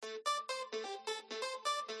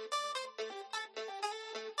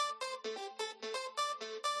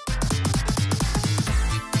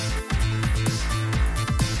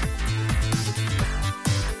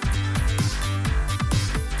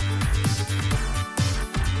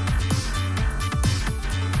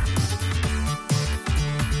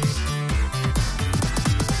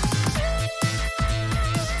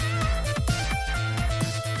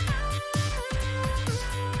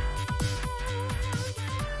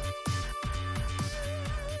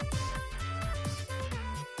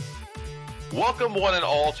Welcome, one and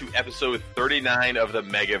all, to episode 39 of the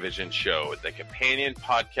Megavision Show, the companion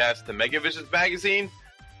podcast to Megavisions magazine.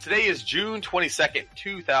 Today is June 22nd,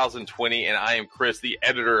 2020, and I am Chris, the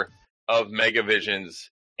editor of Megavisions.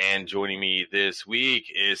 And joining me this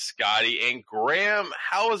week is Scotty and Graham.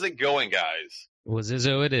 How is it going, guys? Was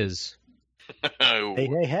Izzo it is.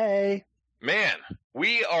 Hey. Man,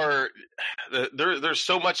 we are there's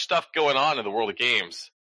so much stuff going on in the world of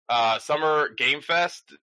games. Summer Game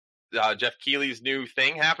Fest, Jeff Keighley's new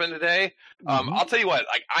thing happened today. I'll tell you what,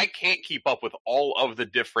 like, I can't keep up with all of the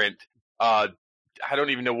different I don't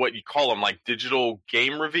even know what you call them, like digital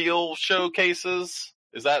game reveal showcases.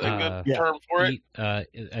 Is that a good term for it?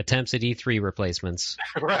 Attempts at E3 replacements.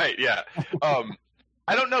 Right, yeah.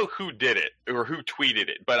 I don't know who did it or who tweeted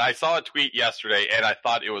it, but I saw a tweet yesterday and I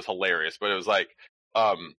thought it was hilarious. But it was like,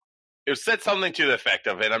 it said something to the effect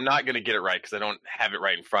of it. I'm not going to get it right because I don't have it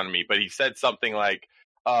right in front of me. But he said something like,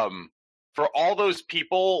 for all those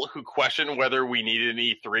people who question whether we needed an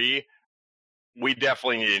E3, we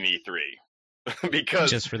definitely need an E3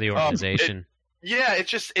 because just for the organization.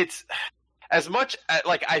 It's as much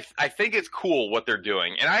like I think it's cool what they're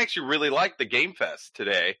doing, and I actually really like the Game Fest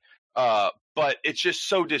today. But it's just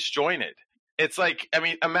so disjointed. It's like, I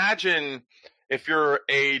mean, imagine if you're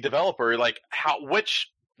a developer, like which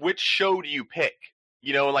show do you pick?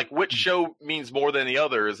 You know, like which show means more than the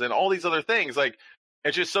others, and all these other things. Like,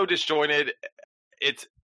 it's just so disjointed. It's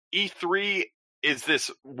E3 is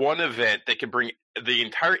this one event that can bring the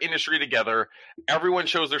entire industry together. Everyone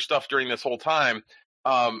shows their stuff during this whole time.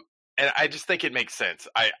 And I just think it makes sense.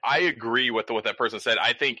 I agree with what that person said.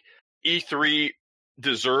 I think E3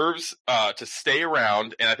 deserves to stay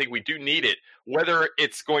around, and I think we do need it. Whether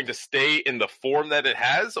it's going to stay in the form that it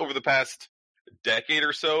has over the past decade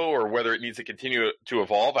or so, or whether it needs to continue to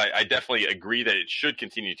evolve, I definitely agree that it should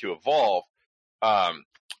continue to evolve.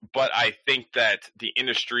 But I think that the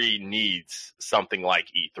industry needs something like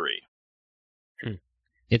E3.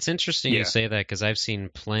 It's interesting you say that, because I've seen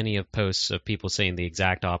plenty of posts of people saying the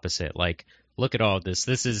exact opposite. Like, look at all of this.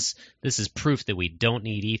 This is proof that we don't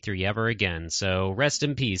need E3 ever again. So rest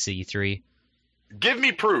in peace, E3. Give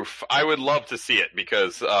me proof. I would love to see it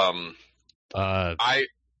because I don't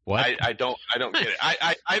get it.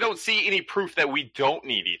 I don't see any proof that we don't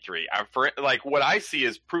need E3. Like, what I see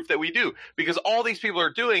is proof that we do, because all these people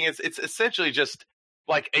are doing is it's essentially just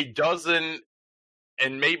like a dozen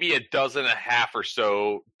and maybe a dozen and a half or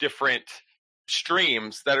so different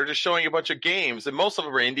streams that are just showing a bunch of games, and most of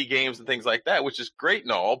them are indie games and things like that, which is great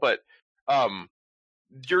and all, but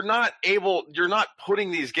you're not putting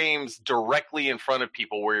these games directly in front of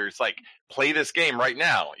people where it's like, play this game right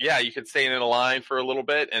now. Yeah, you can stay in a line for a little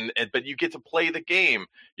bit, but you get to play the game.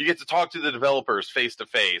 You get to talk to the developers face to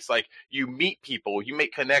face. Like, you meet people, you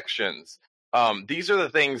make connections. These are the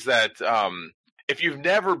things that if you've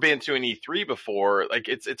never been to an E3 before, like,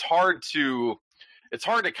 it's hard to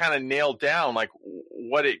kind of nail down like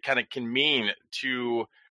what it kind of can mean to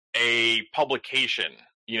a publication.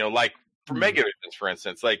 You know, like for Megavisions, for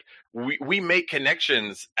instance, like we make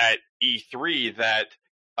connections at E3 that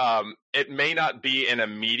it may not be an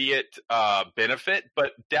immediate benefit,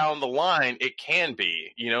 but down the line it can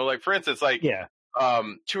be. You know, like for instance, like 2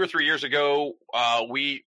 or 3 years ago,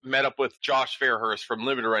 we met up with Josh Fairhurst from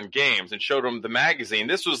Limited Run Games and showed him the magazine.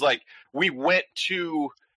 This was like, we went to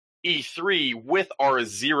E3 with our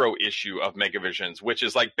 0 issue of Megavisions, which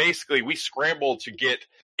is like, basically we scrambled to get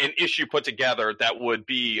an issue put together that would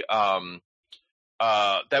be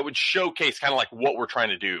that would showcase kind of like what we're trying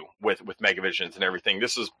to do with Megavisions and everything.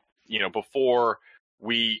 This is, you know, before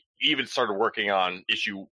we even started working on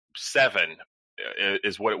issue 7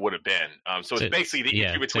 is what it would have been. So it's basically the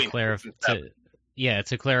issue between 6 and 7.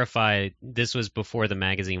 To clarify, this was before the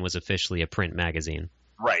magazine was officially a print magazine.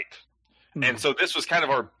 Right. And so this was kind of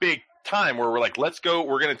our big time where we're like, let's go.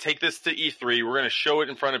 We're going to take this to E3. We're going to show it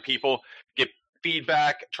in front of people, get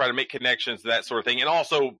feedback, try to make connections, that sort of thing. And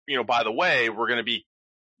also, you know, by the way, we're going to be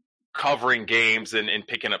covering games and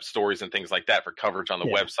picking up stories and things like that for coverage on the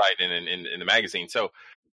website and in the magazine. So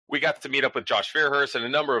we got to meet up with Josh Fairhurst and a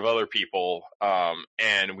number of other people,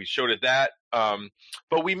 and we showed it that.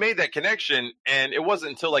 But we made that connection, and it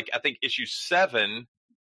wasn't until like I think issue 7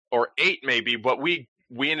 or 8 maybe, but we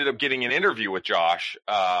ended up getting an interview with Josh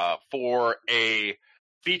for a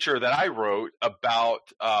feature that I wrote about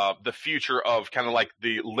the future of kind of like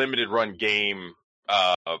the limited run game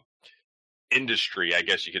industry, I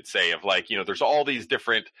guess you could say, of like, you know, there's all these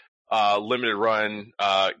different limited run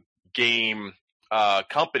game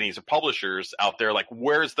companies or publishers out there. Like,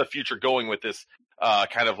 where's the future going with this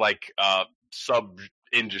kind of like sub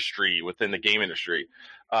industry within the game industry?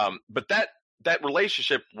 But that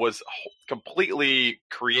relationship was completely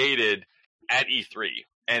created at E3,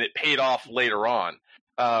 and it paid off later on.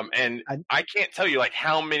 And I can't tell you like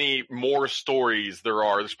how many more stories there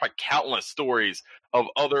are. There's probably countless stories of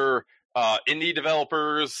other indie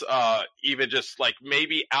developers, even just like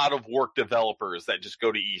maybe out of work developers that just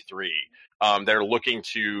go to E3. They're looking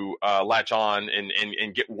to latch on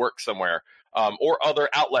and get work somewhere. Or other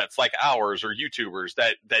outlets like ours or YouTubers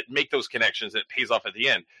that make those connections and it pays off at the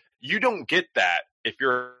end. You don't get that if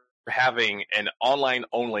you're having an online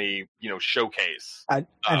only, showcase. And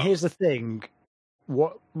here's the thing.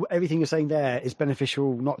 Everything you're saying there is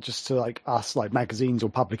beneficial not just to like us, like magazines or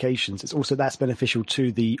publications. It's also that's beneficial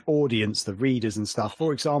to the audience, the readers and stuff.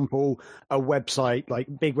 For example, a website like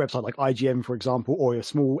big website like IGN, for example, or a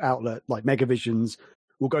small outlet like Megavisions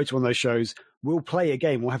will go to one of those shows. We'll play a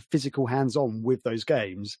game. We'll have physical hands-on with those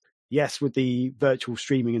games. Yes, with the virtual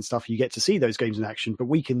streaming and stuff, you get to see those games in action. But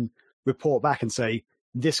we can report back and say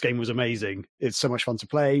this game was amazing. It's so much fun to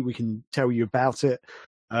play. We can tell you about it.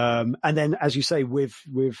 And then, as you say, with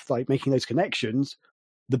like making those connections,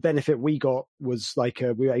 the benefit we got was like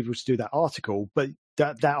we were able to do that article, but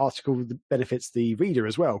that article benefits the reader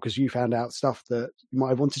as well because you found out stuff that you might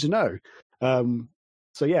have wanted to know.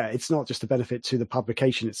 So yeah, it's not just a benefit to the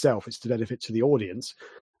publication itself; it's the benefit to the audience,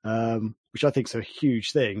 which I think is a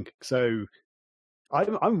huge thing. So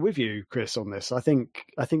I'm with you, Chris, on this. I think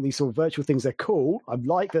these sort of virtual things, they're cool. I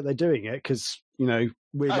like that they're doing it because I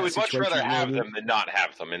would much rather have them than not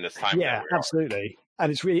have them in this time. Yeah, absolutely.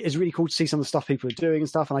 And it's really cool to see some of the stuff people are doing and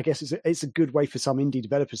stuff. And I guess it's a good way for some indie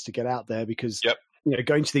developers to get out there because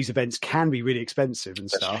going to these events can be really expensive and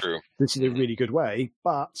stuff. That's true. This is a really good way,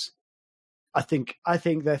 but I think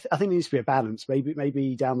there needs to be a balance.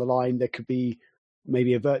 Maybe down the line there could be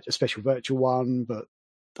maybe a special virtual one, but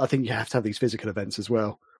I think you have to have these physical events as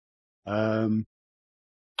well. I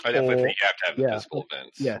definitely think you have to have the physical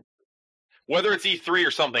events. Yeah. Whether it's E3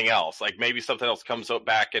 or something else, like maybe something else comes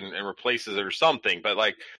back and replaces it or something. But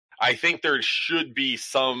like, I think there should be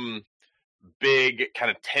some big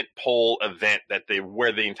kind of tentpole event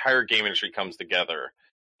where the entire game industry comes together.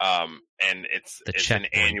 And it's an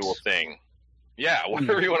annual thing. Yeah,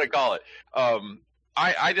 whatever you want to call it.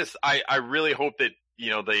 I really hope that,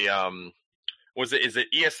 is it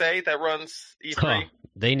ESA that runs E3?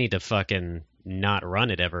 They need to fucking not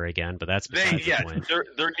run it ever again, but that's besides the point.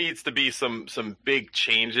 There needs to be some big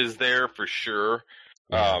changes there for sure.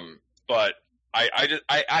 Yeah. But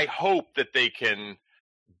I hope that they can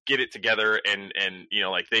get it together and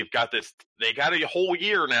like they got a whole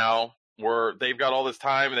year now where they've got all this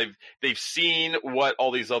time and they've seen what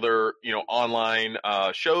all these other online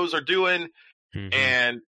shows are doing,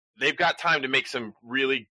 and they've got time to make some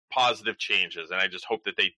really positive changes. And I just hope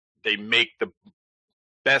that they make the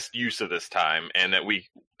best use of this time, and that we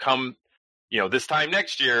come, this time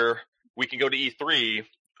next year, we can go to E3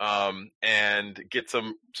 and get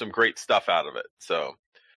some great stuff out of it. So,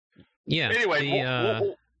 yeah. Anyway,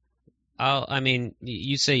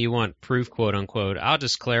 you say you want proof, quote unquote. I'll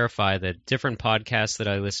just clarify that different podcasts that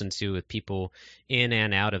I listen to with people in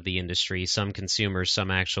and out of the industry, some consumers,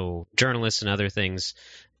 some actual journalists, and other things,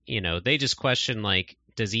 they just question like,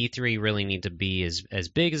 does E3 really need to be as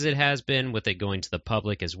big as it has been with it going to the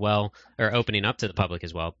public as well, or opening up to the public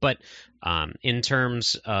as well? But in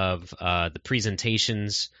terms of the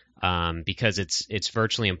presentations, because it's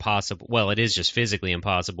virtually impossible. Well, it is just physically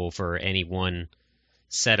impossible for any one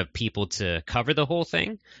set of people to cover the whole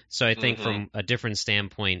thing. So I think from a different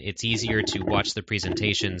standpoint, it's easier to watch the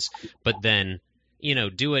presentations, but then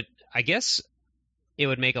do it. I guess it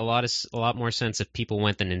would make a lot more sense if people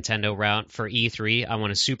went the Nintendo route for E3. I want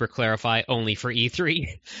to super clarify only for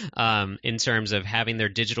E3 in terms of having their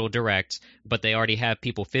digital direct, but they already have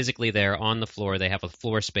people physically there on the floor. They have a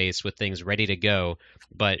floor space with things ready to go,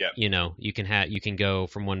 but you can go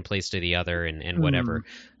from one place to the other and whatever.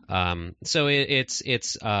 So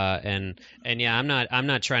it's I'm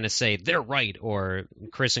not trying to say they're right, or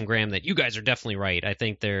Chris and Graham that you guys are definitely right. I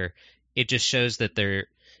think it just shows that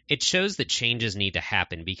changes need to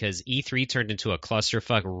happen, because E3 turned into a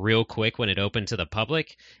clusterfuck real quick when it opened to the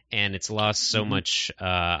public, and it's lost so much.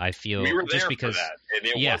 I feel we were just there because for that, and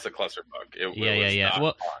it was a clusterfuck.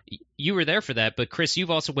 Well, you were there for that, but Chris, you've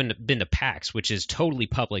also been to PAX, which is totally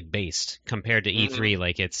public based compared to E3.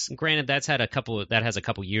 Like, it's granted that has a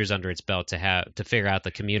couple years under its belt to figure out the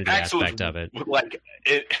community aspect of it.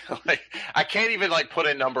 I can't even put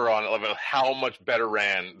a number on it of how much better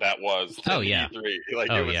ran that was.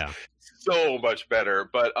 E3. So much better,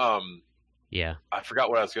 but yeah, I forgot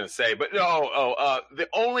what I was going to say. But the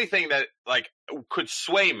only thing that could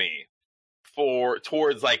sway me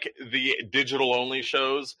towards the digital only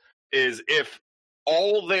shows is if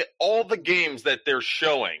all the games that they're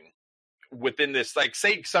showing within this, like,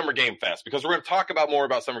 say Summer Game Fest, because we're going to talk more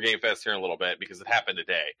about Summer Game Fest here in a little bit because it happened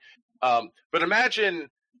today. But imagine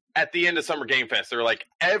at the end of Summer Game Fest, they're like,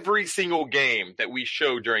 every single game that we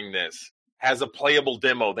show during this has a playable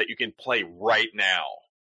demo that you can play right now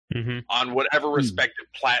on whatever respective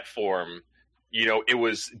platform, you know, it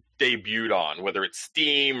was debuted on, whether it's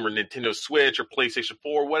Steam or Nintendo Switch or PlayStation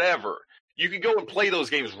 4, whatever. You could go and play those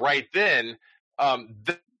games right then.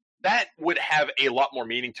 That would have a lot more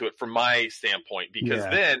meaning to it from my standpoint, because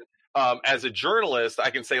then as a journalist, I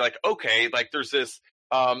can say, like, okay, like, there's this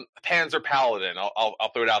Panzer Paladin.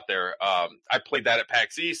 I'll throw it out there. I played that at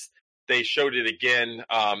PAX East. They showed it again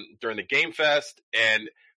during the Game Fest, and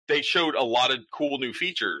they showed a lot of cool new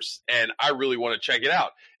features, and I really want to check it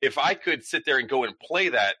out. If I could sit there and go and play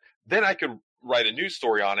that, then I could write a news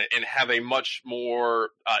story on it and have a much more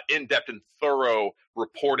in-depth and thorough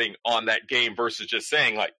reporting on that game versus just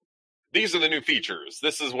saying, like, these are the new features.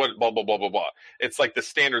 This is what blah, blah, blah, blah, blah. It's like the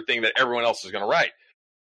standard thing that everyone else is going to write.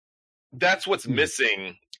 That's what's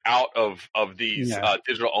missing out of these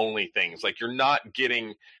digital-only things. Like, you're not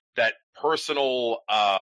getting that personal,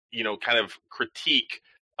 kind of critique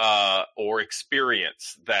or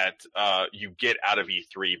experience that you get out of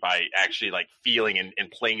E3 by actually, like, feeling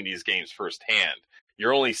and playing these games firsthand.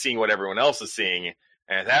 You're only seeing what everyone else is seeing,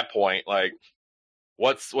 and at that point, like,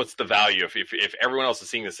 what's the value if everyone else is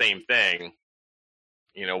seeing the same thing?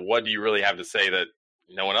 You know, what do you really have to say that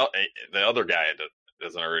no one else, the other guy,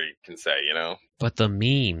 doesn't already can say? You know, but the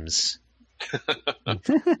memes.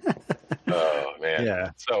 Oh man, yeah.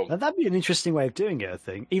 So that'd be an interesting way of doing it. I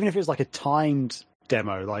think, even if it was like a timed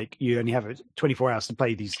demo, like you only have 24 hours to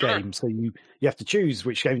play these games, so you have to choose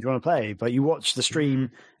which games you want to play. But you watch the stream and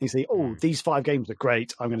you say, "Oh, these 5 games are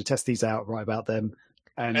great. I'm going to test these out, write about them."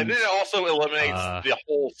 And then it also eliminates the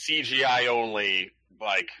whole CGI only,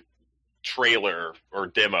 like, trailer or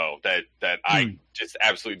demo that I just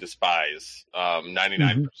absolutely despise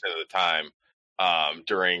 99% of the time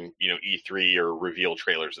during, you know, E3 or reveal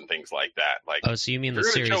trailers and things like that. Like, oh, so you mean the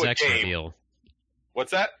Series X reveal?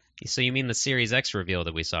 What's that? So you mean the Series X reveal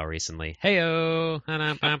that we saw recently? Heyo!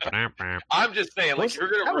 I'm just saying, like, if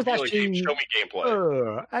you're going to reveal a game, show me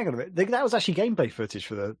gameplay. Hang on a minute. That was actually gameplay footage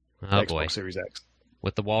for the Xbox Series X.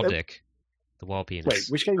 With the wall dick. The wall penis. Wait,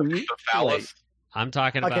 which game? The phallus? I'm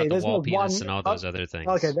talking about the wall penis and all those other things.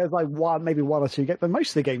 Okay, there's like maybe one or two games, but most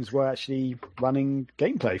of the games were actually running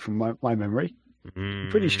gameplay from my memory. I'm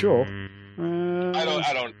pretty sure.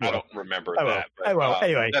 I don't remember that. But,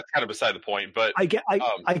 anyway, that's kind of beside the point. But I get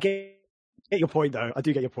your point, though. I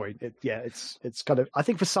do get your point. It's kind of. I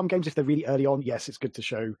think for some games, if they're really early on, yes, it's good to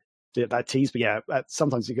show that tease. But yeah,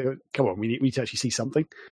 sometimes you go, come on, we need to actually see something.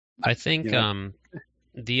 I think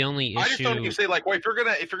the only issue. I just don't say, like, well, if you're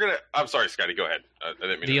gonna. I'm sorry, Scotty. Go ahead. I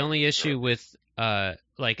didn't mean the only issue with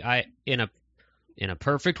like in a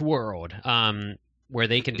perfect world where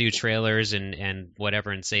they can do trailers and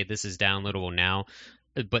whatever and say this is downloadable now,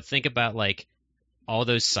 but think about, like, all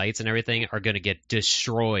those sites and everything are going to get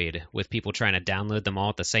destroyed with people trying to download them all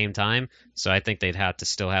at the same time. So I think they'd have to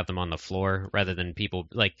still have them on the floor rather than people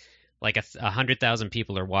like 100,000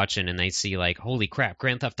 people are watching and they see, like, holy crap,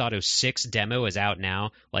 Grand Theft Auto 6 demo is out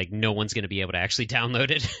now. Like, no one's going to be able to actually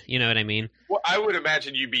download it. You know what I mean? Well, I would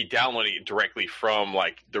imagine you'd be downloading it directly from,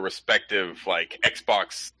 like, the respective, like,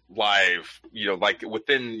 Xbox Live, you know, like,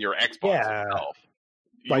 within your Xbox itself.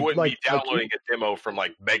 You wouldn't be downloading a demo from,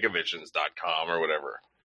 like, Megavisions.com or whatever.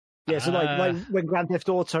 Yeah, so like when Grand Theft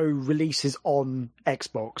Auto releases on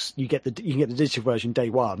Xbox, you can get the digital version day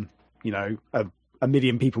one. You know, a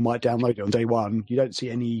million people might download it on day one. You don't see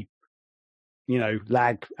any, you know,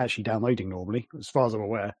 lag actually downloading normally, as far as I'm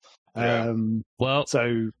aware. Yeah.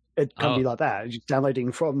 So it can be like that. You're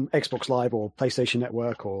downloading from Xbox Live or PlayStation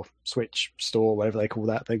Network or Switch Store, whatever they call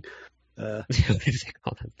that thing. What do they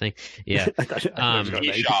call that thing? Yeah.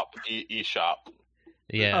 eShop.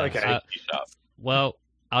 Yeah. Okay. eShop. Well,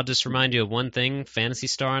 I'll just remind you of one thing. Phantasy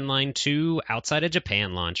Star Online 2 outside of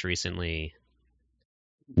Japan launched recently.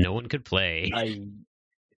 No one could play.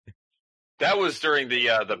 That was during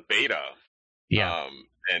the beta. Yeah.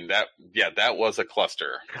 And that was a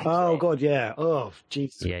cluster. Oh god, yeah. Oh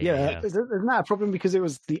jeez. Yeah. Isn't that a problem because it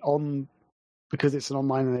was because it's an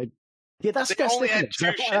online? That's like an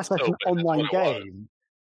online game.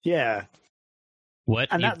 Yeah. What?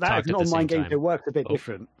 And that's an online game that works a bit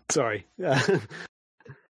different. Sorry.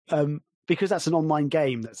 Because that's an online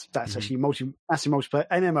game that's actually massive multiplayer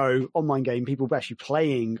MMO online game. People were actually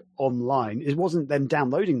playing online. It wasn't them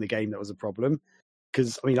downloading the game that was a problem.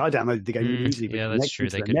 Because I downloaded the game easily. Yeah, that's true.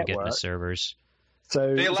 They couldn't get into servers.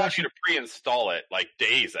 So they allow you to pre-install it like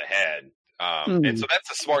days ahead. And so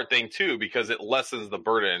that's a smart thing too, because it lessens the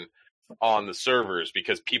burden on the servers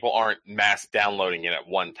because people aren't mass downloading it at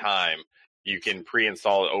one time. You can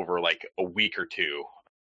pre-install it over like a week or two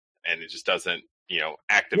and it just doesn't,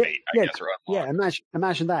 activate, I guess, or unlock. Yeah,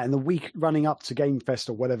 imagine that. In the week running up to Game Fest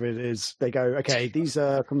or whatever it is, they go, okay, these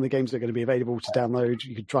are some of the games that are going to be available to download.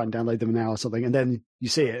 You can try and download them now or something. And then you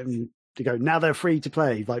see it and you go, now they're free to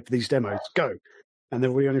play, like for these demos, go. And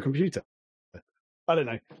they're already on your computer. I don't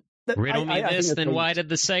know. Riddle me this, then why did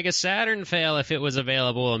the Sega Saturn fail if it was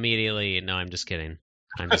available immediately? No, I'm just kidding.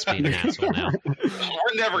 I'm just being an asshole now.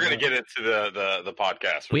 We're never going to get into the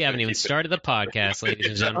podcast. We haven't even started the podcast, ladies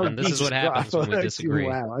and gentlemen. This is what happens when we disagree.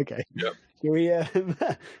 Wow, okay.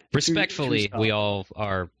 Yep. Respectfully, we all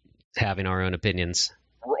are having our own opinions.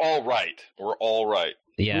 We're all right.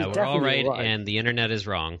 Yeah, we're all right, and the internet is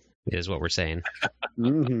wrong, is what we're saying.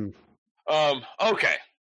 Mm-hmm. Okay.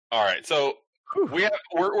 All right. So we're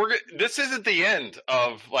this isn't the end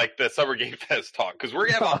of like the Summer Game Fest talk because we're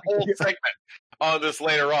gonna have a whole segment on this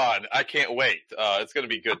later on. I can't wait. It's gonna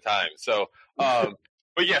be a good time. So, but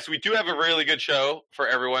yes, we do have a really good show for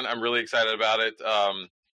everyone. I'm really excited about it.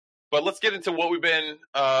 But let's get into what we've been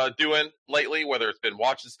doing lately, whether it's been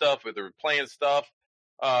watching stuff, whether we're playing stuff.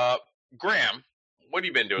 Graham, what have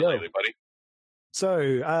you been doing lately, buddy? So,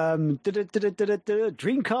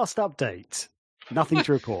 Dreamcast update. Nothing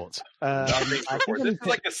to report. This is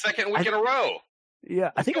like the second week in a row.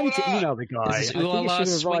 Yeah, I think I need to email the guy. This is Ooh-La-La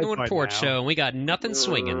Swinging Report show, and we got nothing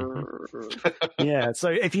swinging. Yeah, so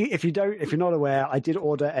if you're not aware, I did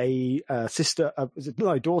order a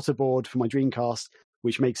daughter board for my Dreamcast,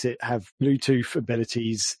 which makes it have Bluetooth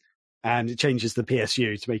abilities, and it changes the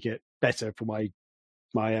PSU to make it better for my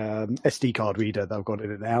SD card reader that I've got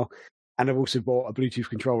in it now. And I've also bought a Bluetooth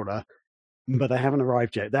controller, but they haven't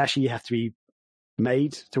arrived yet. They actually have to be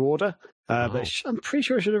made to order, but I'm pretty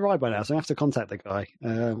sure it should arrive by now, so I have to contact the guy.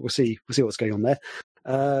 We'll see what's going on there.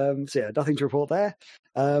 So yeah, nothing to report there.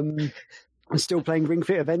 I'm still playing Ring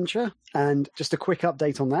Fit Adventure, and just a quick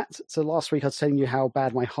update on that. So last week I was telling you how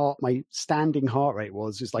bad my standing heart rate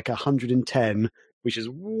was. It's like 110, which is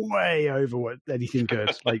way over what anything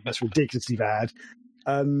good. Like that's ridiculously bad.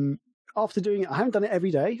 After doing it, I haven't done it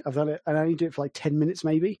every day. I've done it, and I only do it for like 10 minutes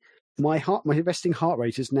maybe. My resting heart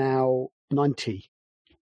rate is now 90.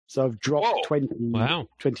 So I've dropped 20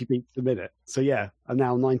 beats a minute. So yeah, I'm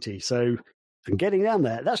now 90. So I'm getting down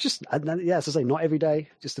there. That's just, as I say, not every day,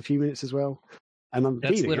 just a few minutes as well. And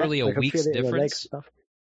that's literally a week's difference.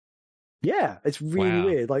 Yeah, it's really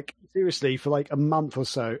weird. Like seriously, for like a month or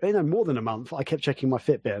so, more than a month, I kept checking my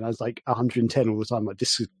Fitbit and I was like 110 all the time. Like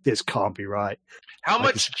this can't be right. How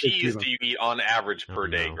much cheese do you eat on average per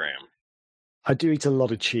day, Graham? I do eat a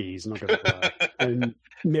lot of cheese, not going to lie. And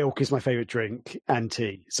milk is my favorite drink, and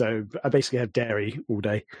tea. So I basically have dairy all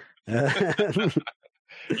day.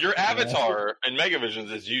 Your avatar in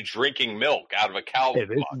Megavisions is you drinking milk out of a cow.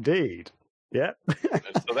 It is indeed. Yeah.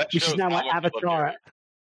 So that which is now my avatar.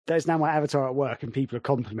 There's now my avatar at work, and people are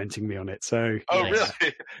complimenting me on it. So. Oh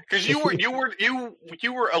really? Because you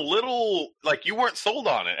were a little like you weren't sold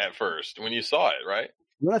on it at first when you saw it, right?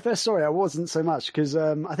 When I first saw it, I wasn't so much because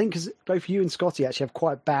I think because both you and Scotty actually have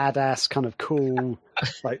quite badass, kind of cool,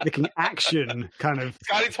 like looking action kind of.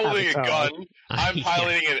 Scotty's holding a gun. I'm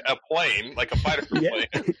piloting a plane, like a fighter plane,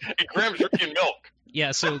 and Graham's drinking milk.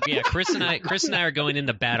 Yeah, so Chris and I are going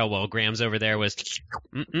into battle while Graham's over there was.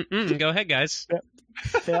 Go ahead, guys.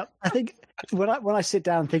 Yeah, I think when I sit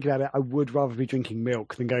down and think about it, I would rather be drinking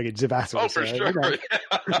milk than going into battle. Oh, for sure.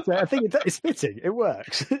 So I think it's fitting. It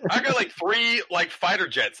works. I got like 3 fighter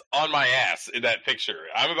jets on my ass in that picture.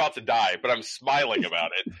 I'm about to die, but I'm smiling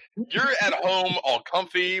about it. You're at home, all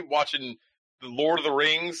comfy, watching the Lord of the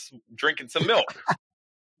Rings, drinking some milk.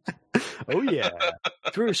 Oh yeah,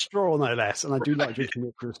 through a straw, no less. And I do like drinking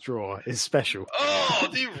milk through a straw. It's special. Oh,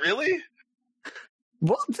 do you really?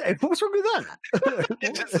 What's wrong with that?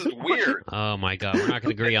 This is weird. Oh my god, we're not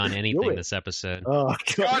going to agree on anything this episode. Oh,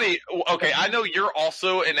 Scotty, okay, I know you're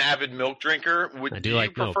also an avid milk drinker. Do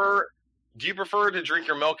you prefer to drink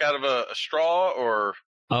your milk out of a straw or?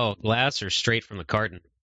 Oh, glass or straight from the carton?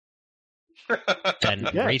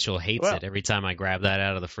 And Rachel hates it every time I grab that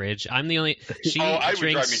out of the fridge. I'm the only. Would drive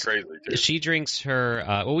me crazy too. She drinks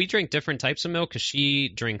her. We drink different types of milk because she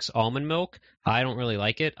drinks almond milk. I don't really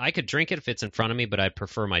like it. I could drink it if it's in front of me, but I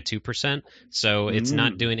prefer my 2%. So it's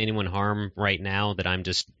not doing anyone harm right now that I'm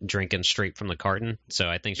just drinking straight from the carton. So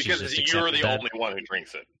I think she's just because you're the only one who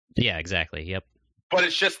drinks it. Yeah, exactly. Yep. But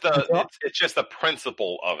it's just it's just the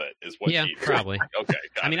principle of it is what. Yeah, probably. Okay.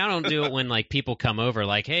 I mean, I don't do it when like people come over,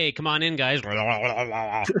 like, "Hey, come on in, guys."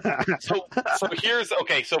 So here's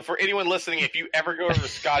okay. So for anyone listening, if you ever go over to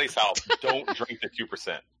Scotty's house, don't drink the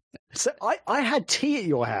 2%. So I had tea at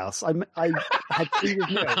your house. I had tea with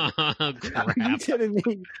milk. Crap. You telling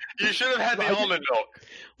me? You should have had the almond milk.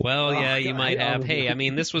 Well, yeah, you might have. Hey, I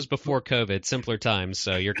mean, this was before COVID, simpler times,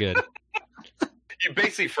 so you're good. You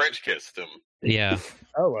basically French kissed him. Yeah.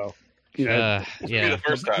 Oh well. You know, yeah. The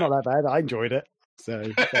first time. Not that bad. I enjoyed it. So.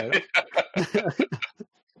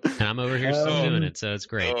 And I'm over here still doing it, so it's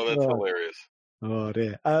great. Oh, that's hilarious. Oh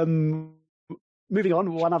dear. Moving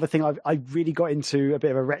on, one other thing I really got into a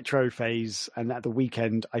bit of a retro phase, and at the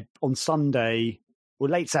weekend, on Sunday,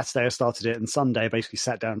 well, late Saturday I started it, and Sunday I basically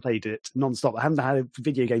sat down and played it non-stop. I haven't had a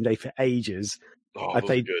video game day for ages. I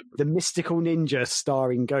played The Mystical Ninja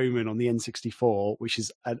starring Goemon on the N64, which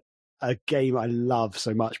is a game I love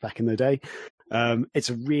so much back in the day. It's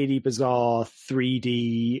a really bizarre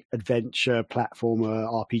 3D adventure platformer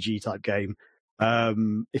RPG type game.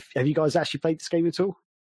 Have you guys actually played this game at all?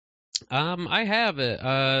 I have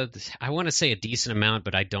I want to say a decent amount,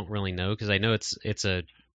 but I don't really know because I know it's a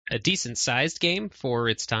decent sized game for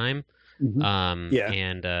its time. Mm-hmm.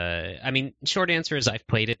 And I mean, short answer is I've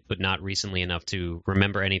played it, but not recently enough to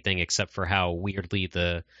remember anything except for how weirdly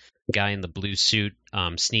the guy in the blue suit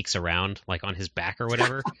sneaks around, like on his back or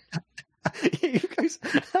whatever.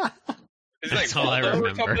 That's all I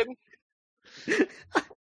remember.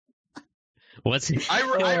 What's he? I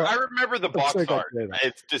remember the box art.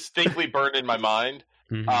 It's distinctly burned in my mind.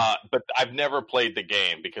 Mm-hmm. But I've never played the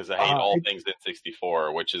game because I hate all things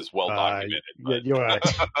N64, which is well documented. You're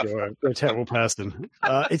a terrible person.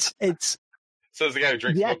 It's says the guy who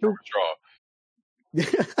drinks milk from a straw.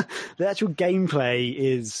 The actual gameplay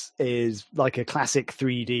is like a classic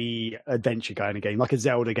 3D adventure kind of game, like a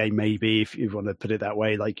Zelda game maybe, if you want to put it that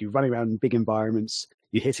way. Like you're running around in big environments,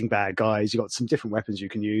 you're hitting bad guys, you've got some different weapons you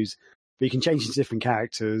can use, but you can change into different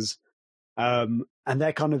characters. And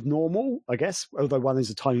they're kind of normal, I guess, although one is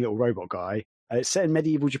a tiny little robot guy. It's set in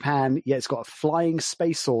medieval Japan, yet it's got a flying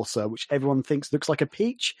space saucer, which everyone thinks looks like a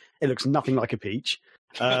peach. It looks nothing like a peach.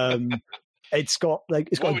 It's got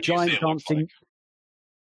a giant dancing...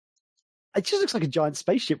 It just looks like a giant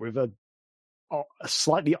spaceship with a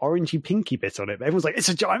slightly orangey pinky bit on it. But everyone's like, it's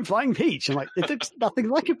a giant flying peach. I'm like, it looks nothing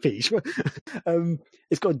like a peach.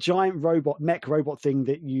 It's got a giant mech robot thing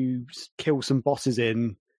that you kill some bosses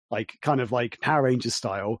in, like kind of like Power Rangers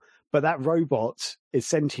style. But that robot is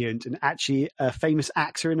sentient and actually a famous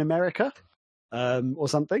actor in America or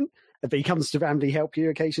something. But he comes to randomly help you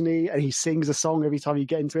occasionally, and he sings a song every time you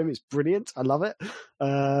get into him. It's brilliant. I love it.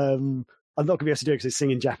 I'm not going to be able to do it because it's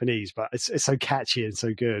singing Japanese, but it's so catchy and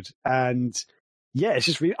so good. And yeah, it's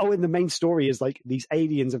just really... Oh, and the main story is like these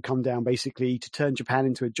aliens have come down basically to turn Japan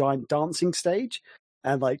into a giant dancing stage.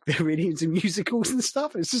 And like they're really into musicals and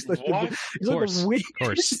stuff. It's just like, the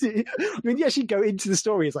weirdest. When you actually go into the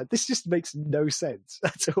story, it's like, this just makes no sense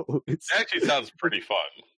at all. It actually sounds pretty fun.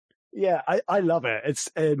 Yeah, I love it.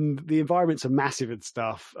 The environments are massive and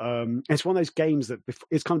stuff. It's one of those games that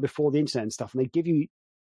it's kind of before the internet and stuff, and they give you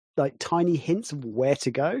like tiny hints of where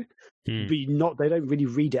to go, but they don't really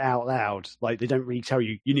read it out loud. Like they don't really tell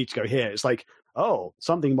you need to go here. It's like, oh,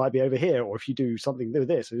 something might be over here, or if you do something with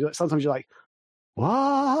this. Sometimes you're like,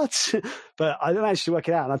 what? But I managed to work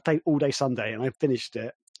it out, and I played all day Sunday, and I finished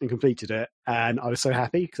it and completed it, and I was so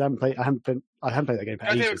happy because I haven't played that game for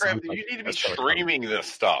ages. You need to be streaming this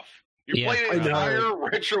stuff. You played an entire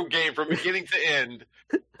retro game from beginning to end,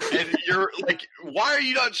 and you're like, why are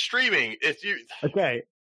you not streaming? Okay.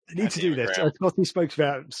 I need to do this. Scotty spoke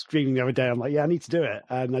about streaming the other day. I'm like, I need to do it,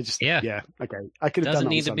 and I just okay. I could have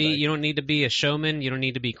done it on Sunday. You don't need to be a showman. You don't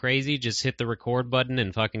need to be crazy. Just hit the record button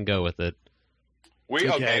and fucking go with it. I'm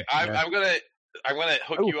gonna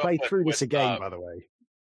hook you up. Play through this again, by the way.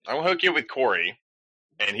 I'm gonna hook you with Corey,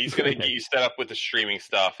 and he's gonna get you set up with the streaming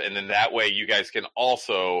stuff, and then that way you guys can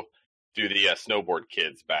also do the Snowboard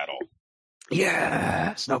Kids battle.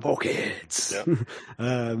 Yeah, Snowball Kids.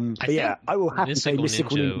 Yep. I will have to say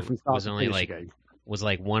Mystical Ninja from start to finish was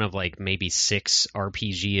like one of like maybe 6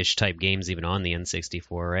 RPG-ish type games even on the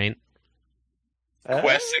N64, right?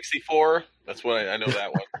 Quest 64. That's what I know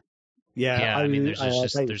that one. Yeah, I mean,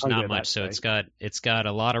 there's not much, so it's got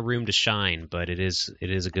a lot of room to shine, but it is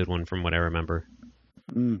a good one from what I remember.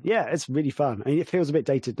 Yeah, it's really fun. I mean, it feels a bit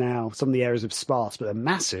dated now. Some of the areas are sparse, but they're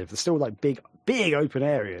massive. They're still like big open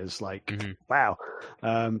areas. Like, wow.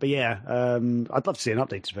 But yeah, I'd love to see an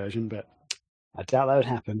updated version, but I doubt that would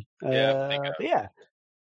happen.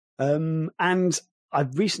 And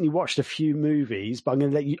I've recently watched a few movies, but I'm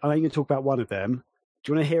going to talk about one of them.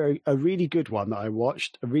 Do you want to hear a really good one that I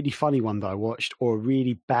watched, a really funny one that I watched, or a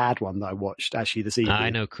really bad one that I watched actually this evening? I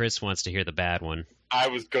know Chris wants to hear the bad one. I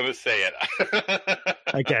was going to say it.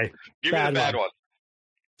 Okay. Give me the bad one.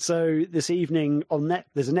 So this evening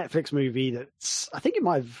there's a Netflix movie that's I think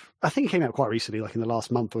it came out quite recently, like in the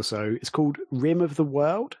last month or so. It's called Rim of the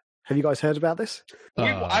World. Have you guys heard about this?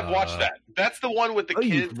 I've watched that. That's the one with the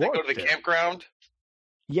kids that go to the campground?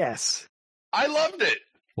 Yes. I loved it.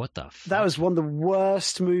 What the fuck? That was one of the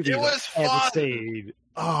worst movies I've ever seen.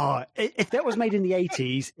 Oh, if that was made in the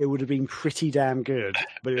 80s, it would have been pretty damn good.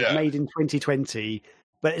 But it was made in 2020.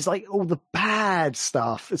 But it's like all the bad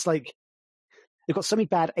stuff. It's like they've got so many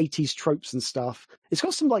bad 80s tropes and stuff. It's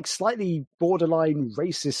got some like slightly borderline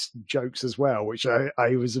racist jokes as well, which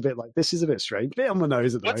I was a bit like, this is a bit strange. A bit on my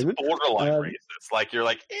nose at the moment. What's borderline racist? Like you're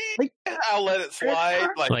like, I'll let it slide.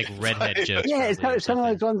 Like redhead jokes. Yeah, it's kind of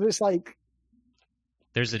like ones where it's like,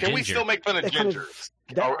 there's a Can ginger. we still make fun of gingers?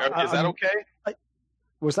 Is that okay?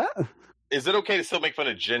 Was that? Is it okay to still make fun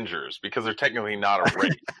of gingers because they're technically not a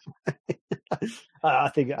race? I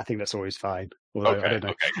think that's always fine. Although, okay, I don't know.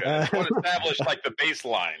 Okay, good. I want to establish like the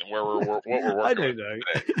baseline where what we're working. I don't know.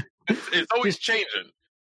 It's always changing.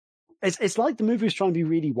 It's like the movie was trying to be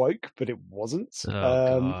really woke, but it wasn't.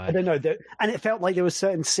 I don't know. And it felt like there were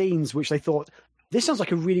certain scenes which they thought, this sounds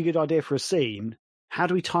like a really good idea for a scene. How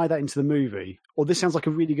do we tie that into the movie? Or this sounds like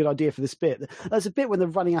a really good idea for this bit. There's a bit when they're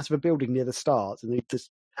running out of a building near the start, and they just.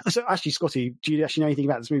 So, actually, Scotty, do you actually know anything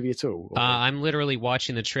about this movie at all? I'm literally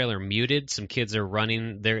watching the trailer muted. Some kids are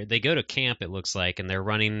running. They go to camp, it looks like, and they're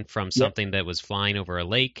running from something that was flying over a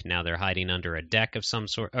lake. Now they're hiding under a deck of some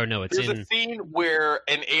sort. Oh, no, There's a scene where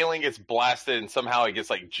an alien gets blasted and somehow it gets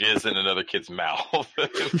like jizz in another kid's mouth.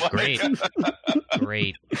 Great.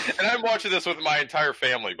 Great. And I'm watching this with my entire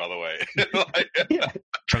family, by the way.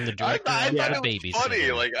 From the director I thought it Babies. was funny.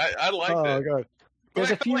 Like, I liked it. God. But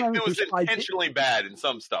There's I feel like it was intentionally bad in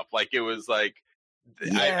some stuff. Like it was like I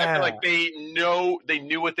feel like they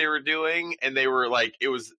knew what they were doing, and they were like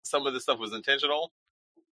some of the stuff was intentional.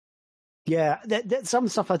 Yeah, some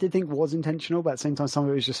stuff I did think was intentional, but at the same time, some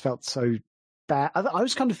of it just felt so bad. I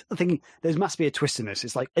was kind of thinking there must be a twist in this.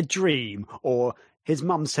 It's like a dream, or his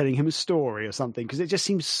mum's telling him a story or something, because it just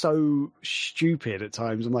seems so stupid at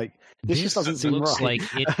times. I'm like, this just doesn't seem looks right.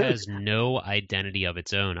 like it has no identity of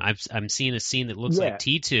its own. I'm seeing a scene that looks like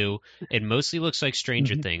T2. It mostly looks like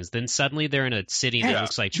Stranger Things. Then suddenly they're in a city that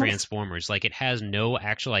looks like Transformers. Like it has no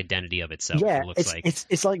actual identity of itself. Yeah, it looks like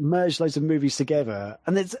it's like merged loads of movies together.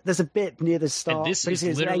 And there's a bit near the start. And this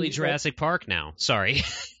is literally Jurassic Park now. Sorry.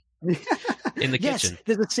 In the kitchen.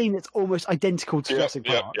 There's a scene that's almost identical to Jurassic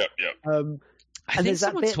Park. I think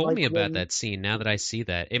someone told me about that scene now that I see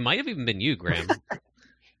that. It might have even been you, Graham.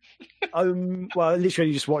 Well, I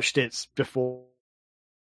literally just watched it before.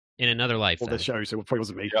 In another life. The show, so it probably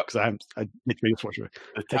wasn't me, because I literally just watched it.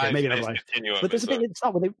 Okay, maybe another life. But there's a bit at the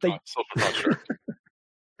start where they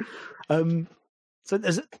so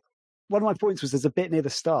there's one of my points was there's a bit near the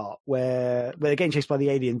start where they're getting chased by the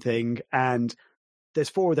alien thing, and there's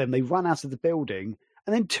four of them. They run out of the building,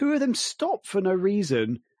 and then two of them stop for no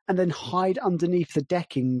reason and then hide underneath the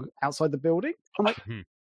decking outside the building. I'm like,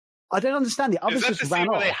 I don't understand. The others just ran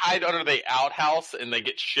off. Where they hide under the outhouse and they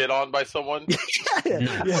get shit on by someone?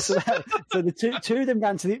 Yeah. So the two of them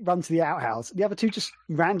run to the outhouse. The other two just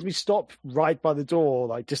randomly stop right by the door,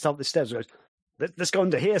 like just up the steps. And goes, let's go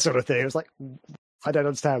under here, sort of thing. It was like, I don't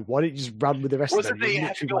understand. Why didn't you just run with the rest of them? Was it they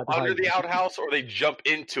have to go under the outhouse, or they jump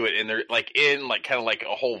into it and they're like in like kind of like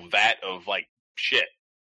a whole vat of like shit?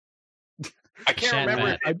 I can't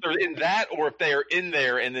remember if they're in that or if they are in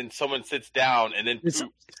there and then someone sits down and then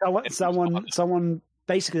someone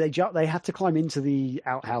basically they have to climb into the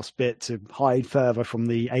outhouse bit to hide further from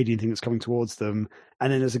the alien thing that's coming towards them.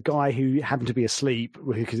 And then there's a guy who happened to be asleep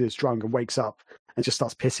because he's drunk and wakes up and just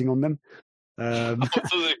starts pissing on them. So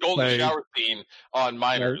the golden shower scene on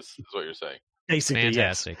Miners is what you're saying. Basically,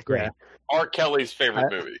 fantastic, yes. great. Yeah. R. Kelly's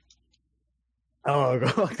favorite movie. Oh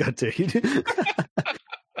God, dude.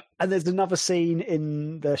 And there's another scene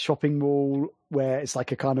in the shopping mall where it's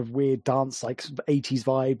like a kind of weird dance, like 80s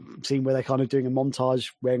vibe scene where they're kind of doing a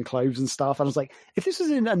montage wearing clothes and stuff. And I was like, if this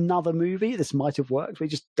was in another movie, this might have worked, but it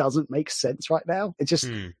just doesn't make sense right now. It just,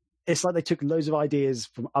 it's like they took loads of ideas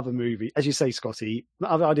from other movies, as you say, Scotty,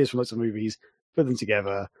 other ideas from lots of movies, put them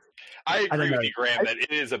together. I agree with you, Graham, that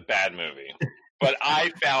it is a bad movie, but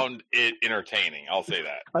I found it entertaining. I'll say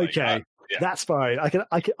that. Okay. Yeah. That's fine.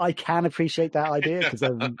 I can appreciate that idea because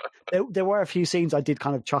there were a few scenes I did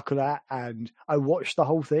kind of chuckle at, and I watched the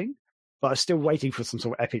whole thing, but I was still waiting for some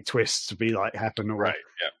sort of epic twist to be like happen. Or, right.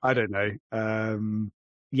 Yeah. I don't know.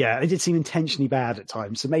 yeah, it did seem intentionally bad at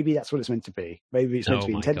times. So maybe that's what it's meant to be. Maybe it's meant to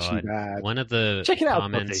be intentionally bad. One of the Check it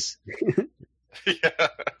comments.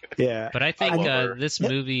 Yeah. But I think this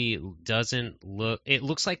movie doesn't look. It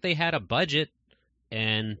looks like they had a budget,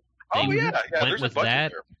 and they went with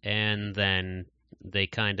that, and then they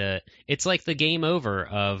kind of. It's like the game over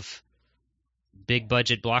of big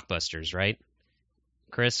budget blockbusters, right,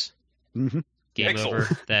 Chris? Mm-hmm. Game Over.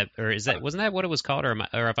 Wasn't that what it was called, or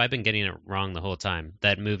have I been getting it wrong the whole time?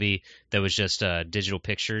 That movie that was just digital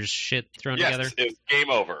pictures shit thrown together. Yes, it was Game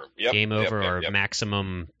Over. Yep. Game Over or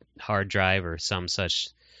Maximum Hard Drive or some such.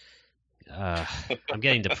 I'm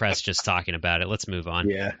getting depressed just talking about it. Let's move on.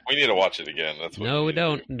 Yeah, we need to watch it again. That's what no, we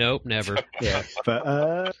don't. Nope, never. Yeah,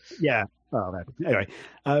 but yeah. Oh man. Anyway,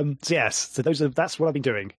 so yes, so that's what I've been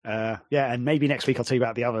doing. Yeah, and maybe next week I'll tell you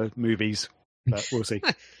about the other movies, but we'll see.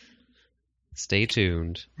 Stay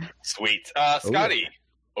tuned. Sweet. Scotty,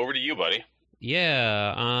 over to you, buddy.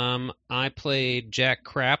 Yeah, I played jack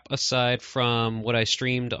crap aside from what I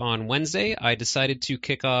streamed on Wednesday. I decided to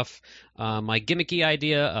kick off my gimmicky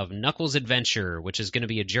idea of Knuckles Adventure, which is going to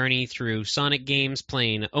be a journey through Sonic games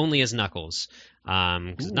playing only as Knuckles.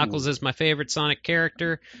 Because Knuckles is my favorite Sonic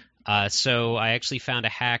character. So I actually found a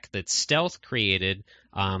hack that Stealth created.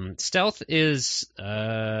 Stealth is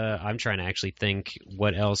I'm trying to actually think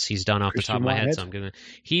what else he's done off the top of my head. So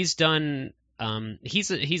he's done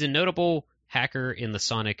he's a notable hacker in the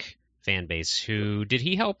Sonic fan base. Did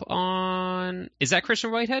he help on? Is that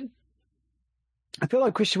Christian Whitehead? I feel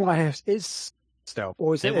like Christian Whitehead is Stealth,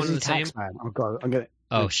 or is it one of the same? I'm gonna.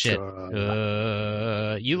 Oh shit!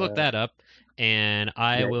 You look that up, and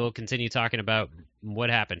I will continue talking about what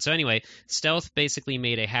happened. So anyway, Stealth basically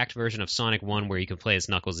made a hacked version of Sonic 1 where you could play as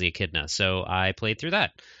Knuckles the Echidna. So I played through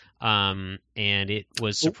that. And it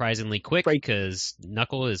was surprisingly quick because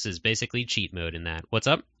Knuckles is basically cheat mode in that. What's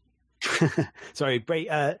up? Sorry,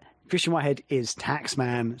 Christian Whitehead is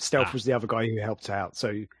Taxman. Stealth was the other guy who helped out.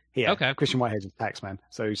 So yeah, okay. Christian Whitehead is Taxman.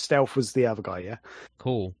 So Stealth was the other guy, yeah.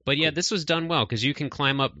 Cool. But yeah, this was done well because you can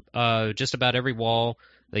climb up just about every wall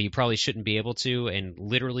that you probably shouldn't be able to and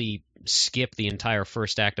literally skip the entire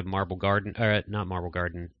first act of Marble Garden. Not Marble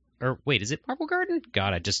Garden. Or wait, is it Marble Garden?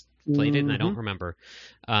 God, I just played it and I don't remember.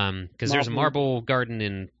 Because there's a Marble Garden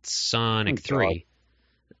in Sonic 3.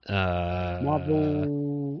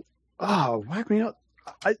 Marble... Oh, why can we not...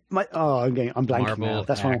 I'm blanking now.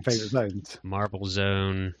 That's one of my favorite zones. Marble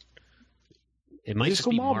Zone. It might just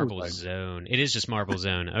be Marble Zone. It is just Marble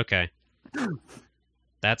Zone. Okay.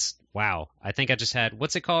 That's... Wow. I think I just had...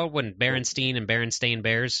 What's it called when Berenstein and Berenstain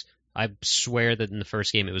Bears? I swear that in the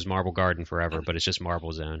first game it was Marble Garden forever, but it's just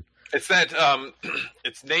Marble Zone. It's that...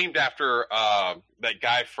 it's named after that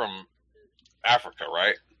guy from Africa,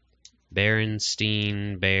 right?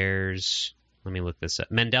 Berenstein Bears... Let me look this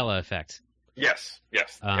up. Mandela Effect. Yes.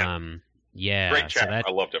 Yeah. Great chat.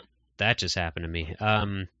 So I loved him. That just happened to me.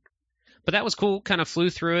 But that was cool. Kind of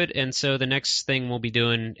flew through it. And so the next thing we'll be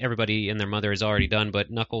doing, everybody and their mother has already done,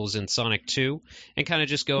 but Knuckles and Sonic 2, and kind of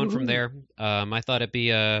just going from there. I thought it'd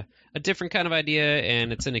be a different kind of idea,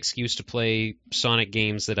 and it's an excuse to play Sonic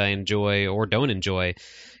games that I enjoy or don't enjoy.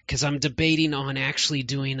 Because I'm debating on actually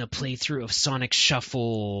doing a playthrough of Sonic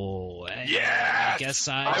Shuffle. Yeah, I guess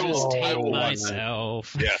I just hate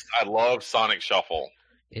myself. Yes, I love Sonic Shuffle.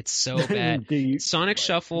 It's so bad. Sonic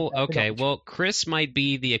Shuffle, okay, well, Chris might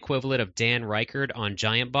be the equivalent of Dan Reichert on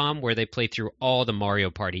Giant Bomb, where they play through all the Mario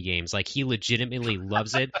Party games. Like, he legitimately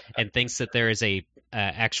loves it and thinks that there is a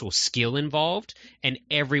actual skill involved, and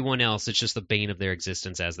everyone else, it's just the bane of their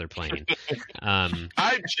existence as they're playing.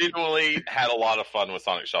 I genuinely had a lot of fun with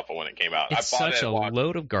Sonic Shuffle when it came out. It's such a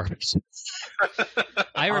load of garbage.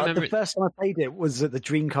 I remember the first time I played it was at the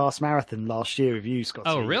Dreamcast Marathon last year with you, Scott.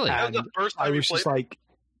 Oh, really? That was the first time I was just like,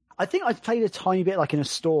 I think I played a tiny bit like in a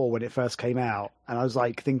store when it first came out, and I was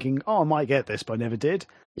like thinking, oh, I might get this, but I never did.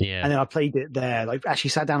 Yeah. And then I played it there, like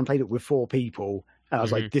actually sat down and played it with 4 people. And I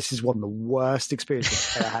was like, this is one of the worst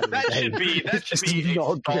experiences I've ever had in a game. That should be a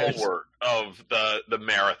stalwart of the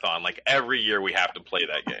marathon. Like, every year we have to play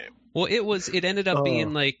that game. Well, it ended up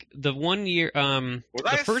being like the 1 year. Was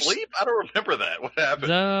I asleep? I don't remember that. What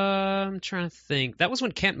happened? I'm trying to think. That was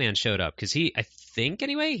when Campman showed up, because I think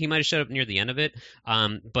anyway, he might have showed up near the end of it.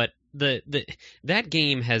 But that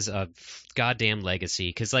game has a goddamn legacy,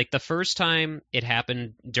 because like the first time it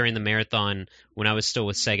happened during the marathon when I was still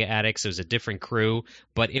with Sega Addicts, it was a different crew,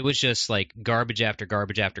 but it was just like garbage after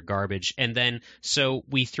garbage after garbage. And then so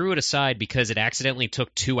we threw it aside because it accidentally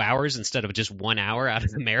took 2 hours instead of just 1 hour out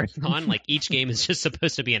of the marathon. Like, each game is just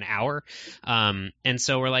supposed to be an hour. And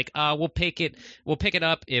so we're like, we'll pick it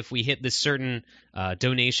up if we hit this certain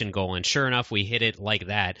donation goal, and sure enough, we hit it like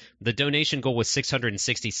that. The donation goal was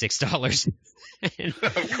 $666.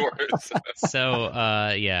 Of course. So,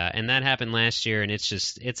 and that happened last year, and it's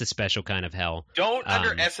a special kind of hell. Don't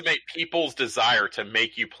underestimate people's desire to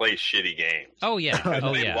make you play shitty games. Oh yeah,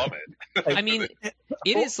 they love it. I mean,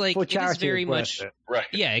 it is very much. Right.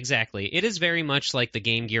 Yeah, exactly. It is very much like the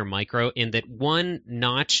Game Gear Micro in that one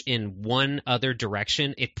notch in one other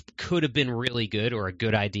direction, it could have been really good or a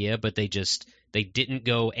good idea, but they didn't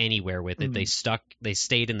go anywhere with it. They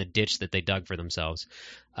stayed in the ditch that they dug for themselves.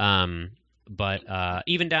 But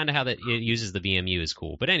even down to how that it uses the VMU is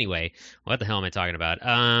cool. But anyway, what the hell am I talking about?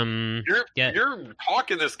 You're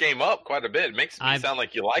talking this game up quite a bit. It makes me sound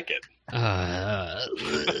like you like it.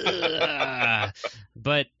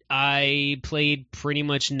 But I played pretty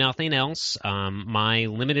much nothing else. My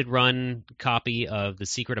limited run copy of The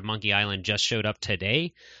Secret of Monkey Island just showed up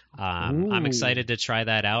today. I'm excited to try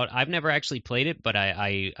that out. I've never actually played it, but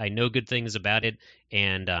I know good things about it.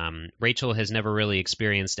 And Rachel has never really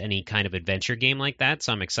experienced any kind of adventure game like that,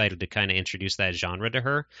 so I'm excited to kind of introduce that genre to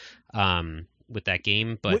her with that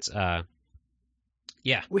game. But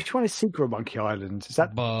yeah. Which one is Secret of Monkey Island? Is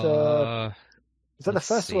that the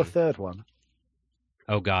first or the third one?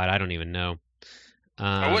 Oh God, I don't even know.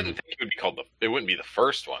 I wouldn't think it would be called it wouldn't be the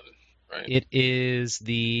first one, right? It is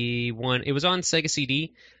the one. It was on Sega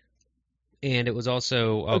CD, and it was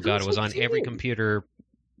also it was on every computer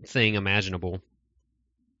thing imaginable.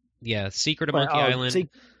 Yeah, Secret of Monkey Island.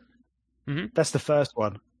 That's the first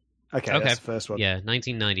one. Okay, that's the first one. Yeah,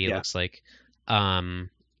 1990 it looks like.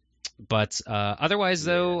 But otherwise,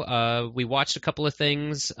 though, we watched a couple of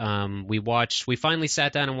things. We finally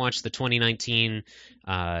sat down and watched the 2019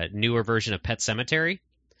 newer version of Pet Sematary.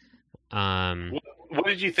 What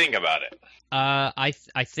did you think about it? I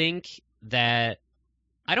think that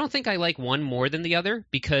I don't think I like one more than the other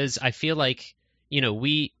because I feel like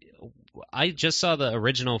I just saw the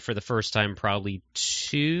original for the first time probably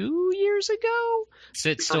 2 years ago, so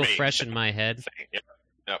it's still fresh in my head.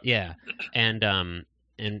 Yeah, and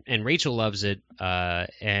Rachel loves it,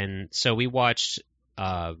 and so we watched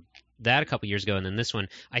that a couple years ago, and then this one.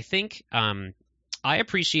 I think I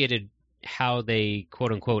appreciated how they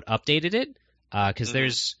quote unquote updated it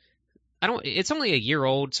because it's only a year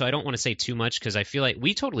old, so I don't want to say too much because I feel like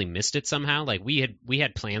we totally missed it somehow. Like we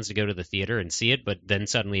had plans to go to the theater and see it, but then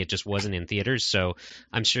suddenly it just wasn't in theaters. So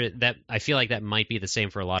I'm sure that I feel like that might be the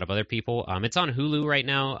same for a lot of other people. It's on Hulu right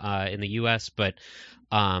now in the U.S., but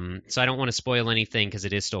so I don't want to spoil anything because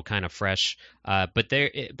it is still kind of fresh. But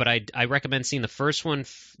I recommend seeing the first one,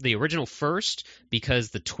 the original first,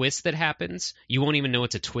 because the twist that happens, you won't even know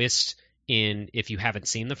it's a twist if you haven't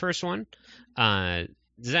seen the first one.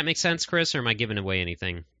 Does that make sense, Chris, or am I giving away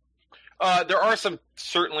anything? There are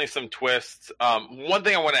certainly some twists. One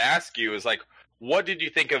thing I want to ask you is what did you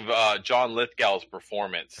think of John Lithgow's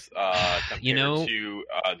performance compared to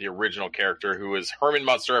the original character, who was Herman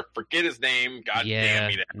Munster? I forget his name. God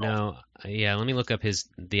damn me. Let me look up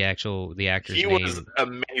the actor's name. He was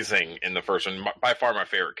amazing in the first one. By far my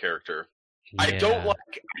favorite character. Yeah. I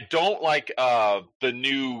don't like the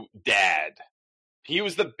new dad. He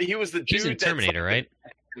was the dude. He's in Terminator, right?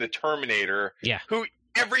 The Terminator. Yeah. Who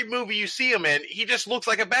every movie you see him in, he just looks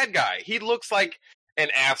like a bad guy. He looks like an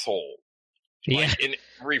asshole. Yeah. In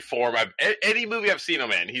every form. Any movie I've seen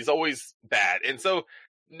him in, he's always bad. And so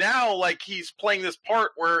now, he's playing this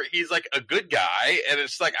part where he's like a good guy, and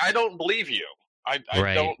it's like, I don't believe you. I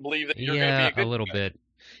don't believe that you're going to be a good guy. A little bit.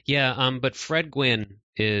 Yeah, but Fred Gwynne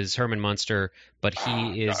is Herman Munster, but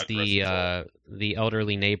he is the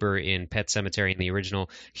elderly neighbor in Pet Sematary in the original.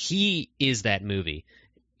 He is that movie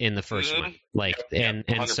in the first one. And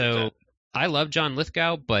so I love John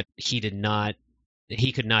Lithgow, but he could not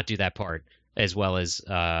do that part as well as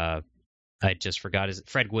I just forgot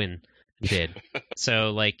Fred Gwynne did.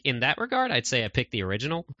 So in that regard, I'd say I picked the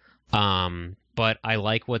original. But I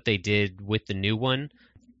like what they did with the new one.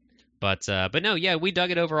 But no, yeah, we dug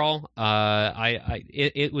it overall.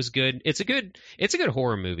 It was good. It's a good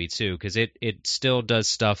horror movie too, because it still does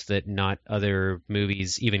stuff that not other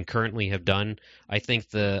movies even currently have done. I think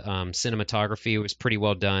the cinematography was pretty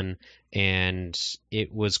well done, and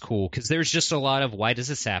it was cool because there's just a lot of why does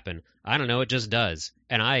this happen? I don't know, it just does,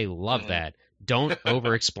 and I love that. Don't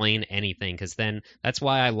over-explain anything, because then that's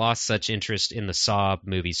why I lost such interest in the Saw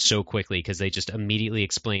movies so quickly, because they just immediately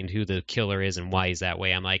explained who the killer is and why he's that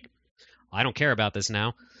way. I'm like, I don't care about this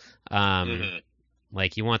now.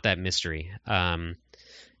 You want that mystery. And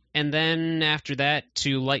then after that,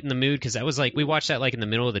 to lighten the mood, because that was we watched that in the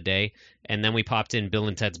middle of the day, and then we popped in Bill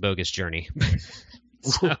and Ted's Bogus Journey.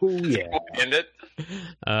 So, yeah. End it?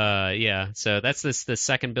 Yeah. So that's the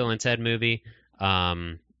second Bill and Ted movie.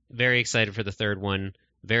 Very excited for the third one.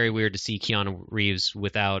 Very weird to see Keanu Reeves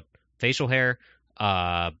without facial hair.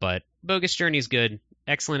 But Bogus Journey's good.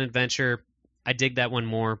 Excellent adventure. I dig that one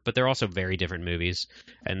more, but they're also very different movies.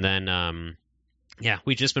 And then,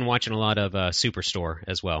 we've just been watching a lot of Superstore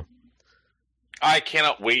as well. I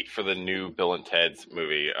cannot wait for the new Bill and Ted's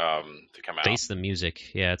movie to come out. Face the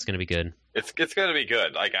music. Yeah, it's going to be good. It's going to be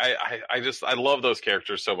good. Like I love those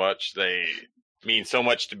characters so much. They mean so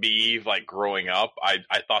much to me. Like growing up, I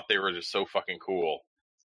thought they were just so fucking cool.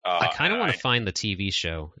 I kind of want to find the TV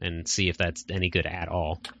show and see if that's any good at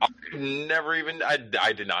all.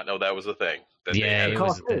 I did not know that was a thing. There was a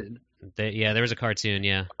cartoon. Yeah, it was a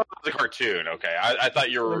cartoon. Okay, I thought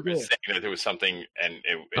you were saying that there was something, and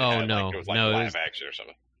it was live action or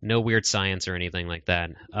something. No weird science or anything like that.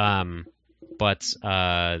 But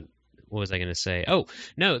what was I going to say? Oh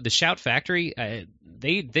no, the Shout Factory.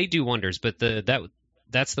 They do wonders, but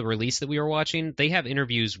that's the release that we were watching. They have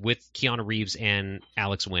interviews with Keanu Reeves and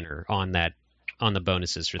Alex Winter on the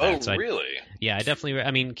bonuses for that. Oh, really? I definitely.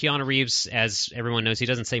 I mean, Keanu Reeves, as everyone knows, he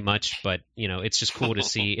doesn't say much, but it's just cool to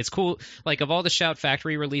see. It's cool. Like of all the Shout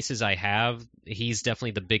Factory releases I have, he's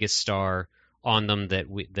definitely the biggest star on them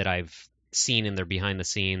that I've seen in their behind the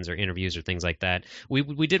scenes or interviews or things like that.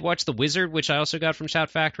 We did watch The Wizard, which I also got from Shout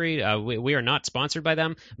Factory. We are not sponsored by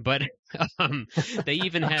them, but they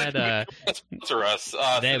even had sponsor us.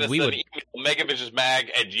 We would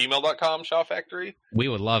megavicious@gmail.com. Shout Factory. We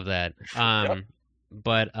would love that. Yep.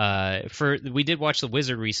 But we did watch The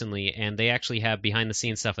Wizard recently, and they actually have behind the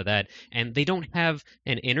scenes stuff of that, and they don't have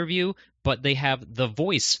an interview, but they have the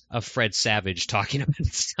voice of Fred Savage talking about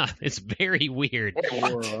stuff. It's very weird.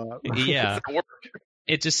 Yeah.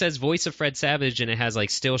 It just says voice of Fred Savage, and it has like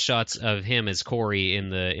still shots of him as Corey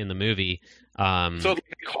in the movie. So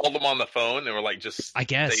they called them on the phone and were like, just I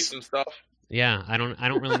guess say some stuff. Yeah, I don't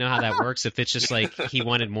really know how that works. If it's just like he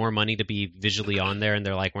wanted more money to be visually on there, and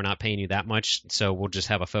they're like, we're not paying you that much, so we'll just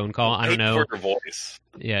have a phone call. I don't know. For your voice.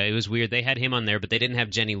 Yeah, it was weird. They had him on there, but they didn't have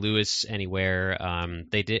Jenny Lewis anywhere.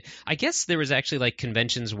 They did. I guess there was actually like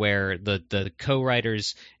conventions where the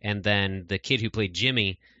co-writers and then the kid who played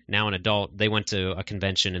Jimmy, now an adult, they went to a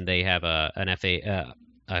convention and they have a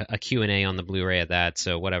Q&A on the Blu-ray of that.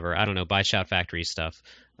 So whatever. I don't know. Buy Shout Factory stuff.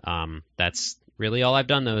 That's really all I've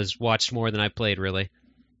done, though, is watched more than I've played, really.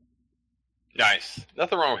 Nice.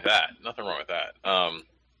 Nothing wrong with that.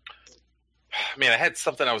 Man, I had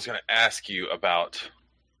something I was going to ask you about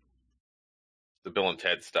the Bill and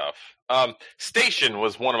Ted stuff. Station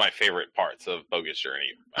was one of my favorite parts of Bogus Journey.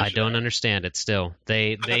 I don't understand it still.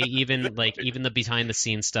 They even, even the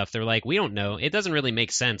behind-the-scenes stuff, they're like, we don't know. It doesn't really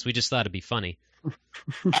make sense. We just thought it'd be funny.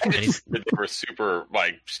 I just they were super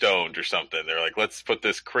stoned or something. They're like, let's put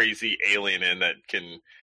this crazy alien in that can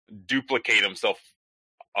duplicate himself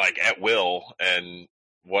at will, and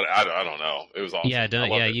what I don't know. It was awesome.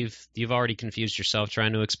 Yeah, you've already confused yourself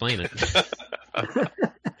trying to explain it.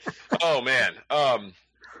 Oh man.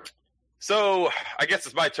 So I guess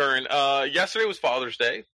it's my turn. Yesterday was Father's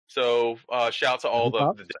Day, so shout to all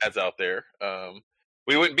the dads out there.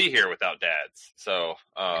 We wouldn't be here without dads. So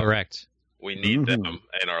correct. We need them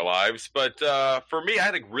in our lives. But for me, I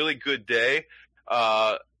had a really good day.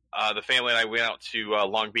 The family and I went out to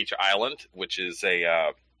Long Beach Island, which is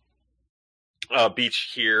a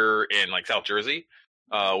beach here in South Jersey.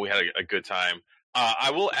 We had a good time. I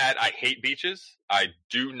will add, I hate beaches. I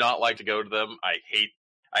do not like to go to them. I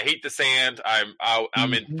hate the sand. I'm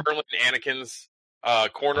in firmly in Anakin's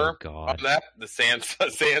corner on that. The sand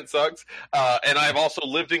sucks. And I've also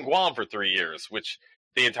lived in Guam for 3 years, which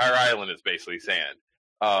the entire island is basically sand.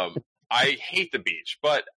 I hate the beach,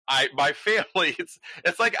 but my family, it's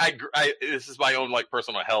like this is my own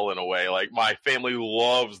personal hell in a way. My family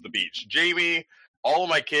loves the beach. Jamie, all of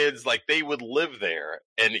my kids, they would live there,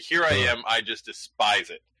 and here I am. I just despise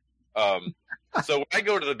it. So when I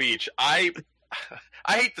go to the beach, I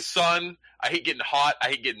hate the sun. I hate getting hot.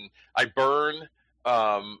 I burn.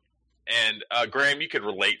 And Graham, you could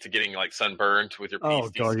relate to getting sunburned with your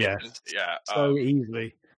pasty skin. Yes. Yeah, so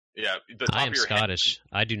easily. Yeah, I am Scottish.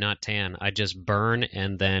 I do not tan. I just burn,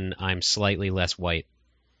 and then I'm slightly less white.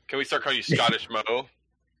 Can we start calling you Scottish Mo?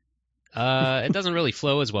 It doesn't really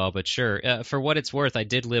flow as well, but sure. For what it's worth, I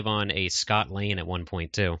did live on a Scott Lane at one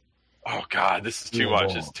point too. Oh God, this is too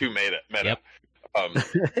much. It's too meta. Yep.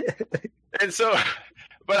 And so,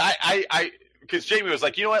 but I because Jamie was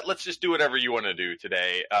like, you know what? Let's just do whatever you want to do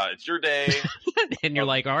today. It's your day. And you're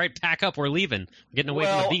like, all right, pack up. We're leaving. We're getting away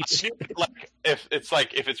from the beach. If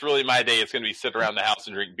it's really my day, it's going to be sit around the house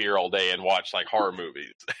and drink beer all day and watch horror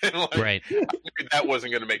movies. Right. I knew that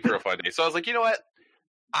wasn't going to make for a fun day. So I was like, you know what?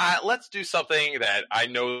 Let's do something that I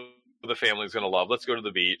know the family's going to love. Let's go to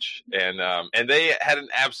the beach. And they had an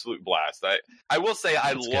absolute blast. I will say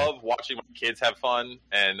I love watching my kids have fun,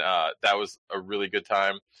 and that was a really good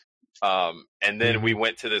time. And then we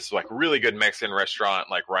went to this like really good Mexican restaurant,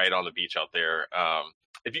 like right on the beach out there.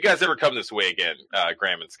 If you guys ever come this way again,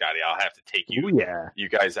 Graham and Scotty, I'll have to take you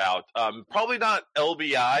guys out. Probably not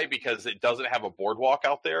LBI because it doesn't have a boardwalk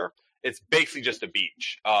out there. It's basically just a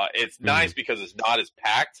beach. It's nice because it's not as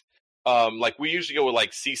packed. Like we usually go with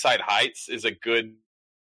like Seaside Heights is a good.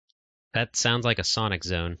 That sounds like a Sonic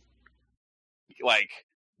Zone. Like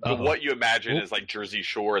what you imagine is like Jersey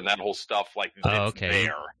Shore and that whole stuff. Like okay.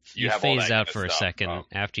 There. You have phased out for a second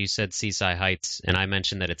after you said Seaside Heights, and I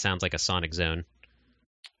mentioned that it sounds like a Sonic Zone.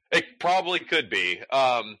 It probably could be.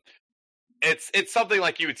 It's something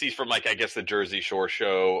like you would see from like I guess the Jersey Shore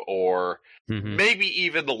show or maybe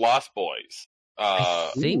even the Lost Boys.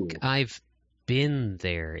 I think I've been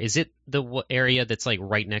there. Is it the area that's like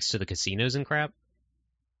right next to the casinos and crap?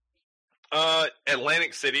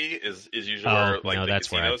 Atlantic City is usually where like no, that's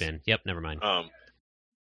casinos. where I've been. Yep, never mind.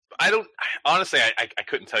 I don't honestly. I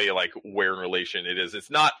couldn't tell you like where in relation it is.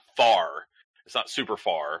 It's not far. It's not super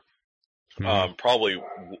far. Probably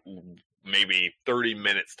maybe 30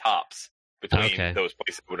 minutes tops between those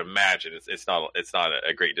places. I would imagine it's not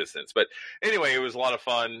a great distance. But anyway, it was a lot of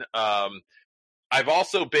fun. I've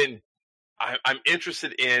also been. I'm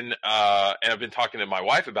interested in, and I've been talking to my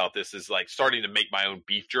wife about this, is like starting to make my own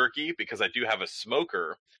beef jerky because I do have a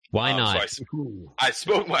smoker. Why not? So I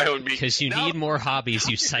smoke my own beef. Because you need more hobbies,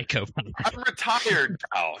 you psychopath. I'm retired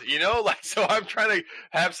now, like so. I'm trying to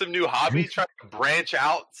have some new hobbies, trying to branch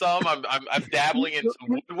out some. I'm dabbling in some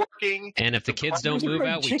woodworking. And if the kids don't move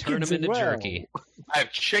out, we turn them into jerky. I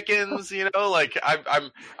have chickens, like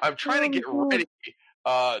I'm trying to get ready.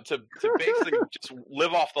 To basically just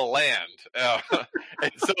live off the land.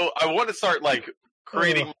 And so I want to start like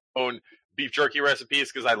creating my own beef jerky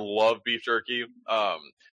recipes because I love beef jerky.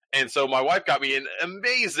 And so my wife got me an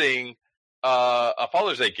amazing a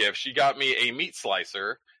Father's Day gift. She got me a meat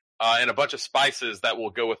slicer and a bunch of spices that will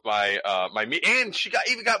go with my my meat. And she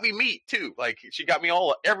even got me meat too. Like she got me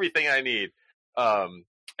everything I need.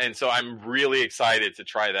 And so I'm really excited to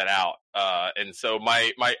try that out. And so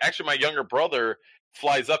my younger brother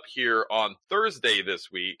flies up here on Thursday this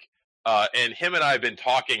week, and him and I have been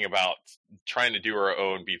talking about trying to do our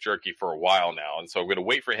own beef jerky for a while now, and so I'm going to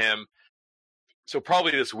wait for him. So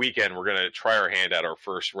probably this weekend we're going to try our hand at our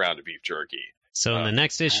first round of beef jerky. So in the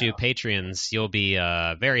next issue, Patreons, you'll be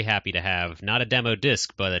very happy to have not a demo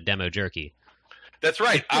disc, but a demo jerky. That's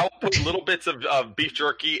right. I'll put little bits of beef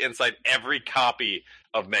jerky inside every copy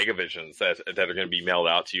of Megavisions that are going to be mailed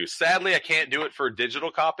out to you. Sadly, I can't do it for digital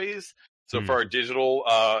copies. So for our digital,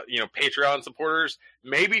 Patreon supporters,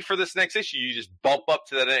 maybe for this next issue, you just bump up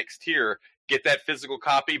to the next tier, get that physical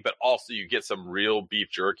copy, but also you get some real beef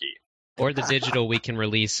jerky. Or the digital, we can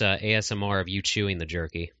release ASMR of you chewing the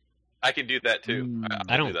jerky. I can do that too.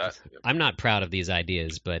 I'll do that. I'm not proud of these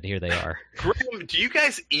ideas, but here they are. Graham, do you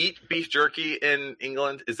guys eat beef jerky in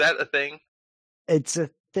England? Is that a thing? It's a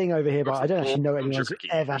thing over here, but I don't actually know anyone's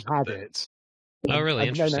ever had it. Oh, really?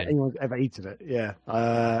 I don't know anyone's ever eaten it. Yeah,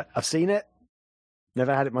 I've seen it.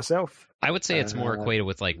 Never had it myself. I would say it's more equated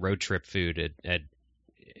with like road trip food at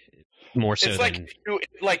more so it's than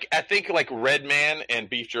I think like Red Man and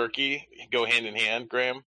beef jerky go hand in hand,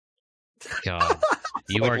 Graham. God,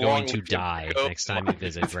 you are going to die next time you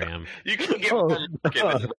visit, Graham. You can get more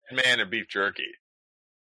American than Red Man and beef jerky.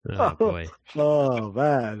 Oh boy! Oh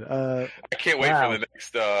man! I can't wait for the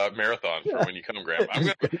next marathon for when you come, Graham.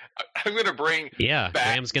 I'm gonna bring. Yeah,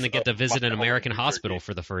 Graham's gonna get to visit an American hospital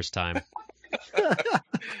for the first time.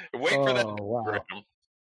 Wait for that, wow. Graham.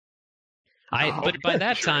 But by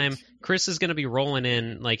that time, Chris is gonna be rolling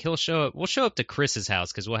in. Like we'll show up to Chris's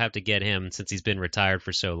house because we'll have to get him since he's been retired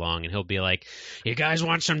for so long, and he'll be like, "You guys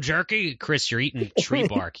want some jerky? Chris, you're eating tree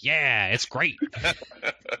bark. Yeah, it's great."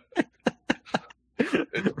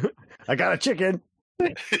 I got a chicken. I'll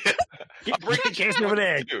bring a chicken with an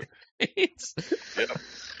egg.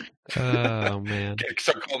 Oh man!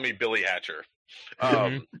 Start calling me Billy Hatcher.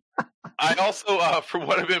 I also, from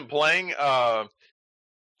what I've been playing,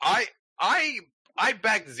 I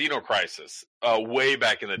backed Xenocrisis way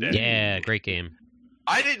back in the day. Yeah, great game.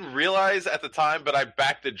 I didn't realize at the time, but I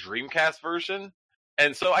backed the Dreamcast version,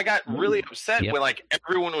 and so I got really upset when like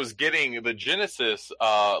everyone was getting the Genesis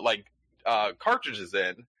cartridges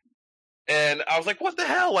in, and I was like, "What the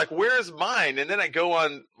hell? Like, where's mine?" And then I go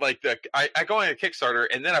on I go on a Kickstarter,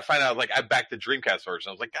 and then I find out like I backed the Dreamcast version.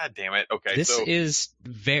 I was like, "God damn it!" Okay,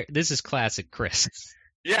 this is classic Chris.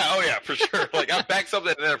 Yeah, oh yeah, for sure. Like I back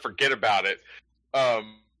something and then I forget about it.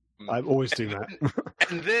 I always do that.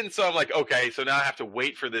 And then, so I'm like, okay, so now I have to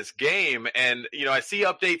wait for this game. And, I see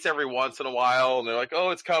updates every once in a while, and they're like, oh,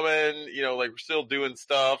 it's coming, like we're still doing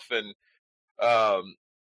stuff.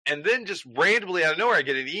 And then just randomly out of nowhere, I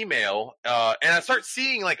get an email, and I start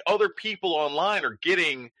seeing like other people online are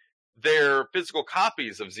getting their physical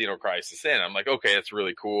copies of Xenocrisis in. I'm like, okay, that's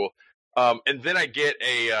really cool. And then I get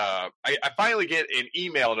I finally get an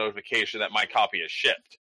email notification that my copy is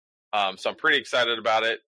shipped. So I'm pretty excited about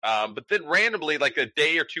it. But then randomly, like a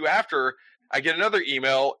day or two after, I get another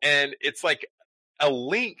email, and it's like a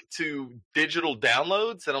link to digital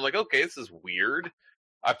downloads. And I'm like, okay, this is weird.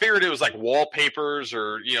 I figured it was like wallpapers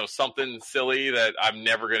or, something silly that I'm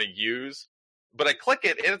never going to use. But I click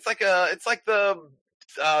it, and it's like the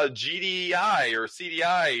GDI or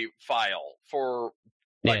CDI file for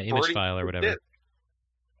like image file or whatever.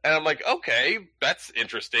 And I'm like, okay, that's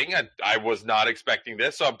interesting. I was not expecting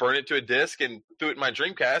this, so I burned it to a disk and threw it in my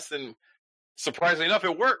Dreamcast, and surprisingly enough,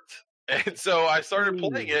 it worked. And so I started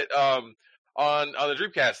playing it on the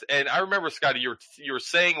Dreamcast. And I remember, Scotty, you were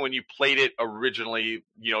saying when you played it originally,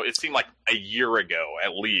 it seemed like a year ago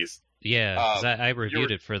at least. Yeah, 'cause I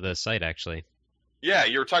reviewed it for the site actually. Yeah,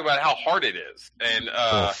 you were talking about how hard it is, and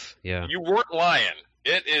yeah, you weren't lying.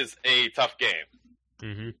 It is a tough game.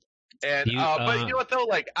 Mm-hmm. And but you know what though,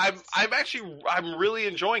 like I'm really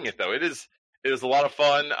enjoying it though. It is a lot of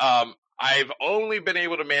fun. I've only been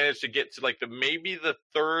able to manage to get to like maybe the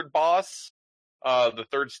third boss, the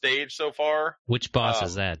third stage so far. Which boss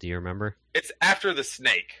is that? Do you remember? It's after the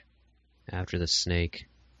snake. After the snake.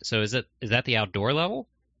 So is that the outdoor level?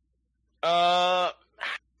 I've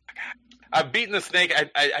beaten the snake.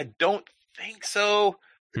 I don't think so.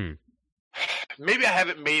 Maybe I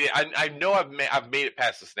haven't made it. I know I've made it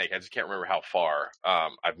past the snake. I just can't remember how far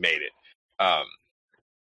I've made it.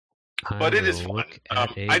 But it is fun.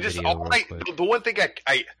 The one thing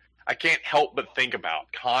I can't help but think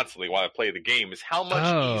about constantly while I play the game is how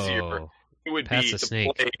much easier it would be to play.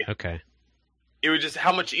 Okay. It would just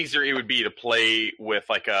how much easier it would be to play with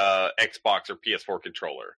like a Xbox or PS4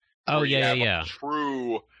 controller. Oh yeah.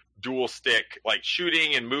 True dual stick, like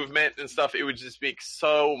shooting and movement and stuff. It would just make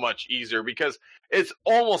so much easier because it's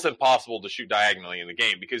almost impossible to shoot diagonally in the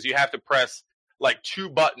game because you have to press like two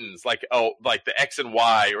buttons, like the X and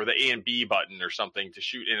Y or the A and B button or something to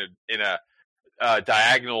shoot in a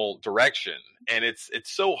diagonal direction, and it's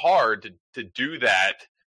so hard to do that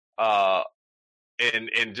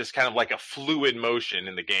in just kind of like a fluid motion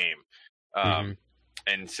in the game.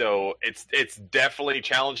 And so it's definitely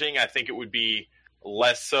challenging. I think it would be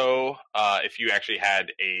less so if you actually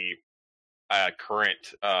had a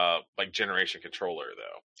current like generation controller,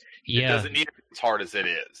 though. Yeah, it doesn't need to be as hard as it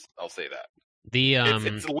is. I'll say that.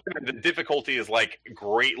 The difficulty is like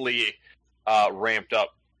greatly ramped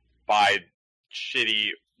up by shitty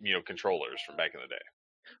controllers from back in the day.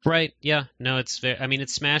 Right. Yeah. No, it's very, I mean,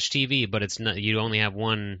 it's Smash TV, but it's not. You only have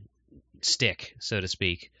one stick, so to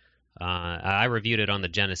speak. I reviewed it on the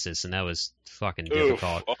Genesis, and that was fucking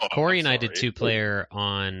difficult. Corey and I did 2-player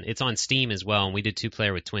on. It's on Steam as well, and we did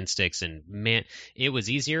 2-player with twin sticks. And man, it was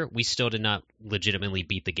easier. We still did not legitimately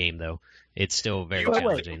beat the game, though. It's still very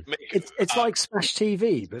challenging. It's like Smash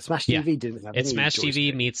TV, but Smash TV didn't have. It's Smash joystick.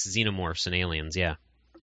 TV meets Xenomorphs and Aliens. Yeah,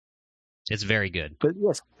 it's very good. But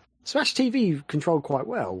yes, Smash TV controlled quite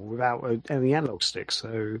well without any analog sticks.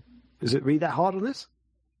 So, is it really that hard on this?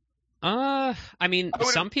 I mean,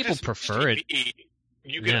 some people prefer it.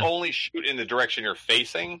 You can only shoot in the direction you're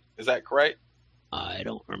facing. Is that correct? I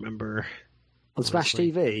don't remember. On Smash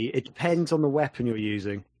TV, it depends on the weapon you're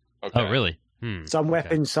using. Okay. Oh, really? Some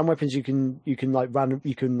weapons you can like run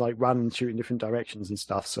and shoot in different directions and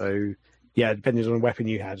stuff. So yeah, depending on the weapon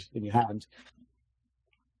you had in your hand.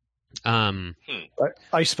 I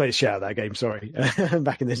used to play the shit out of that game. Sorry,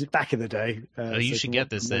 back in the day. You should get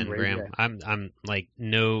this then, Graham. Yeah. I'm like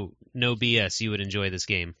no BS. You would enjoy this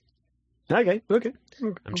game. Okay.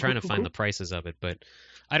 I'm trying to find the prices of it, but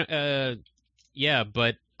I don't.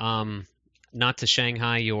 But not to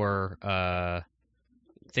Shanghai your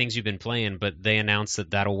things you've been playing, but they announced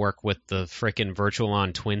that'll work with the frickin'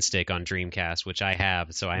 Virtual-On Twin Stick on Dreamcast, which I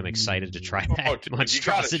have, so I'm excited to try that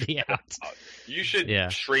monstrosity out. You should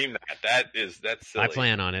stream that. That's silly. I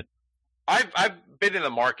plan on it. I've been in the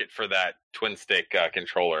market for that twin stick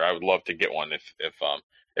controller. I would love to get one if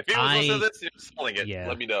anyone's listening to this and selling it,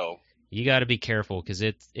 let me know. You got to be careful because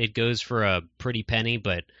it goes for a pretty penny,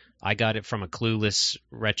 but I got it from a Clueless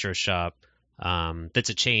retro shop. That's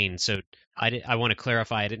a chain, so I want to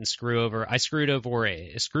clarify. I screwed over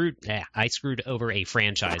a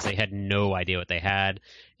franchise. They had no idea what they had,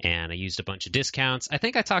 and I used a bunch of discounts. I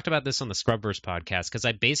think I talked about this on the Scrubverse podcast because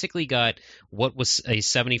I basically got what was a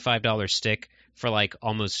 $75 stick for like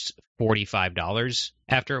almost $45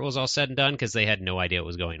 after it was all said and done because they had no idea what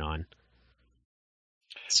was going on.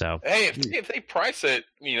 So hey, if they price it,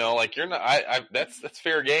 like you're not, that's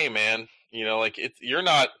fair game, man. Like you're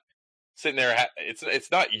not sitting there.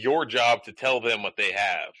 It's not your job to tell them what they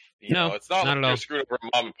have. No, it's not like you're screwing over a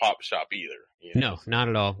mom and pop shop either. No, not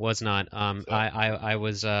at all. Was not. I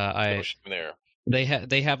was there.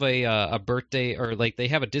 They have a birthday or like they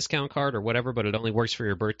have a discount card or whatever, but it only works for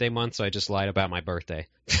your birthday month. So I just lied about my birthday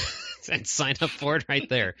and signed up for it right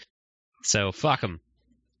there. So fuck them.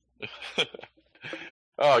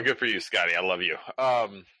 Oh, good for you, Scotty. I love you.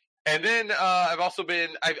 And then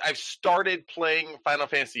I've started playing Final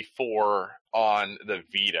Fantasy IV on the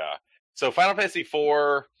Vita. So Final Fantasy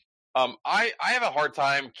IV, I have a hard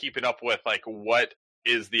time keeping up with like what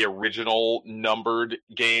is the original numbered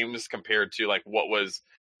games compared to like what was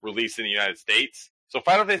released in the United States. So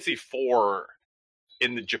Final Fantasy IV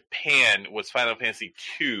in Japan was Final Fantasy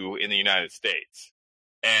II in the United States.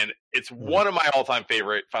 And it's one of my all-time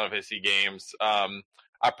favorite Final Fantasy games.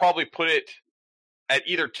 I probably put it at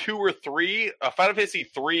either 2 or 3. Final Fantasy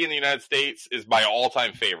 3 in the United States is my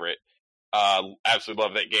all-time favorite. Absolutely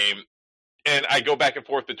love that game. And I go back and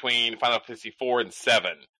forth between Final Fantasy 4 and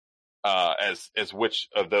 7 as which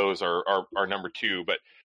of those are number 2. But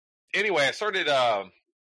anyway, I started...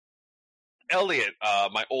 Elliot,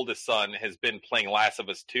 my oldest son, has been playing Last of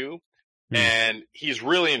Us 2. And he's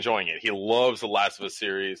really enjoying it. He loves the Last of Us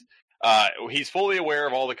series. He's fully aware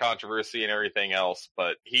of all the controversy and everything else,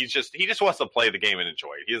 but he just wants to play the game and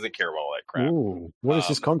enjoy it. He doesn't care about all that crap. Ooh, what is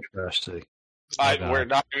this controversy? We're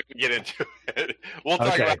not going to get into it. We'll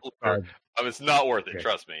talk about it later. It's not worth it,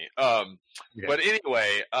 trust me. But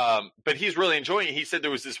anyway, but he's really enjoying it. He said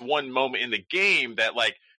there was this one moment in the game that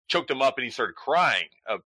like choked him up, and he started crying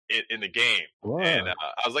in the game. Wow. And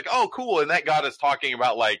I was like, oh, cool. And that got us talking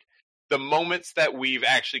about like the moments that we've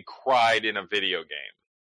actually cried in a video game.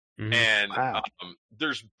 Mm-hmm. And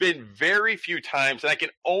there's been very few times, and I can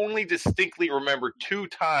only distinctly remember 2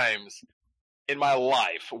 times in my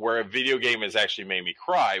life where a video game has actually made me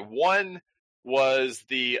cry. One was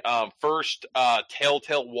the first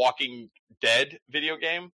Telltale Walking Dead video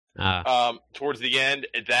game. Towards the end,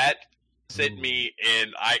 that sent me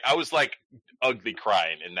in. I was like ugly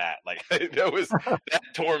crying in that. Like that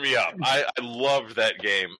tore me up. I loved that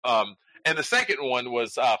game. And the second one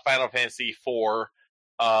was Final Fantasy IV.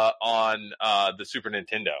 On the Super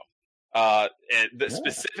Nintendo.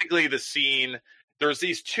 Specifically the scene, there's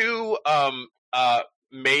these 2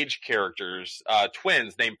 mage characters,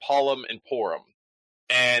 twins named Palom and Porum.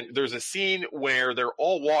 And there's a scene where they're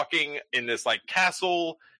all walking in this like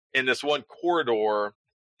castle in this one corridor,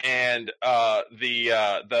 and I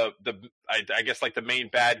guess like the main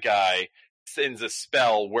bad guy sends a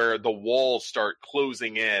spell where the walls start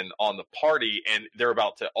closing in on the party and they're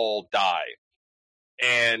about to all die.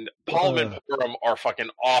 And Palom and Porum are fucking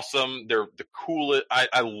awesome. They're the coolest.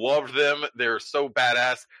 I love them. They're so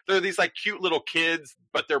badass. They're these like cute little kids,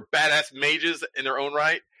 but they're badass mages in their own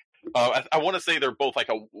right. I want to say they're both like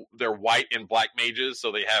they're white and black mages,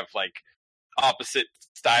 so they have like opposite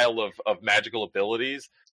style of magical abilities.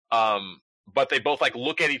 But they both like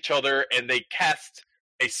look at each other and they cast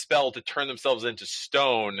a spell to turn themselves into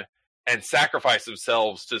stone and sacrifice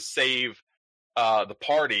themselves to save the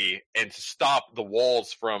party and to stop the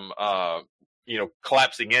walls from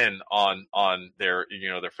collapsing in on their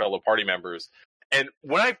their fellow party members. And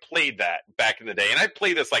when I played that back in the day, and I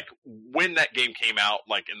played this like when that game came out,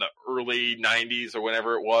 like in the early 90s or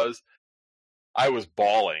whenever it was, I was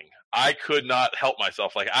bawling. I could not help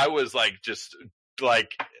myself. Like I was like just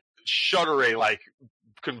like shuddering, like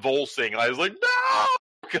convulsing. And I was like, no,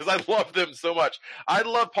 because I love them so much. I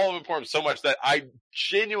love Palom and Porum so much that I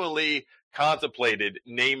genuinely contemplated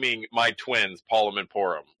naming my twins Palom and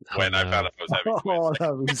Porum when I found out I was having twins. Oh,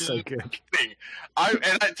 that was so good.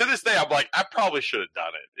 To this day, I'm like, I probably should have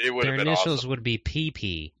done it. It would have been awesome. Their initials would be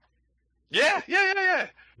PP. Yeah.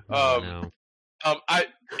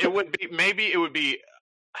 It would be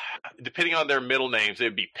depending on their middle names, it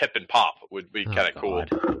would be Pip and Pop would be kind of cool.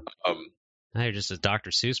 Now you're just a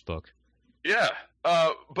Dr. Seuss book. Yeah.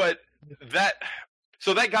 But that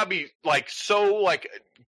got me like so like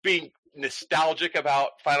being nostalgic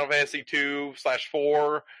about Final Fantasy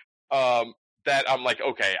 2/4 that I'm like,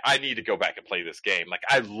 okay, I need to go back and play this game. Like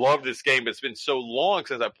I love this game, but it's been so long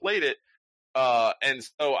since I played it. And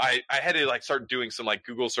so I had to like start doing some like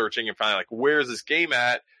Google searching and finding like, where's this game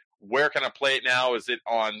at? where can I play it now? Is it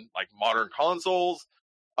on like modern consoles?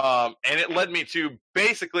 And it led me to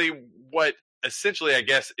basically what essentially I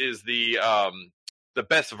guess is the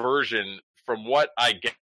best version from what I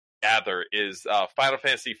gather is Final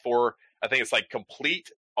Fantasy IV. I think it's like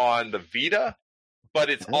complete on the Vita, but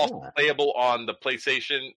it's also playable on the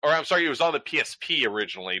PlayStation, or I'm sorry, it was on the PSP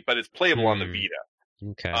originally, but it's playable on the Vita.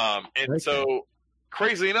 Okay. So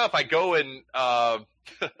crazy enough, I go and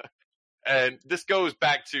and this goes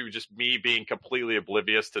back to just me being completely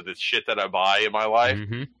oblivious to the shit that I buy in my life.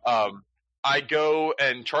 Mm-hmm. I go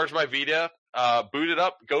and charge my Vita, boot it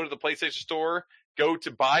up, go to the PlayStation Store, go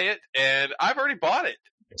to buy it, and I've already bought it.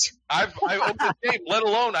 I opened the game, let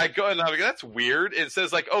alone I go and I'm like, that's weird. It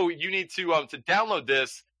says like, oh, you need to download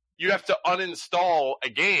this. You have to uninstall a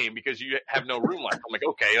game because you have no room left. I'm like,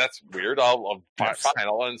 okay, that's weird. I'll fine.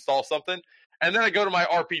 I'll uninstall something. And then I go to my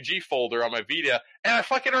RPG folder on my Vita, and I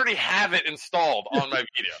fucking already have it installed on my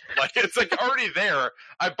Vita. Like, it's like already there.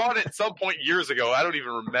 I bought it at some point years ago. I don't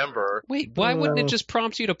even remember. Wait, why wouldn't it just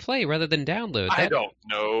prompt you to play rather than download? I don't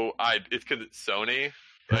know. It's because it's Sony.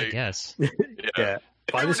 Like, I guess. Yeah.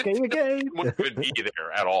 Buy this game again. It wouldn't even be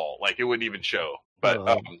there at all. Like, it wouldn't even show. But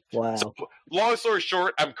wow. So, long story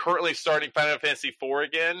short, I'm currently starting Final Fantasy IV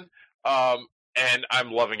again, and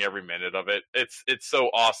I'm loving every minute of it. It's so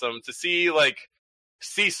awesome to see like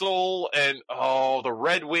Cecil and the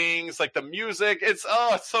Red Wings, like the music. It's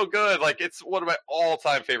so good. Like it's one of my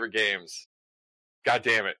all-time favorite games. God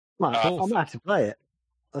damn it! I'm gonna have to play it.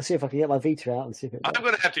 I'll see if I can get my Vita out and see if it. I'm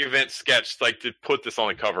gonna have to event Sketch like to put this on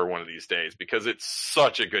the cover one of these days because it's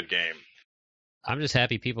such a good game. I'm just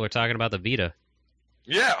happy people are talking about the Vita.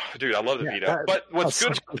 Yeah, dude, I love the Vita. But what's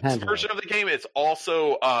good about this version of the game, it's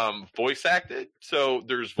also voice acted. So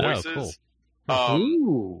there's voices. Oh,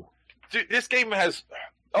 cool. Dude, this game has,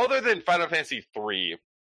 other than Final Fantasy III,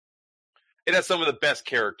 it has some of the best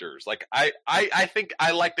characters. Like I think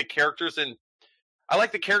I like the characters in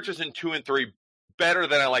 2 and 3 better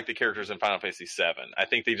than I like the characters in Final Fantasy VII. I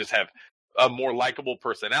think they just have more likable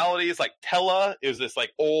personalities. Like Tella is this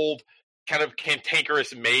like old kind of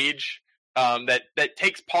cantankerous mage that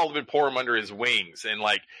takes Paul Vinporum under his wings, and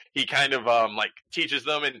like he kind of like teaches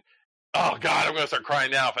them. And oh god, I'm gonna start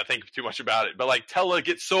crying now if I think too much about it. But like Tella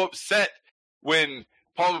gets so upset when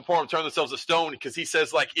Paul Vinporum turn themselves to stone because he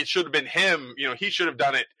says like it should have been him. You know, he should have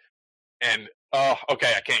done it. And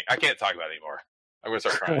okay, I can't talk about it anymore. I'm gonna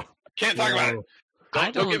start crying. I can't talk about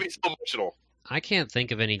it. Don't get me so emotional. I can't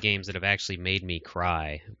think of any games that have actually made me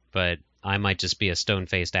cry, but I might just be a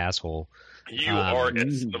stone-faced asshole. You are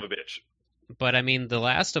a son of a bitch. But I mean, The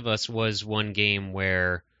Last of Us was one game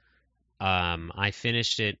where I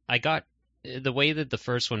finished it. I got the way that the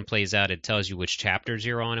first one plays out, it tells you which chapters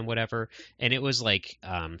you're on and whatever. And it was like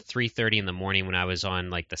 3:30 in the morning when I was on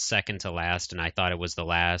like the second to last, and I thought it was the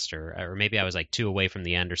last, or maybe I was like 2 away from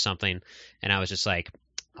the end or something. And I was just like,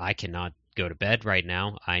 I cannot go to bed right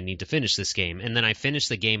now. I need to finish this game. And then I finished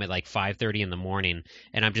the game at like 5:30 in the morning,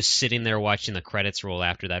 and I'm just sitting there watching the credits roll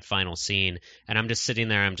after that final scene. And I'm just sitting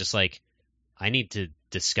there. I'm just like, I need to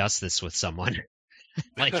discuss this with someone.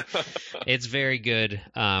 Like, it's very good.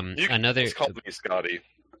 You can always call me Scotty.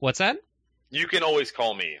 What's that? You can always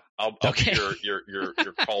call me. I'll okay. be your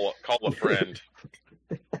call a friend.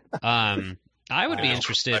 I would be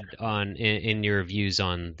interested in your views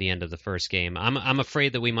on the end of the first game. I'm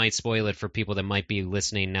afraid that we might spoil it for people that might be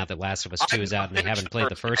listening now that Last of Us 2 is out and they haven't played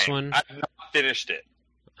the first one. I've not finished it.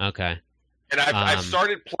 Okay. And I've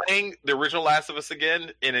started playing the original Last of Us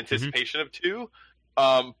again in anticipation of 2.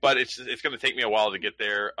 But it's going to take me a while to get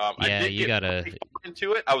there. I did get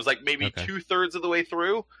into it. I was like maybe 2/3 of the way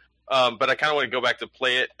through. But I kind of want to go back to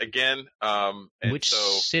play it again. Which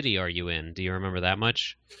city are you in? Do you remember that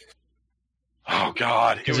much? Oh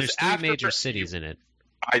God, because there's 3 major cities in it.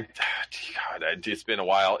 It's been a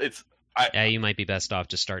while. You might be best off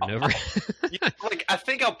just starting over. Like I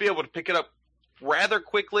think I'll be able to pick it up rather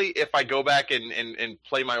quickly if I go back and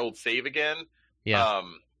play my old save again. Yeah.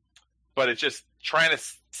 But it's just trying to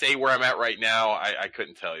say where I'm at right now. I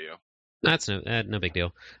couldn't tell you. That's no big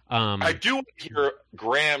deal. I do want to hear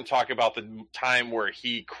Graham talk about the time where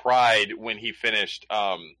he cried when he finished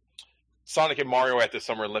Sonic and Mario at the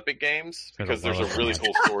Summer Olympic Games, because there's a really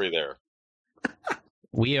cool story there.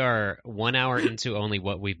 We are 1 hour into only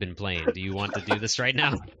what we've been playing. Do you want to do this right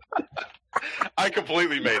now? I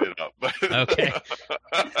completely made it up. Okay.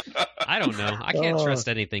 I don't know. I can't trust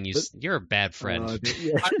anything. You're a bad friend.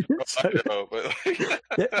 I know,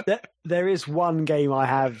 but there is one game I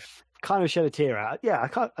have kind of shed a tear at. Yeah,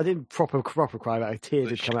 I didn't proper cry, but a tear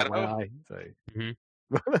did come out my eye. So. Mm-hmm.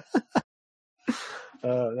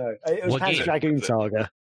 No, it was Panzer Dragoon Saga.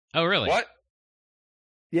 Oh, really? What?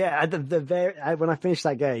 Yeah, when I finished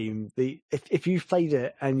that game, if you've played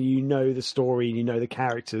it and you know the story and you know the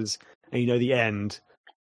characters and you know the end,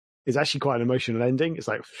 it's actually quite an emotional ending. It's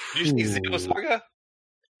like, did you see Xenosaga?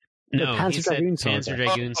 No, he said Panzer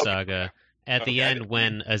Dragoon Saga. At the end,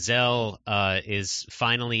 when Azel is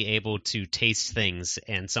finally able to taste things,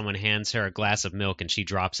 and someone hands her a glass of milk, and she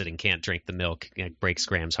drops it and can't drink the milk, it breaks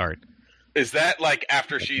Graham's heart. Is that like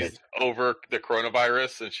after she's over the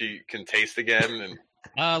coronavirus and she can taste again? And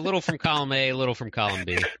a little from column A, a little from column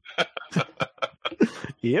B.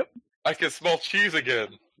 Yep. I can smell cheese again.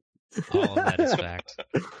 All of that is fact.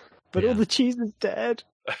 But all the cheese is dead.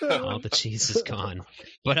 All the cheese is gone.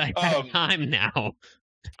 But I have time now.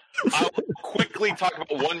 I'll quickly talk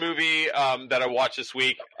about one movie that I watched this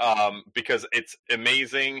week because it's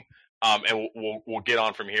amazing, and we'll get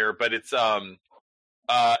on from here. But it's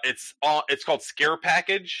called Scare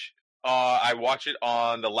Package. I watch it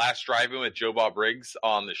on The Last Drive-In with Joe Bob Briggs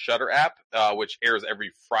on the Shudder app, which airs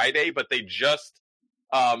every Friday. But they just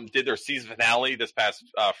did their season finale this past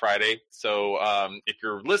Friday. So if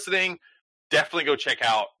you're listening, definitely go check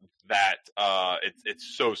out that.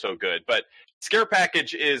 It's so good. But Scare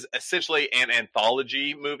Package is essentially an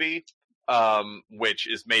anthology movie, which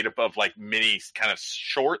is made up of like mini kind of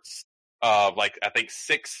shorts of like I think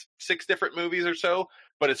six different movies or so.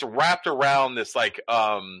 But it's wrapped around this like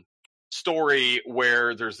story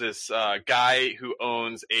where there's this guy who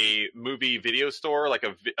owns a movie video store, like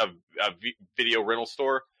a video rental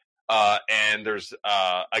store, and there's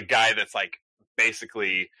a guy that's like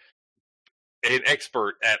basically an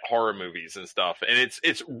expert at horror movies and stuff, and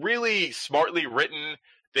it's really smartly written.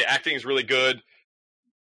 The acting is really good.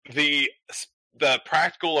 The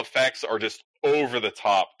practical effects are just over the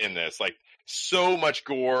top in this, like so much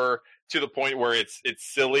gore to the point where it's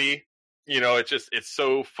silly. You know, it's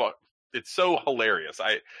so fun. It's so hilarious.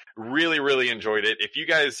 I really enjoyed it. If you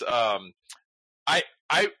guys,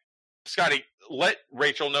 Scotty, let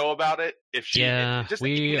Rachel know about it. If she, ask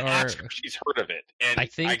her if she's heard of it, and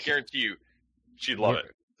I guarantee you, she'd love it.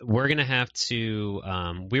 We're gonna have to.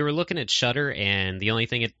 We were looking at Shudder, and the only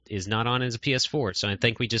thing it is not on is a PS4. So I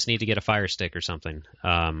think we just need to get a Fire Stick or something.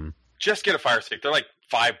 Just get a Fire Stick. They're like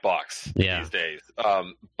 $5 these days.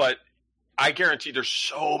 But I guarantee there's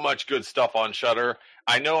so much good stuff on Shudder.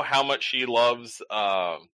 I know how much she loves.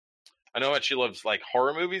 I know that she loves like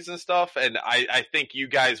horror movies and stuff, and I think you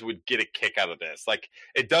guys would get a kick out of this. Like,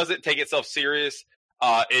 it doesn't take itself serious.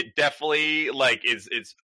 It definitely like is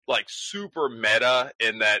like super meta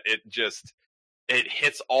in that it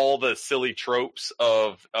hits all the silly tropes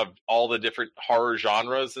of all the different horror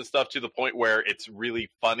genres and stuff to the point where it's really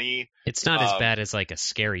funny. It's not as bad as like a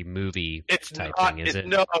Scary Movie type thing, is it?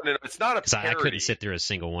 No, it's not a parody. I couldn't sit through a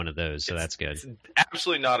single one of those, so that's good. It's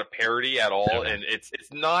absolutely not a parody at all, okay. And it's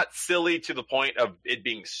not silly to the point of it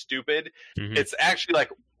being stupid. Mm-hmm. It's actually like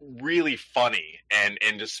really funny and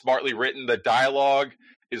just smartly written. The dialogue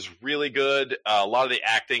is really good. A lot of the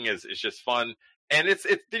acting is just fun, and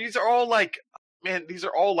these are all like. Man, these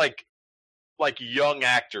are all like young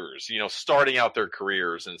actors, you know, starting out their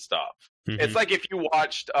careers and stuff. Mm-hmm. It's like if you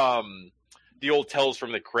watched the old Tales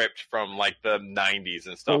from the Crypt from like the 90s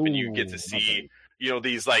and stuff, and you get to see, you know,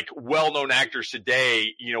 these like well-known actors today,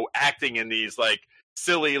 you know, acting in these like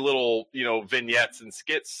silly little, you know, vignettes and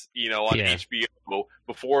skits, you know, on HBO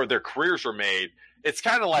before their careers were made. It's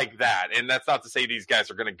kind of like that. And that's not to say these guys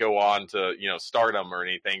are going to go on to, you know, stardom or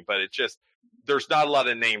anything, but it's just, there's not a lot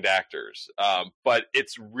of named actors, but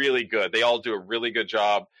it's really good. They all do a really good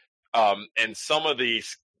job. And some of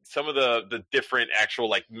the different actual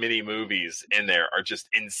like mini movies in there are just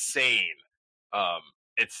insane.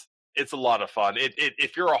 It's a lot of fun.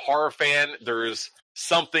 If you're a horror fan, there's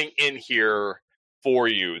something in here for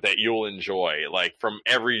you that you'll enjoy, like from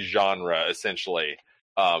every genre, essentially.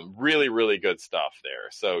 Really good stuff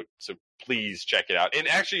there. So please check it out. And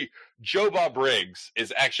actually, Joe Bob Briggs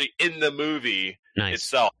is actually in the movie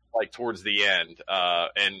itself, like towards the end.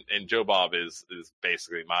 And Joe Bob is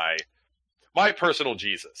basically my personal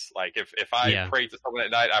Jesus. Like if I pray to someone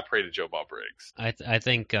at night, I pray to Joe Bob Briggs. I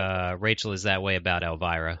think Rachel is that way about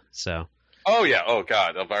Elvira. So. Oh yeah. Oh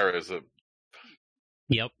God, Elvira is a.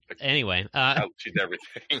 Yep. Anyway, she's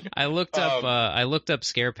everything. I looked up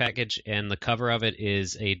Scare Package, and the cover of it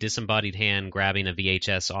is a disembodied hand grabbing a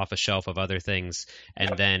VHS off a shelf of other things,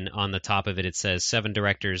 and then on the top of it says 7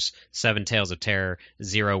 directors, 7 tales of terror,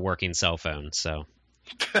 0 working cell phone. So,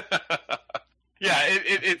 yeah,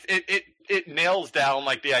 it nails down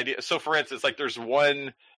like the idea. So, for instance, like there's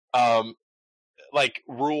one like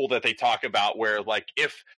rule that they talk about where like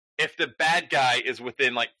if the bad guy is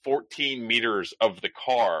within like 14 meters of the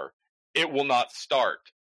car, it will not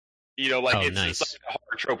start. It's nice. just like a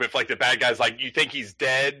horror trope. If like the bad guy's like, you think he's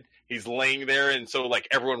dead, he's laying there, and so like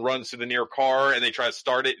everyone runs to the near car and they try to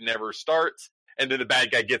start it and never starts, and then the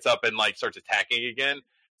bad guy gets up and like starts attacking again.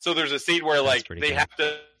 So there's a scene where like they have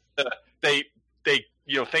to they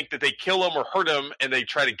think that they kill him or hurt him, and they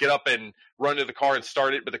try to get up and run to the car and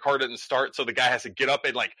start it, but the car doesn't start, so the guy has to get up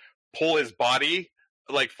and like pull his body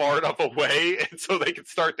like far enough away and so they can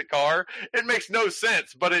start the car. It makes no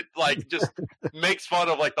sense, but it like just makes fun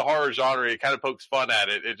of like the horror genre. It kind of pokes fun at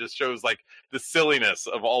it. It just shows like the silliness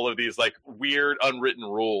of all of these like weird unwritten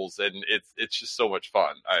rules, and it's just so much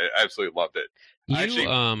fun. I absolutely loved it. Go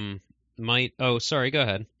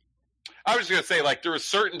ahead. I was going to say, like,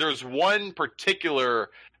 there's one particular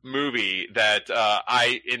movie that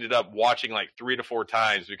I ended up watching like 3 to 4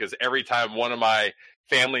 times, because every time one of my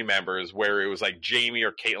family members, where it was like Jamie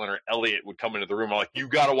or Caitlin or Elliot, would come into the room, I'm like, you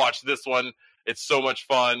got to watch this one. It's so much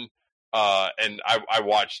fun. And I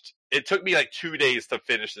watched, it took me like 2 days to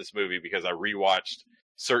finish this movie because I rewatched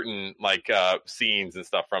certain like scenes and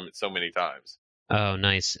stuff from it so many times. Oh,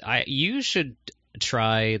 nice. You should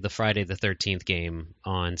try the Friday the 13th game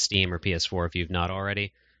on Steam or PS4 if you've not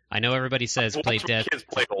already. I know everybody says play Dead. Kids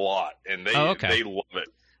play a lot, and they love it.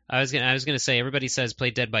 I was gonna say everybody says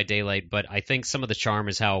play Dead by Daylight, but I think some of the charm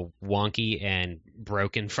is how wonky and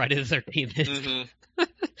broken Friday the 13th is. Mm-hmm.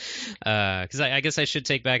 Because I guess I should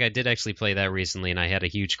take back. I did actually play that recently, and I had a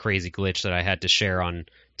huge crazy glitch that I had to share on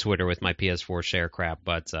Twitter with my PS4 share crap.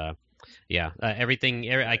 But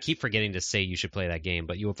everything. I keep forgetting to say you should play that game,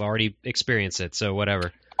 but you have already experienced it, so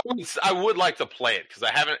whatever. I would like to play it because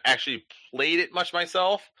I haven't actually played it much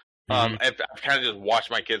myself. I've kind of just watched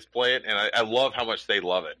my kids play it, and I love how much they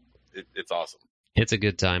love it. It's awesome. It's a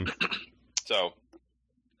good time. So,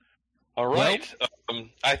 all right. Well,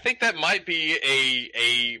 I think that might be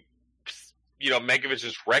a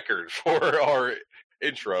Megavich's record for our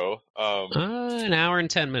intro. An hour and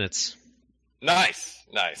 10 minutes. Nice.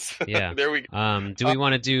 Yeah. There we go. Do we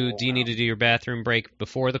want to do you need to do your bathroom break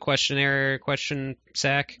before the question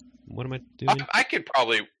sack? What am I doing? I could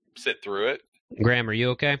probably sit through it. Graham, are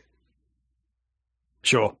you okay?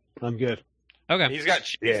 Sure. I'm good. Okay. He's got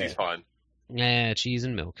cheese. Yeah. He's fine. Yeah, cheese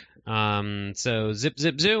and milk. So zip,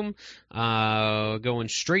 zoom. Going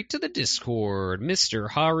straight to the Discord. Mr.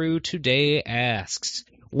 Haru today asks,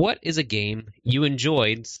 what is a game you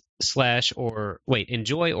enjoyed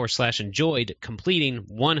enjoyed completing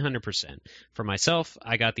 100%? For myself,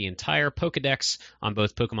 I got the entire Pokedex on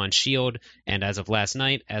both Pokemon Shield and, as of last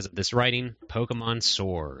night, as of this writing, Pokemon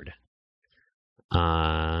Sword. So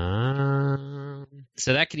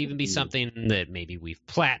that could even be something that maybe we've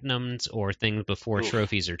platinumed, or things before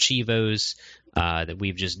trophies or Chivos, that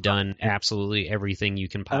we've just done absolutely everything you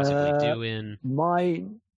can possibly do in.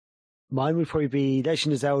 Mine would probably be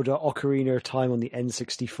Legend of Zelda Ocarina of Time on the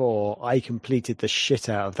N64. I completed the shit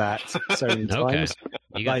out of that so many times.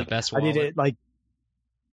 You got the best wallet. I did it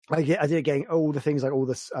I did it getting all the things like all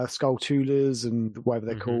the Skulltulas and whatever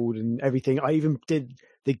they're called and everything. I even did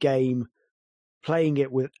the game playing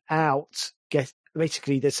it without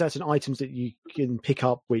basically there's certain items that you can pick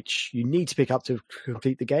up which you need to pick up to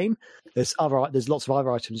complete the game. There's lots of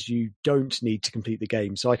other items you don't need to complete the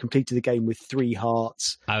game. So I completed the game with 3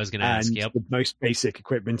 hearts. I was going to ask, the most basic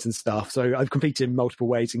equipment and stuff. So I've completed in multiple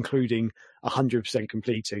ways, including 100%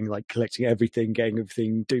 completing, like collecting everything, getting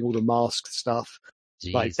everything, doing all the mask stuff.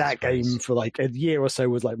 Jesus like that Christ. Game for like a year or so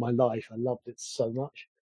was like my life. I loved it so much.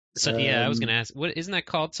 So I was going to ask, what isn't that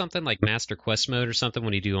called? Something like Master Quest mode or something,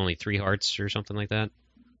 when you do only 3 hearts or something like that?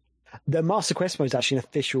 The Master Quest mode is actually an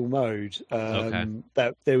official mode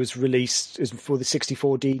that there was released for the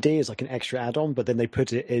 64DD as like an extra add-on, but then they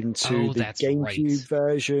put it into the GameCube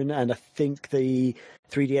version, and I think the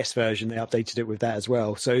 3DS version they updated it with that as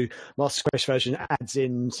well. So Master Quest version adds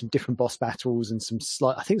in some different boss battles and some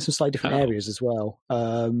slightly different areas as well.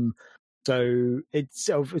 So it's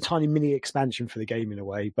a tiny mini expansion for the game in a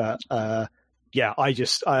way, but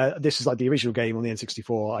this is like the original game on the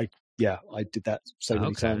N64. I did that so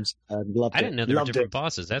many times and loved it. I didn't know there were different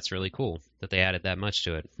bosses. That's really cool that they added that much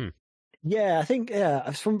to it. Yeah, I think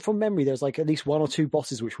from memory there's like at least 1 or 2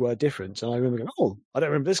 bosses which were different, and I remember going, I don't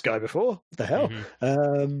remember this guy before. What the hell?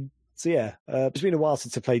 It's been a while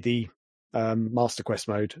since I played the Master Quest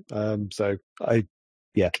mode. But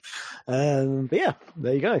yeah,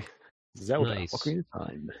 there you go. Zelda, Ocarina of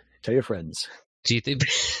Time. Tell your friends. Do you think?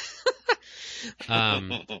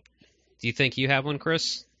 Do you think you have one,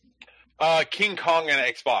 Chris? King Kong and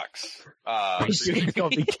Xbox. You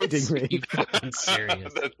can't be kidding me. You fucking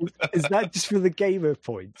serious? Is that just for the gamer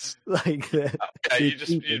points? Like, you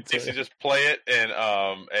basically just play it, and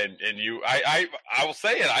I will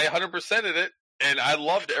say it. I 100%ed it, and I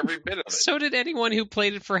loved every bit of it. So did anyone who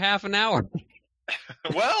played it for half an hour.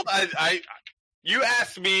 Well, you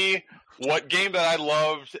asked me what game that I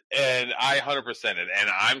loved, and I 100%ed it, and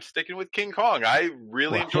I'm sticking with King Kong. I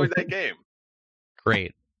really enjoyed that game.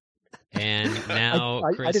 Great. And now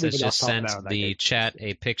Chris has just sent the chat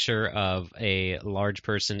a picture of a large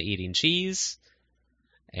person eating cheese,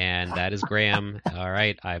 and that is Graham. All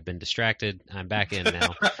right, I've been distracted. I'm back in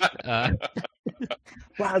now.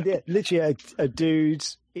 Wow, literally a dude,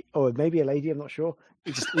 or maybe a lady, I'm not sure,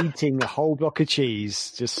 just eating a whole block of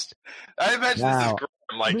cheese. Just I imagine this is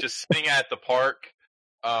Graham, like just sitting at the park,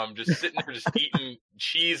 just sitting there, just eating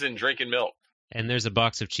cheese and drinking milk. And there's a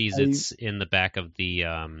box of Cheez-Its in the back of the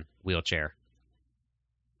wheelchair.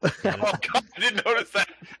 Oh, God, I didn't notice that.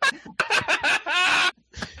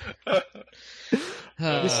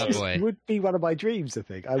 This boy. would be one of my dreams, I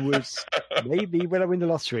think. I would maybe when I win the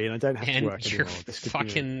lottery and I don't have to work your anymore. This could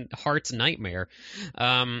fucking heart's nightmare.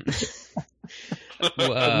 No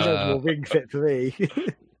more ring fit for me.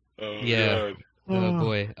 Yeah. God. Oh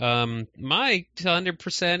boy. My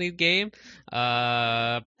 100% game,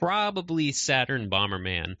 probably Saturn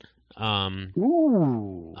Bomberman.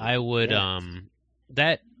 Ooh. I would,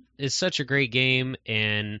 that is such a great game,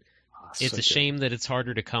 and it's a shame that it's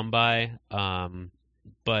harder to come by.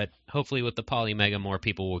 But hopefully with the Polymega more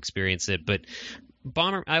people will experience it. But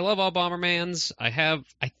I love all Bombermans. I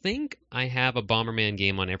think I have a Bomberman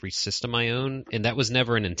game on every system I own, and that was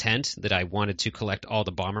never an intent that I wanted to collect all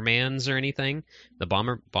the Bombermans or anything. The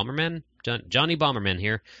Bomberman? Johnny Bomberman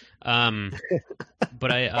here.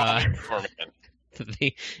 But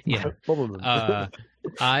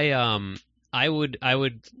I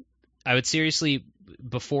would seriously,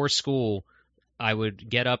 before school, I would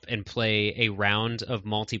get up and play a round of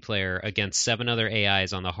multiplayer against 7 other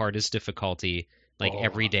AIs on the hardest difficulty,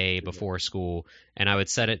 every day before school, and I would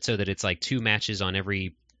set it so that it's 2 matches on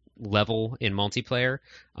every level in multiplayer.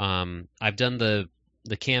 I've done the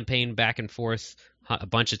campaign back and forth a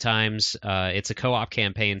bunch of times. It's a co-op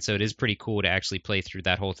campaign, so it is pretty cool to actually play through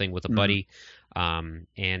that whole thing with a buddy.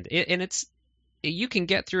 You can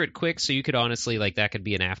get through it quick, so you could honestly that could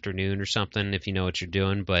be an afternoon or something if you know what you're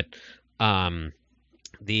doing. But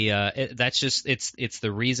that's just it's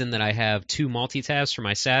the reason that I have 2 multi-tabs for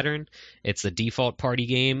my Saturn. It's the default party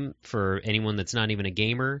game for anyone that's not even a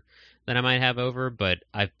gamer that I might have over, but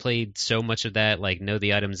I've played so much of that, know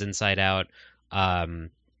the items inside out. And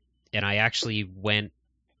I actually went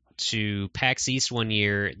to PAX East one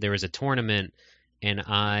year. There was a tournament, and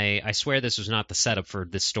I swear this was not the setup for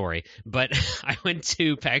this story, but I went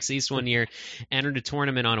to PAX East one year, entered a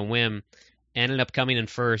tournament on a whim, ended up coming in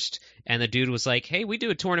first, and the dude was like, hey, we do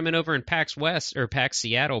a tournament over in PAX West, or PAX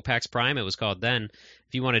Seattle, PAX Prime it was called then,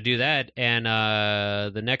 if you want to do that. And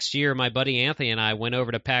the next year, my buddy Anthony and I went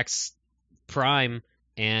over to PAX Prime,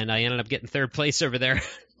 and I ended up getting 3rd place over there.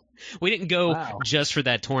 We didn't go just for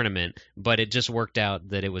that tournament, but it just worked out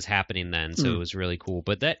that it was happening then, so it was really cool.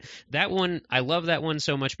 But that one, I love that one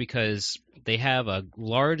so much because they have a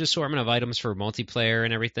large assortment of items for multiplayer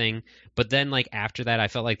and everything, but then after that, I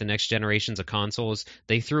felt like the next generations of consoles,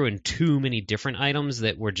 they threw in too many different items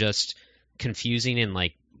that were just confusing and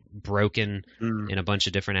broken in a bunch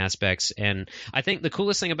of different aspects. And I think the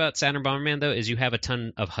coolest thing about Saturn Bomberman, though, is you have a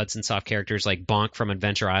ton of Hudson Soft characters. Bonk from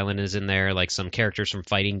Adventure Island is in there, some characters from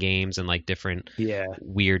fighting games, and different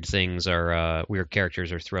weird things weird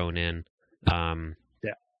characters are thrown in.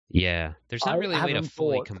 There's not really a way to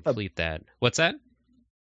fully complete that. What's that?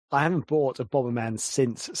 I haven't bought a Bomberman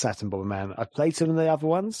since Saturn Bomberman. I've played some of the other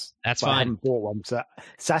ones. That's fine. I haven't bought one. So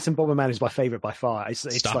Saturn Bomberman is my favorite by far. It's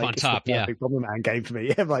on top, the perfect Bomberman game for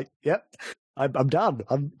me. I'm yep, I'm done.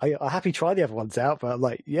 I happy try the other ones out, but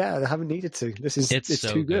I haven't needed to. It's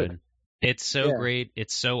so too good. It's so great.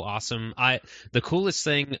 It's so awesome. The coolest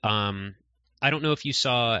thing, I don't know if you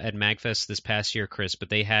saw at MagFest this past year, Chris, but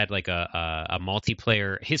they had a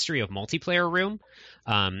multiplayer history of multiplayer room.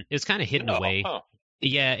 It was kind of hidden away.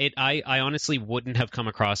 Yeah, I honestly wouldn't have come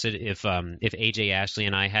across it if AJ Ashley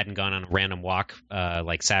and I hadn't gone on a random walk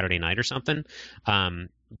Saturday night or something.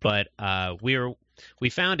 But we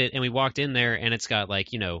found it and we walked in there, and it's got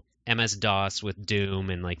MS-DOS with Doom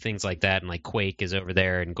and things like that, and Quake is over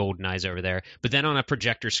there and GoldenEye's over there. But then on a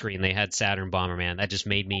projector screen they had Saturn Bomberman. That just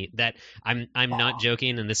made me I'm not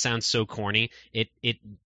joking, and this sounds so corny.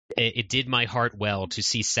 It did my heart well to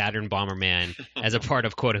see Saturn Bomberman as a part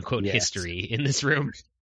of quote unquote history in this room.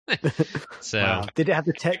 So did it have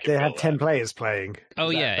the tech? They had 10 players playing.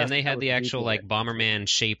 And they had the actual Bomberman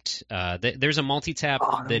shaped. There's a multi-tap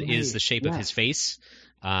that is the shape of his face.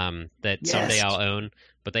 That someday I'll own.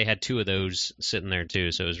 But they had 2 of those sitting there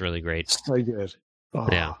too, so it was really great. So good.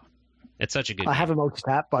 Yeah. It's such a good I game. have a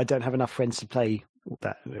multi-tap, but I don't have enough friends to play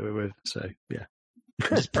that with. So yeah.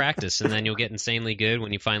 Just practice, and then you'll get insanely good.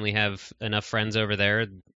 When you finally have enough friends over there,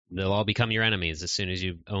 they'll all become your enemies as soon as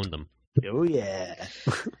you own them. Oh yeah.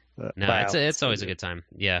 No, wow. it's always a good time.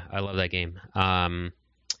 Yeah, I love that game.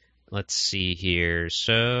 Let's see here.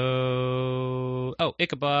 So,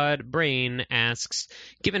 Ichabod Brain asks,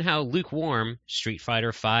 given how lukewarm Street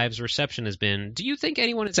Fighter V's reception has been, do you think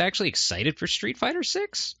anyone is actually excited for Street Fighter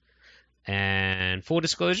 6? And full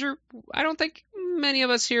disclosure, I don't think many of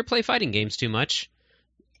us here play fighting games too much.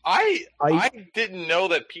 I didn't know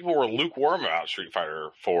that people were lukewarm about Street Fighter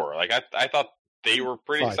 4. Like I thought they were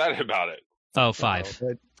pretty excited about it. Oh, 5.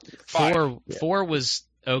 4 was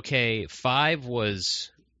okay. 5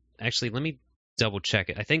 was actually. Let me double check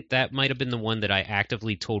it. I think that might have been the one that I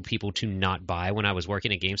actively told people to not buy when I was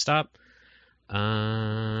working at GameStop.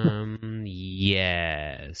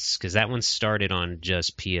 Yes, because that one started on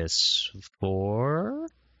just PS4.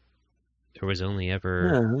 There was only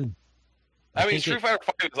ever. Yeah. I mean, Street Fighter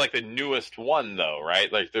 5 is like the newest one, though,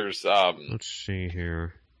 right? Like, there's Let's see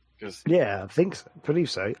here. Yeah, I think so. I believe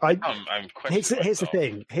so. Here's the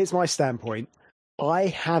thing. Here's my standpoint. I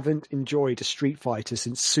haven't enjoyed a Street Fighter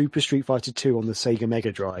since Super Street Fighter 2 on the Sega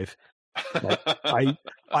Mega Drive. Like, I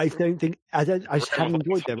haven't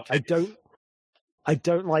enjoyed them. I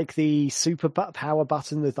don't like the super power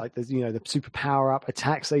button. There's like the super power up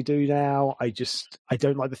attacks they do now. I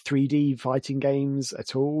don't like the 3D fighting games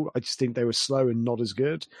at all. I just think they were slow and not as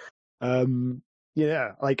good.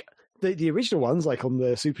 Like the original ones, like on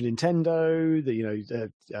the Super Nintendo,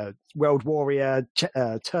 the World Warrior,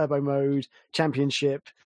 Turbo Mode, Championship,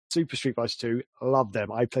 Super Street Fighter 2. I love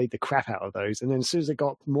them. I played the crap out of those, and then as soon as I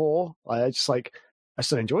got more, I just I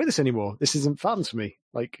don't enjoy this anymore. This isn't fun for me.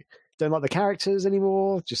 Like, don't like the characters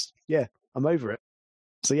anymore. Just, I'm over it.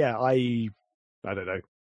 So yeah, I don't know.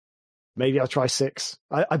 Maybe I'll try 6.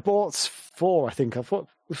 I bought 4, I think. I thought,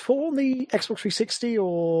 was 4 on the Xbox 360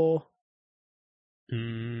 or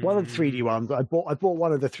one of the 3D ones? I bought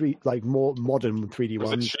one of the 3, like, more modern 3D was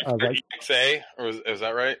ones. It XA, or is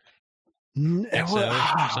that right? Man,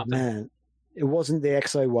 it wasn't the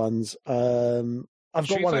XO ones. I've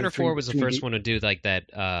Street got one Fighter of the 4 was the 3D. first one to do like that.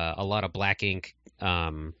 A lot of black ink.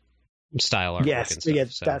 Style artwork. Yes, and stuff, yeah,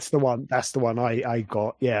 so. that's the one. That's the one I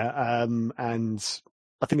got. Yeah, and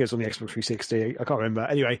I think it was on the Xbox 360. I can't remember.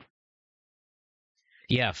 Anyway,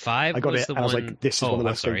 yeah, 5. I got was it, the and one. I was like, "This is one of the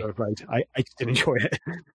best games I've played." I just didn't enjoy it.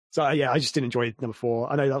 So yeah, I just didn't enjoy number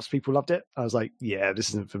 4. I know lots of people loved it. I was like, "Yeah, this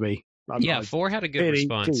isn't for me." 4 had a good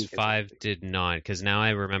response. 5 did not, because now I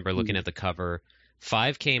remember looking at the cover.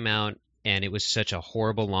 5 came out, and it was such a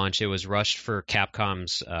horrible launch. It was rushed for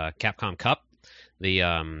Capcom's Capcom Cup.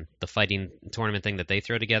 The fighting tournament thing that they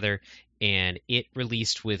throw together, and it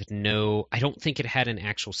released with I don't think it had an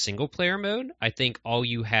actual single player mode. I think all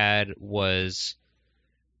you had was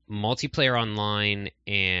multiplayer online,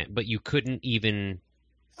 but you couldn't even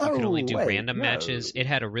could only do random matches. It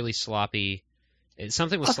had a really sloppy.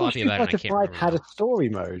 Something was sloppy about it. I can't remember. 5 had a story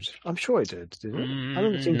mode. I'm sure it did. Didn't it? I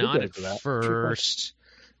don't think not at first.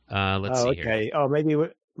 Let's see here. Okay. Oh,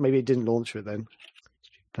 maybe it didn't launch it then.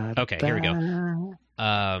 Okay, here we go.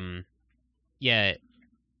 Yeah,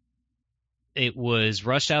 it was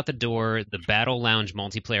rushed out the door. The Battle Lounge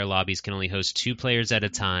multiplayer lobbies can only host 2 players at a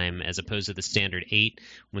time, as opposed to the standard 8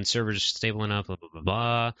 when servers are stable enough. Blah blah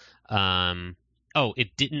blah blah.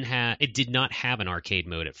 It did not have an arcade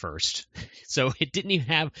mode at first, so it didn't even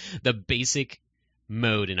have the basic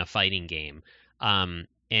mode in a fighting game. And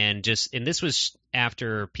this was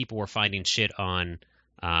after people were finding shit on.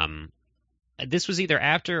 This was either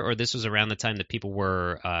after or this was around the time that people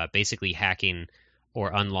were basically hacking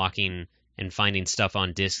or unlocking and finding stuff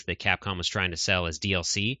on disc that Capcom was trying to sell as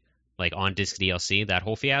DLC, like on-disc DLC, that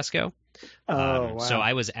whole fiasco. Wow. So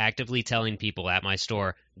I was actively telling people at my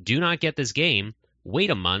store, do not get this game.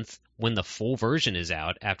 Wait a month when the full version is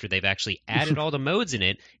out after they've actually added all the modes in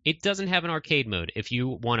it. It doesn't have an arcade mode. If you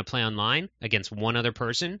want to play online against one other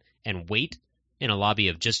person and wait in a lobby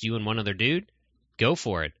of just you and one other dude, go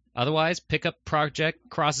for it. Otherwise, pick up Project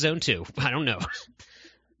Cross Zone 2. I don't know.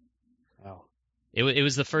 Wow. It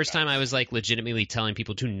was the first time I was like legitimately telling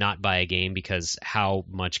people to not buy a game because how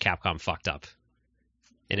much Capcom fucked up.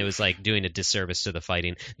 And it was like doing a disservice to the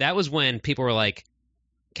fighting. That was when people were like,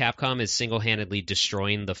 Capcom is single-handedly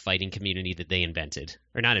destroying the fighting community that they invented.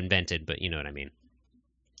 Or not invented, but you know what I mean.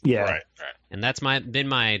 Yeah. Right. And that's been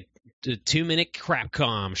my 2-minute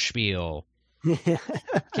Crapcom spiel.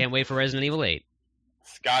 Can't wait for Resident Evil 8.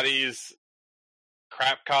 Scotty's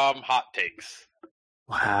Crapcom hot takes.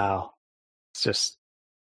 Wow. It's just...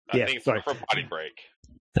 I think it's for Potty Break.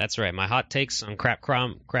 That's right. My hot takes on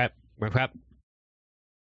Crapcom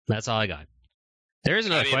That's all I got. There is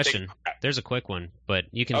another question. There's a quick one, but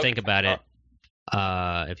you can think about it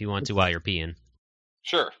if you want to while you're peeing.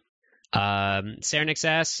 Sure. Cernix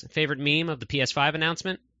asks, favorite meme of the PS5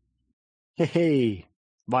 announcement? Hey,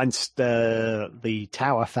 mine's the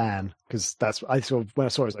Tower fan, because that's when I saw it, I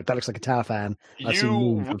was like, that looks like a Tower fan. I've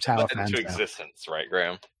seen memes from Tower fans into existence, right,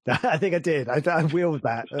 Graham? I think I did. I wheeled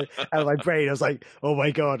that out of my brain. I was like, oh my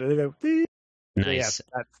god! And then go, nice.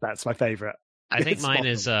 Yeah, that's my favorite. I think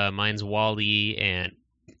mine's Wally and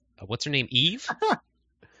what's her name? Eve.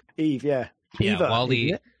 Eve, yeah. Yeah, Eva,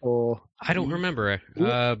 Wally. Or I don't remember.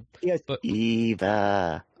 but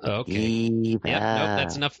Eva. Okay. Eva. Yep, nope,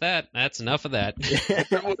 that's enough of that. That's enough of that.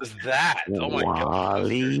 What was that? Oh my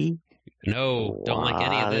Wally. God. No, don't like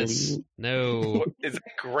any of this. No. Is it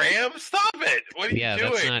Graham? Stop it! What are you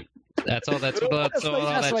doing? That's all that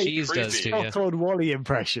cheese does to you. That's an Wally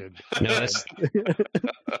impression. No, that's...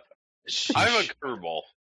 I'm a curveball.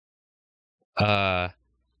 I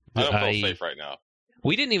don't feel safe right now.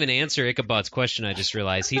 We didn't even answer Ichabod's question, I just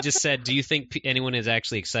realized. He just said, do you think anyone is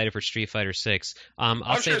actually excited for Street Fighter 6?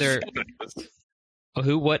 I'll say they're...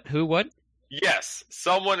 Who, what? Yes,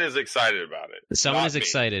 someone is excited about it. Someone is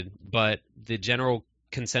excited, but the general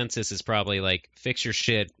consensus is probably like, fix your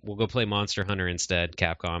shit, we'll go play Monster Hunter instead,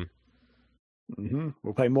 Capcom. Mm-hmm.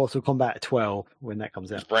 We'll play Mortal Kombat 12 when that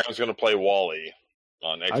comes out. Brown's going to play Wally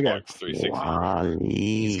on Xbox 360. Wally.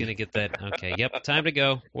 He's going to get that. Okay, yep, time to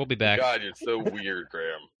go. We'll be back. God, you're so weird,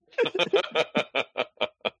 Graham.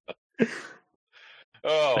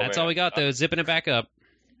 That's all we got, though. Zipping it back up.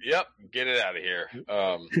 Yep, get it out of here.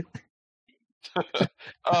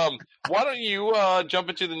 Why don't you jump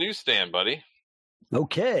into the newsstand, buddy?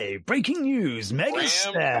 Okay, breaking news, Mega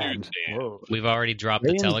Stand. We've already dropped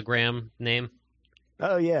the Telegram name.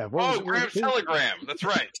 Oh yeah. Graham's Telegram. That's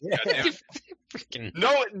right. Yeah.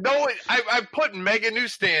 No. I put Mega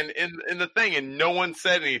Newsstand in the thing, and no one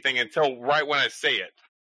said anything until right when I say it.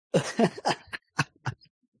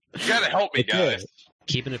 You gotta help me, guys.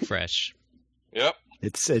 Keeping it fresh. Yep.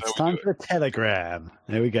 It's time for the Telegram.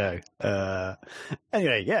 There we go.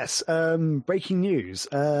 Anyway, yes. Breaking news.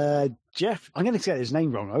 Jeff, I'm going to get his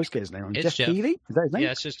name wrong. I always get his name wrong. Jeff Keighley? Is that his name?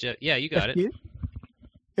 Yeah, it's just Jeff. Yeah, you got it.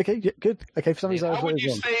 Okay, good. Okay, for some reason, how would you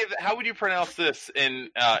say that? How would you pronounce this in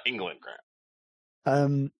England,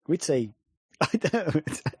 Grant? We'd say.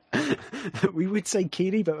 We would say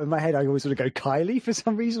Keely, but in my head I always want to go Kylie for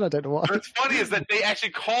some reason. I don't know why. What's funny is that they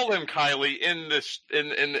actually call him Kylie in this in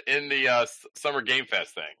the Summer Game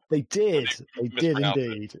Fest thing. They did. They did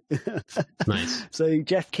indeed. Nice. So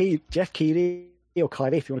Jeff Keely or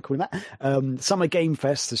Kylie, if you want to call him that, Summer Game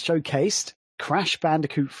Fest has showcased Crash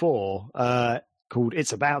Bandicoot 4, called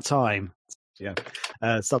 "It's About Time." Yeah,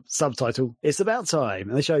 subtitle, "It's About Time,"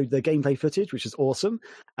 and they showed the gameplay footage, which is awesome.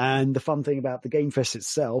 And the fun thing about the Game Fest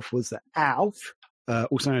itself was that Alf,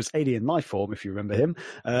 also known as Alien Lifeform, if you remember him,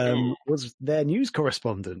 was their news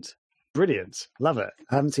correspondent. Brilliant, love it.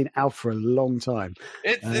 I haven't seen Alf for a long time.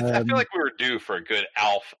 I feel like we were due for a good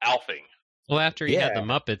Alfing. Well, after he had the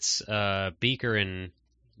Muppets, Beaker and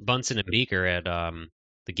Bunsen and Beaker at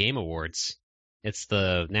the Game Awards, it's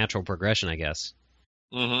the natural progression, I guess.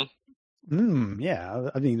 Mm-hmm. Yeah,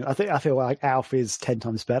 I mean, I feel like Alf is 10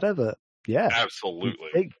 times better, but yeah,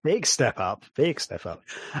 absolutely, big step up. So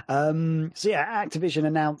yeah, Activision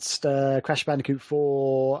announced Crash Bandicoot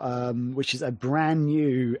 4, which is a brand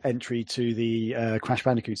new entry to the Crash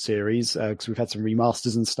Bandicoot series, because we've had some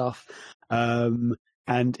remasters and stuff, and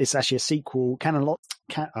it's actually a sequel.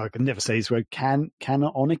 I can never say this word.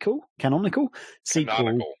 Canonical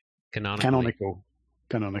sequel. Canonical.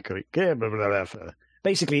 Yeah, blah, blah, blah.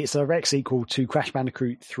 Basically, it's a direct sequel to Crash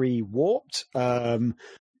Bandicoot 3 Warped. So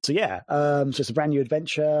it's a brand new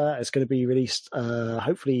adventure. It's going to be released,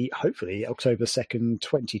 hopefully October 2nd,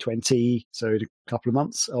 2020. So in a couple of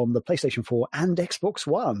months on the PlayStation 4 and Xbox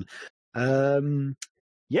One.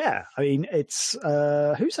 Yeah, I mean, it's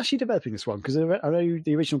who's actually developing this one? Because I know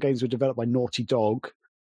the original games were developed by Naughty Dog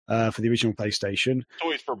for the original PlayStation.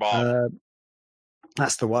 Toys for Bob.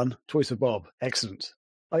 That's the one. Toys for Bob. Excellent.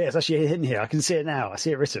 Oh, yeah, it's actually hidden here. I can see it now. I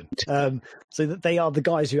see it written. So that they are the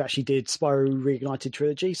guys who actually did Spyro Reignited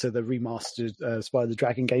Trilogy, so the remastered Spyro the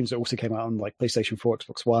Dragon games that also came out on like PlayStation 4,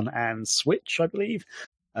 Xbox One, and Switch, I believe.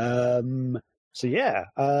 And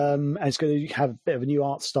it's going to have a bit of a new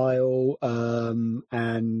art style,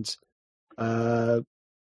 it's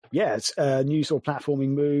new sort of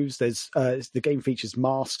platforming moves. There's the game features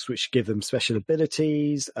masks which give them special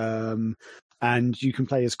abilities, and you can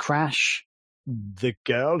play as Crash. the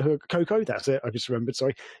girl who Coco. That's it. I just remembered.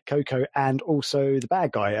 Sorry, Coco, and also the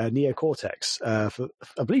bad guy, Neo Cortex. I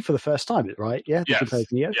believe for the first time, right? Yeah. Yes.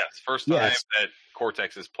 First time that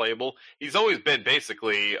Cortex is playable. He's always been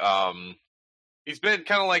basically. He's been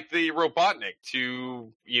kind of like the Robotnik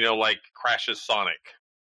to like Crash's Sonic.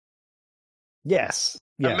 Yes.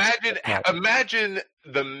 Imagine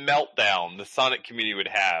the meltdown the Sonic community would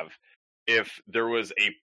have if there was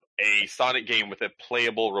a Sonic game with a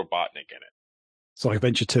playable Robotnik in it. Sonic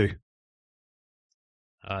Adventure 2.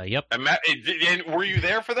 Yep. And were you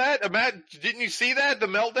there for that? Didn't you see that? The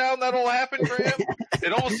meltdown that all happened for him?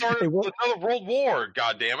 It almost started another world war.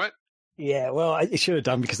 God damn it. Yeah, well, it should have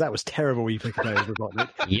done because that was terrible when you picked a Robotnik.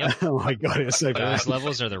 Yep. Oh my god, it was so bad. Those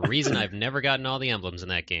levels are the reason I've never gotten all the emblems in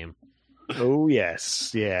that game. Oh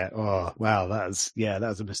yes, yeah. Oh wow, that was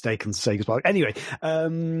a mistake on Sega's part. Anyway,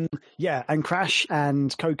 and Crash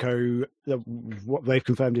and Coco, what they've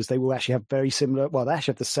confirmed is they will actually have very similar. Well, they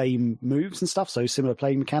actually have the same moves and stuff, so similar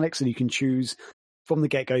playing mechanics, and you can choose from the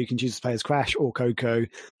get go. You can choose to play as Crash or Coco.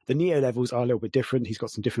 The Neo levels are a little bit different. He's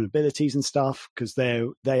got some different abilities and stuff because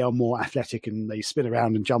they are more athletic and they spin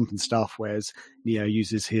around and jump and stuff, whereas Neo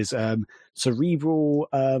uses his cerebral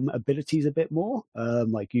abilities a bit more,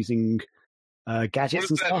 like using gadgets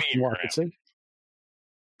and stuff. From what I could see.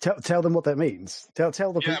 Tell them what that means. Tell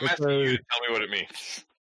the people. I'm asking you to tell me what it means.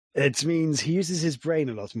 It means he uses his brain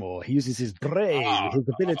a lot more. He uses his brain, his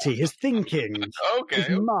ability, his thinking, his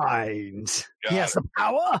mind. He has the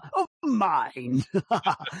power of mind.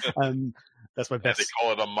 That's my best. They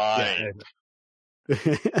call it a mind.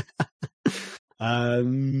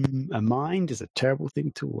 A mind is a terrible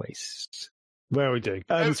thing to waste. Where are we doing?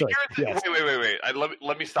 Sorry. Yes. Wait.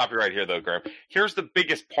 Let me stop you right here, though, Graham. Here's the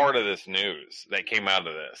biggest part of this news that came out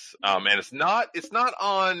of this, and it's not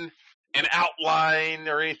on an outline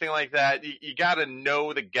or anything like that. You got to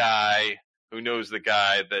know the guy who knows the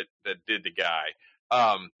guy that did the guy.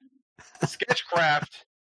 Sketchcraft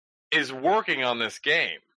is working on this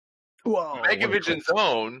game. Whoa, Megavision's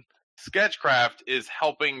own Sketchcraft is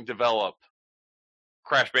helping develop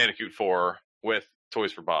Crash Bandicoot 4 with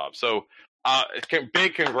Toys for Bob. So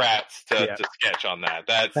big congrats to Sketch on that.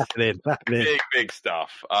 That's big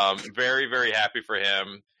stuff. Very, very happy for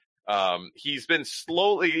him. He's been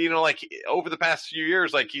slowly, over the past few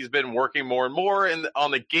years, he's been working more and more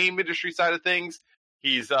on the game industry side of things.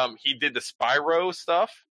 He did the Spyro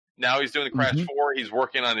stuff. Now he's doing the Crash 4. He's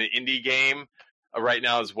working on an indie game right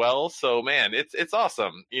now as well. So man, it's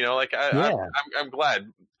awesome. I'm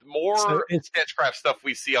glad more Sketchcraft stuff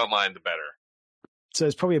we see online, the better. So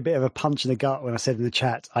it's probably a bit of a punch in the gut when I said in the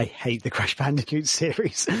chat, I hate the Crash Bandicoot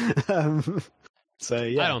series. So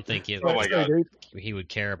yeah, I don't think he would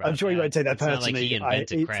care about. I'm sure he won't take that personally. It's not like he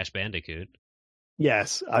invented Crash Bandicoot.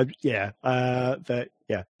 Yes, But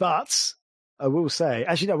I will say,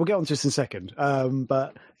 actually, no, we'll get on to this in a second. Is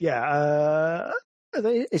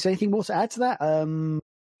there anything more to add to that?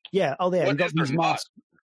 We've got these masks.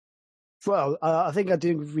 Well, I think I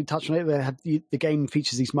didn't touch on it. The game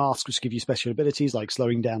features these masks which give you special abilities like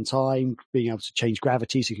slowing down time, being able to change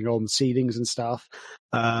gravity so you can go on the ceilings and stuff,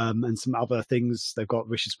 and some other things they've got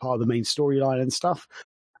which is part of the main storyline and stuff.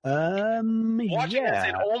 Watching this,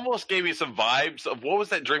 it almost gave me some vibes of what was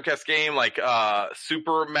that Dreamcast game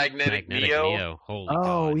Super Magnetic Neo? Holy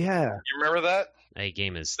God. Yeah. You remember that? That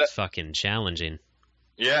game is fucking challenging.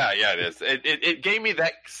 Yeah, it is. It gave me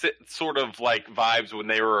that sort of vibes when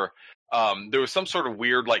they were. There was some sort of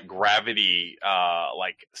weird gravity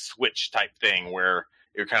switch type thing where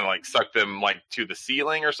it kind of sucked them to the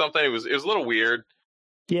ceiling or something. It was a little weird.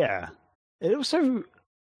 Yeah, it also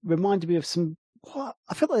reminded me of some. What?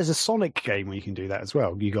 I feel like there's a Sonic game where you can do that as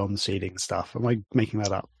well. You go on the ceiling and stuff. Am I making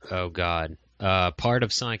that up? Oh God! Part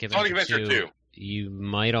of Sonic Adventure 2. You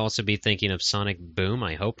might also be thinking of Sonic Boom.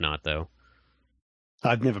 I hope not, though.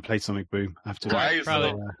 I've never played Sonic Boom. I have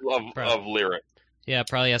to. Of Lyric. Yeah,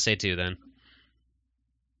 probably SA2 then.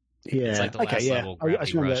 Yeah, it's like the last level,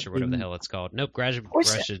 Gravity Rush or whatever the hell it's called. Nope, Gravity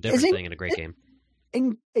Rush is a different thing and a great game.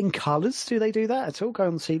 In Colors, do they do that at all? Go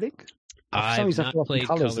on the ceiling? I've not played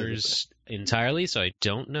Colors entirely, so I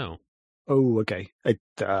don't know. Oh, okay.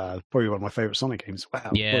 Probably one of my favorite Sonic games.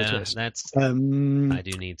 Wow. Yeah, that's. I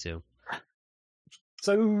do need to.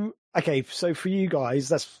 So for you guys,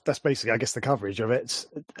 that's basically, I guess, the coverage of it.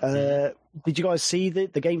 Did you guys see the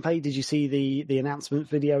gameplay? Did you see the announcement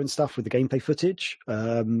video and stuff with the gameplay footage?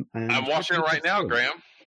 I'm watching it right now, Graham.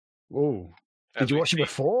 Oh, did you watch it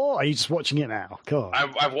before? Or are you just watching it now? God,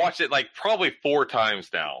 I've watched it probably 4 times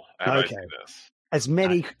now. Okay, as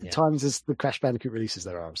many times as the Crash Bandicoot releases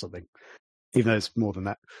there are, or something. even though it's more than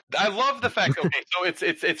that. I love the fact. Okay, so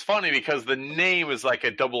it's funny because the name is like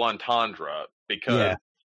a double entendre because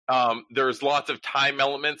there's lots of time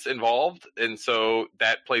elements involved, and so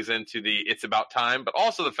that plays into the it's about time, but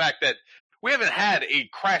also the fact that we haven't had a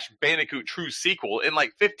Crash Bandicoot true sequel in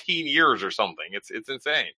like 15 years or something. It's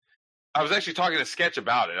insane. I was actually talking to Sketch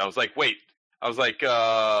about it. I was like,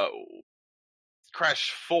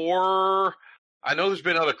 Crash 4. I know there's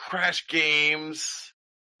been other Crash games,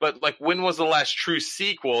 but like, when was the last true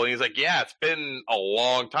sequel? And he's like, yeah, it's been a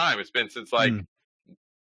long time. It's been since like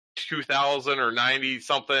 2000 or 90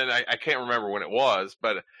 something. I can't remember when it was,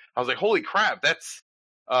 but I was like, holy crap, that's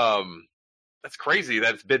crazy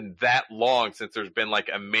that it's been that long since there's been like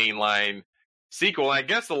a mainline sequel. And I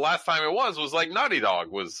guess the last time it was like Naughty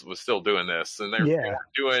Dog was still doing this, and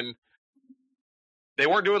they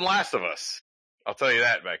weren't doing Last of Us. I'll tell you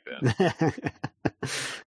that back then.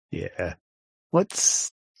 Yeah. I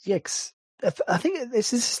think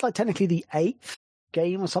this is like technically the 8th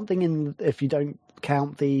game or something, if you don't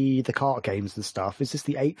count the kart games and stuff. Is this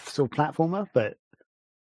the 8th sort of platformer,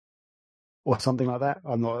 or something like that?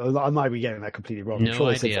 I might be getting that completely wrong. No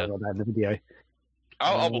idea. Said something like that in the video.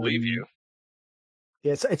 I'll believe you.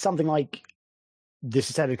 Yeah, it's something like,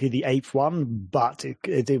 this is technically the 8th one, but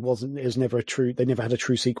it wasn't. It was never a true. They never had a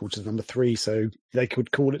true sequel to number 3, so they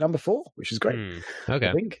could call it number 4, which is great. Okay.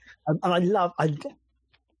 I think, and I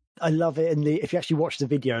love it. And if you actually watch the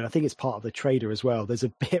video, and I think it's part of the trailer as well, there's a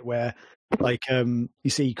bit where like you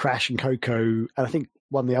see Crash and Coco, and I think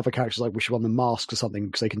one of the other characters like wish on the mask or something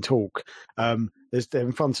because they can talk. They're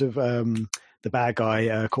in front of the bad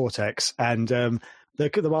guy Cortex, and the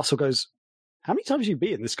mask goes, how many times have you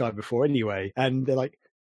beaten this guy before anyway? And they're like,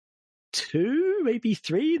 2, maybe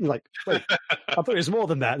 3. And they're like, wait, I thought it was more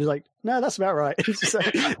than that. And they're like, no, that's about right. It's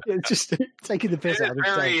just taking the piss out of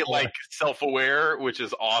himself. Very like self-aware, which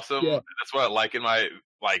is awesome. Yeah. That's what I like in my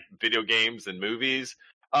like video games and movies.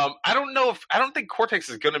 I don't think Cortex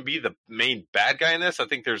is going to be the main bad guy in this. I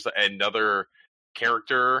think there's another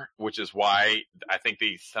character, which is why I think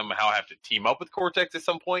they somehow have to team up with Cortex at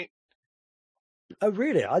some point. Oh,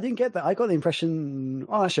 really? I didn't get that. I got the impression...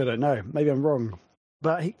 Oh, actually, I don't know. Maybe I'm wrong.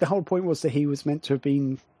 But the whole point was that he was meant to have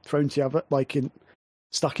been thrown to the other... like,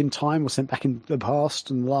 stuck in time or sent back in the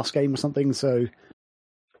past in the last game or something, so...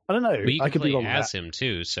 I don't know. But you I could play be wrong as him,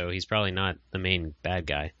 too, so he's probably not the main bad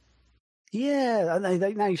guy. Yeah,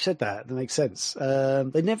 now you've said that. That makes sense.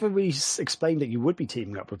 They never really explained that you would be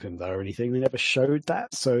teaming up with him, though, or anything. They never showed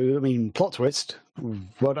that. So, I mean, plot twist.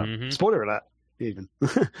 Well done. Mm-hmm. Spoiler alert, even.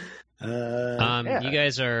 You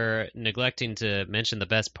guys are neglecting to mention the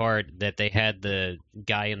best part, that they had the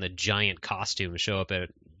guy in the giant costume show up at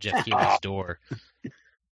Jeff Keighley's door.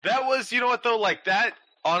 That was, you know what, though? Like, that,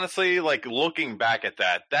 honestly, like, looking back at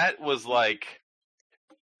that was, like,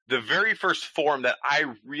 the very first form that I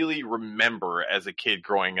really remember as a kid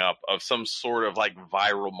growing up of some sort of, like,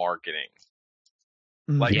 viral marketing.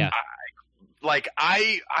 Like, yeah.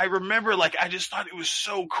 I remember, like, I just thought it was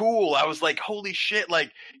so cool. I was like, holy shit,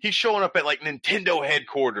 like, he's showing up at, like, Nintendo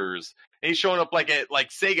headquarters, and he's showing up, like, at, like,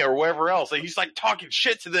 Sega or wherever else, and he's, like, talking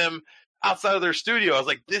shit to them outside of their studio. I was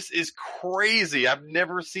like, this is crazy. I've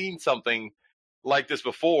never seen something like this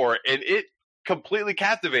before, and it completely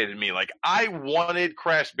captivated me. Like, I wanted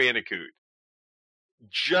Crash Bandicoot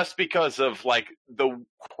just because of, like, the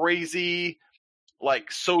crazy...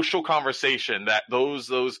 like social conversation that those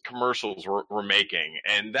commercials were making,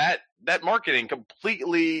 and that marketing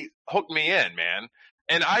completely hooked me in, man.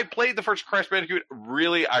 And I played the first Crash Bandicoot.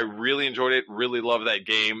 I really enjoyed it. Really loved that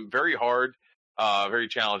game. Very hard, very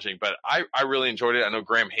challenging, but I really enjoyed it. I know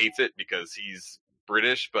Graham hates it because he's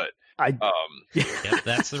British, but yep,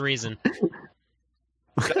 that's the reason.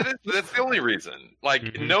 That's the only reason.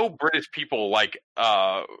 Like, no British people like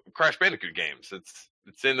Crash Bandicoot games. It's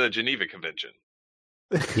in the Geneva Convention.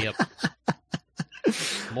 Yep.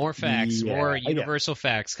 More facts, more universal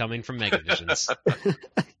facts coming from Megavisions.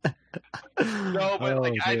 No, but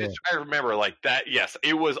like I remember like that. Yes,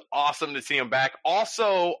 it was awesome to see him back.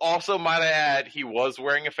 Also, might I add, he was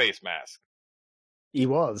wearing a face mask. He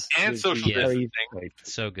was, and social distancing.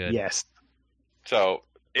 So good. Yes. So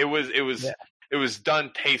it was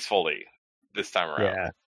done tastefully this time around. Yeah.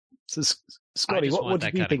 So Scotty, what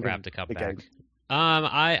did you think of the game?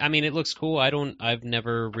 I mean, it looks cool. I've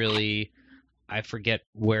never really, I forget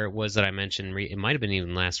where it was that I mentioned. It might have been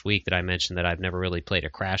even last week that I mentioned that I've never really played a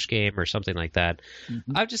Crash game or something like that.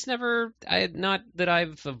 Mm-hmm. I've just never, not that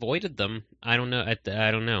I've avoided them. I don't know.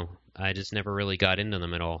 I don't know. I just never really got into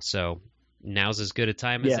them at all. So now's as good a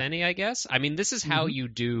time as any, I guess. I mean, this is how you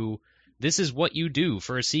do, this is what you do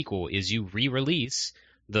for a sequel, is you re-release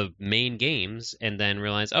the main games and then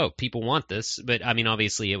realize, oh, people want this. But I mean,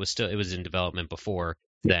 obviously, it was in development before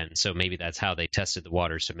then, so maybe that's how they tested the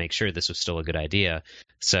waters to make sure this was still a good idea.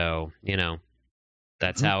 So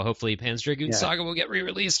that's how hopefully Panzer Dragoon Saga will get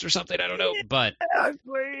re-released or something. I don't know, but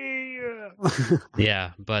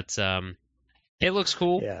yeah, but it looks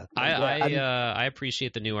cool. Yeah, I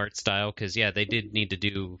appreciate the new art style because they did need to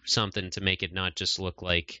do something to make it not just look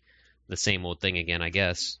like the same old thing again, I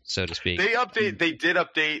guess, so to speak. They did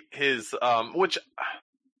update his which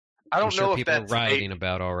I don't know if people that's are writing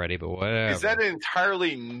about already, but whatever. Is that an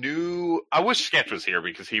entirely new? I wish Sketch was here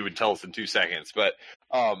because he would tell us in 2 seconds. But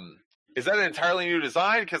is that an entirely new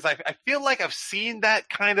design? Because I feel like I've seen that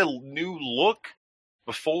kind of new look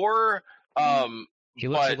before. He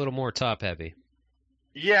looks a little more top heavy.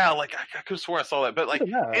 Yeah, like I could have sworn I saw that, but like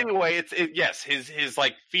anyway, yes, his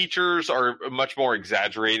like features are much more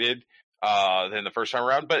exaggerated than the first time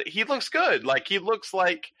around. But he looks good. Like he looks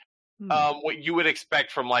like. What you would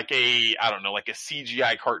expect from like a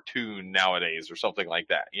CGI cartoon nowadays or something like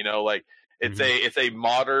that, like it's a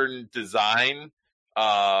modern design.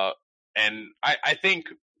 And I think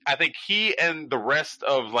he and the rest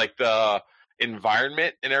of like the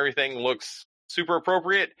environment and everything looks super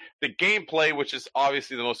appropriate. The gameplay, which is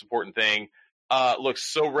obviously the most important thing,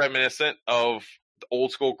 looks so reminiscent of the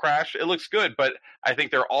old school Crash. It looks good, but I think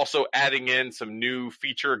they're also adding in some new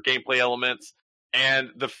feature gameplay elements. And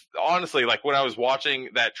honestly, like when I was watching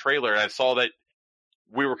that trailer and I saw that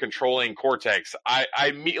we were controlling Cortex, I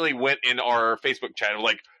immediately went in our Facebook chat and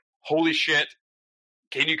was like, holy shit,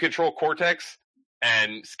 can you control Cortex?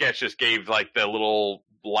 And Sketch just gave like the little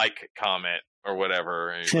like comment or whatever.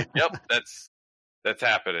 And he's like, yep, that's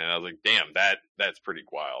happening. And I was like, damn, that's pretty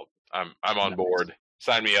wild. I'm on board.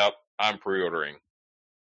 Sign me up. I'm pre-ordering.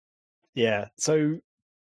 Yeah. So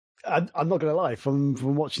I'm not going to lie, from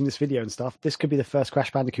watching this video and stuff, this could be the first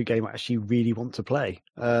Crash Bandicoot game I actually really want to play.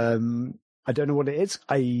 I don't know what it is.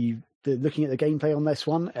 Looking at the gameplay on this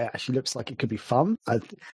one, it actually looks like it could be fun.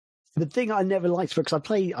 The thing I never liked, because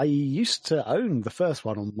I used to own the first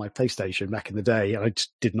one on my PlayStation back in the day, and I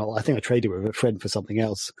just did not. I think I traded with a friend for something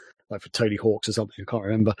else, like for Tony Hawk's or something. I can't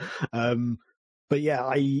remember. But yeah,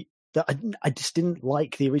 I just didn't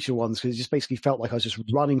like the original ones because it just basically felt like I was just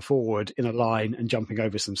running forward in a line and jumping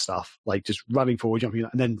over some stuff, like just running forward, jumping,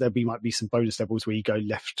 and then might be some bonus levels where you go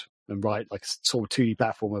left and right, like sort of 2D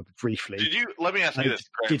platformer briefly. Let me ask you this,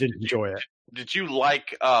 Craig. Didn't enjoy it. Did you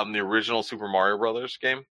like the original Super Mario Brothers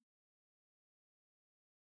game?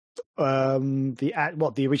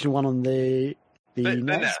 The original one on the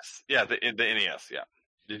NES? Yeah, the NES. Yeah.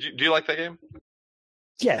 Do you like that game?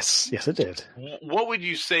 Yes, I did. What would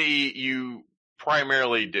you say you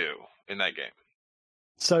primarily do in that game?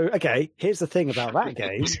 So, okay, here's the thing about that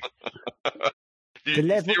game. Do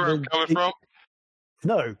you see where I'm coming from?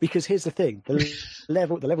 No, because here's the thing: the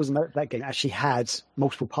levels in that game actually had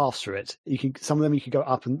multiple paths through it. Some of them you could go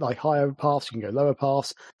up and like higher paths, you can go lower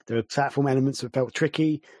paths. There were platform elements that felt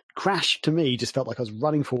tricky. Crash to me just felt like I was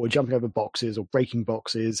running forward, jumping over boxes or breaking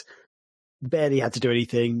boxes. Barely had to do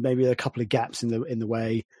anything. Maybe a couple of gaps in the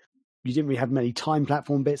way. You didn't really have many time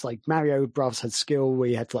platform bits. Like Mario Bros had skill where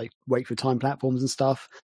you had to like wait for time platforms and stuff.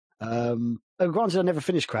 Granted, I never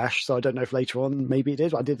finished Crash, so I don't know if later on maybe it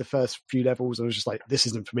did. I did the first few levels. I was just like, this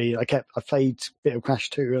isn't for me. I played a bit of Crash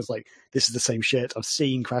 2. I was like, this is the same shit. I've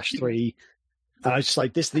seen Crash 3. And I was just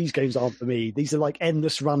like, these games aren't for me. These are like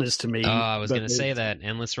endless runners to me. Oh, I was going to say that.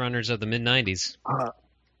 Endless runners of the mid-90s.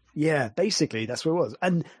 Yeah, basically that's what it was.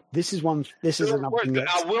 And this is another thing.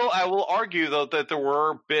 I will argue though that there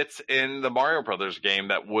were bits in the Mario Brothers game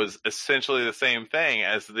that was essentially the same thing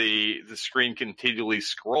as the screen continually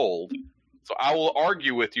scrolled. So I will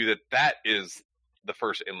argue with you that is the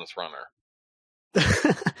first endless runner.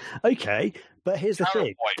 Okay, but here's the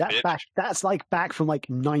thing. That's like back from like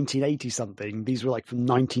 1980 something. These were like from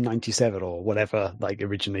 1997 or whatever. Like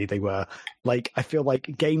originally they were. Like I feel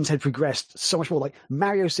like games had progressed so much more. Like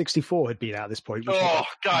Mario 64 had been out at this point. Oh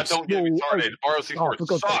God, don't get me started. Mario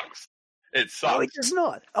 64 sucks. It sucks. No, it does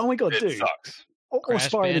not. Oh my God, dude. It sucks.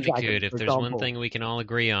 Crash Bandicoot. If there's one thing we can all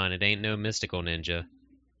agree on, it ain't no Mystical Ninja.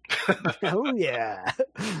 Oh yeah.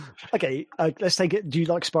 Okay, let's take it. Do you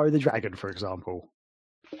like Spyro the Dragon, for example?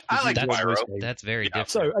 I like Spyro. That's very different.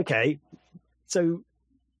 So so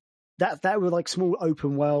that were like small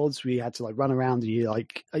open worlds where you had to like run around, and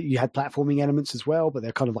you had platforming elements as well, but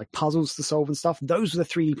they're kind of like puzzles to solve and stuff. Those were the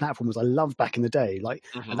 3D platformers I loved back in the day. Like,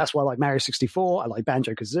 and that's why I like Mario 64. I like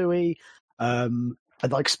Banjo-Kazooie. I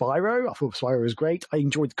like Spyro. I thought Spyro was great. I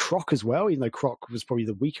enjoyed Croc as well, even though Croc was probably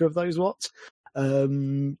the weaker of those lots.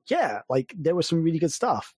 Yeah, like there was some really good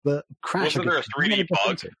stuff, but Crash. Wasn't there a 3D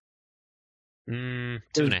bug?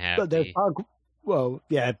 2.5D.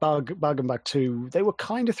 Bug and Bug 2, they were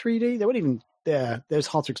kind of 3D. They weren't even there. It was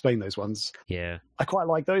hard to explain those ones. Yeah. I quite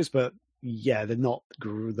like those, but yeah, they're not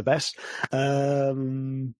the best.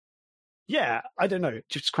 Yeah, I don't know.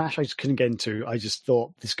 Just Crash, I just couldn't get into. I just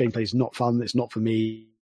thought this gameplay is not fun. It's not for me.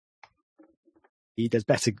 There's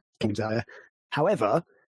better games out there. However,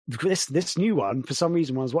 this new one, for some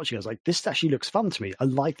reason, when I was watching, I was like, this actually looks fun to me. I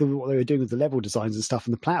like what they were doing with the level designs and stuff,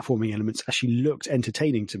 and the platforming elements actually looked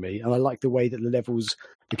entertaining to me. And I like the way that the levels,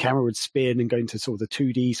 the camera would spin and go into sort of the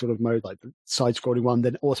 2D sort of mode, like the side-scrolling one,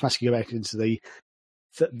 then automatically go back into the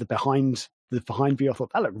behind view. I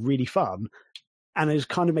thought that looked really fun. And it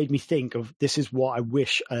kind of made me think of, this is what I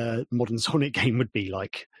wish a modern Sonic game would be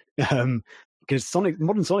like. Because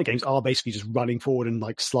modern Sonic games are basically just running forward and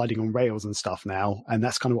like sliding on rails and stuff now. And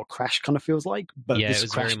that's kind of what Crash kind of feels like. But yeah, it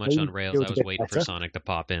was very much on rails. I was waiting for Sonic to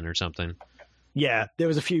pop in or something. Yeah, there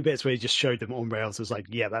was a few bits where he just showed them on rails. It was like,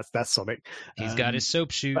 yeah, that's Sonic. He's got his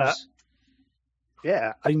soap shoes.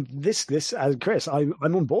 Yeah, I mean, this Chris, I'm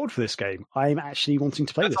on board for this game. I'm actually wanting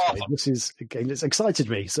to play this game. This is a game that's excited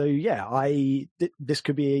me. So yeah, this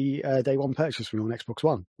could be a day one purchase for me on Xbox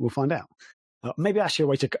One. We'll find out. Maybe actually I'll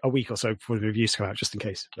wait a week or so before the reviews come out, just in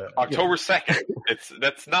case. But, October 2nd.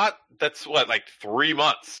 That's what, like 3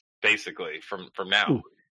 months basically from now. Ooh.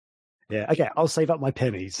 Yeah. Okay, I'll save up my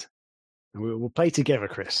pennies, and we'll play together,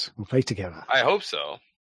 Chris. We'll play together. I hope so.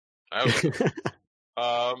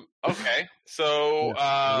 Okay,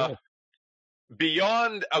 so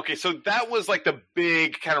beyond. Okay, so that was like the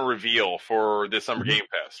big kind of reveal for this summer Game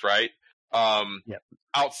Fest, right? Yep.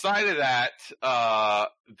 Outside of that,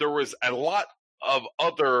 there was a lot of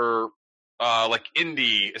other like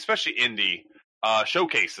indie, especially indie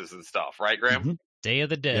showcases and stuff, right, Graham? Mm-hmm. Day of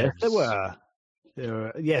the Devs. Yes, there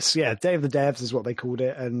were. Yes, yeah, Day of the Devs is what they called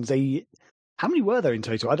it, and they. How many were there in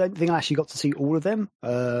total? I don't think I actually got to see all of them.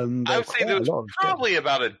 I would say there was probably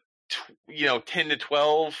about 10 to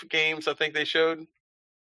 12 games. I think they showed.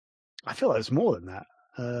 I feel like it's more than that.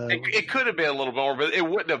 It could have been a little more, but it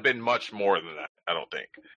wouldn't have been much more than that, I don't think.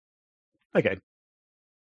 Okay.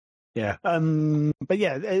 Yeah. But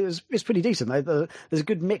yeah, it's pretty decent. There's a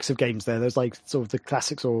good mix of games there. There's like sort of the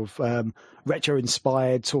classic sort of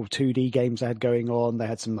retro-inspired sort of 2D games they had going on. They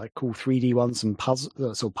had some like cool 3D ones, some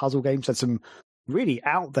puzzle games. They had some really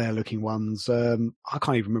out there looking ones. I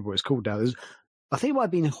can't even remember what it's called now. I think it might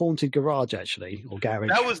have been Haunted Garage, actually, or Garage.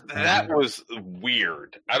 That was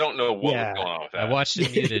weird. I don't know what was going on with that. I watched it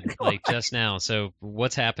muted like just now. So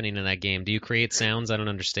what's happening in that game? Do you create sounds? I don't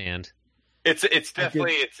understand. It's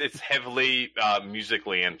definitely it's heavily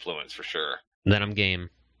musically influenced for sure. Then I'm game.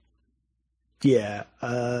 Yeah.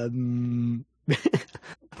 But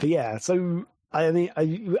yeah. So I mean,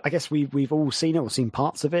 I guess we've all seen it or seen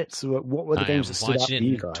parts of it. So what were the games that stood out for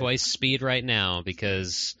you guys? I'm watching it twice speed right now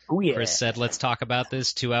because Chris said, let's talk about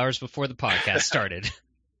this 2 hours before the podcast started.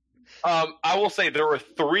 I will say there were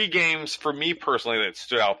 3 games for me personally that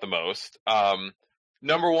stood out the most.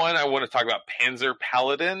 Number one, I want to talk about Panzer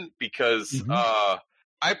Paladin because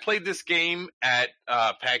I played this game at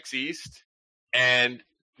PAX East, and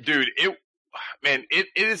dude, it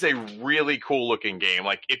is a really cool looking game.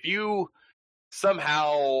 Like if you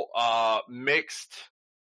somehow mixed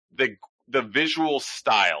the visual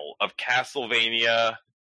style of Castlevania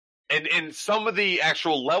and some of the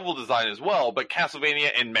actual level design as well, but Castlevania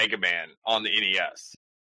and Mega Man on the NES,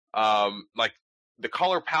 like the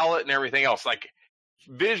color palette and everything else, like.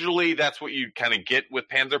 Visually, that's what you kind of get with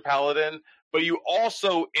Panzer Paladin, but you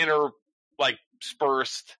also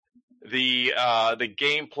interspersed the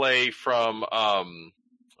gameplay from oh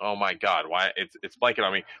my god, why it's blanking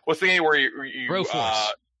on me. What's the game where you Broforce.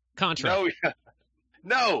 Contra?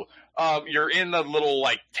 No, you're in the little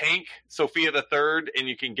like tank, Sophia the Third, and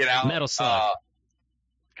you can get out. Metal Slug.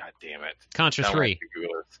 God damn it! Contra 3.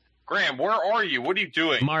 Graham, where are you? What are you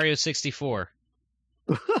doing? Mario 64.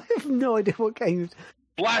 I have no idea what game.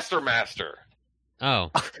 Blaster Master.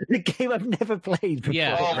 Oh, the game I've never played before.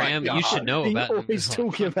 Yeah, Graham, you should know about. What he's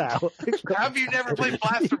talking about. How have you never played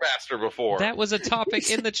Blaster Master before? That was a topic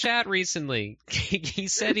in the chat recently. He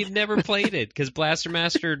said he'd never played it because Blaster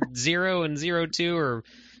Master 0 and 02 are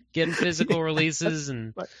getting physical releases,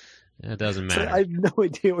 and it doesn't matter. I have no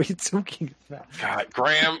idea what you're talking about. God,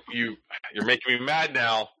 Graham, you're making me mad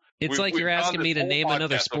now. It's like you're asking me to name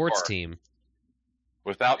another sports team.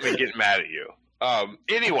 Without me getting mad at you.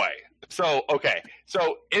 Anyway, so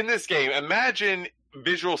in this game, imagine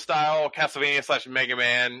visual style Castlevania / Mega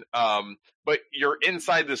Man, but you're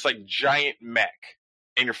inside this like giant mech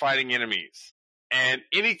and you're fighting enemies. And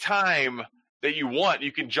anytime that you want,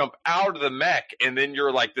 you can jump out of the mech and then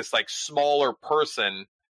you're like this like smaller person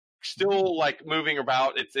still like moving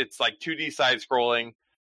about. It's like 2D side scrolling.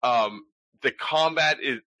 The combat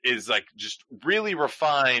is like just really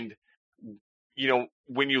refined. You know,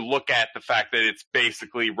 when you look at the fact that it's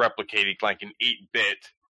basically replicating like an 8-bit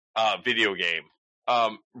video game.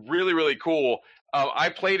 Really, really cool. I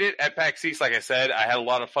played it at PAX East, like I said. I had a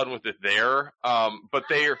lot of fun with it there. But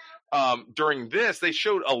during this, they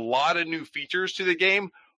showed a lot of new features to the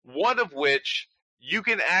game, one of which you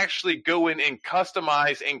can actually go in and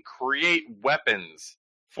customize and create weapons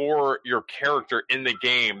for your character in the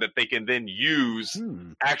game that they can then use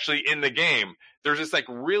actually in the game. There's this like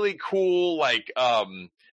really cool like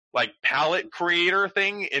palette creator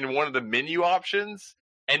thing in one of the menu options,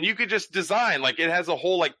 and you could just design like it has a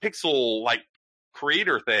whole like pixel like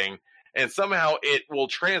creator thing, and somehow it will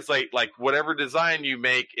translate like whatever design you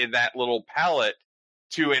make in that little palette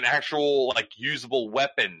to an actual like usable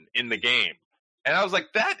weapon in the game. And I was like,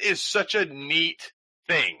 that is such a neat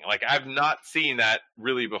thing. Like I've not seen that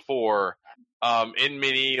really before in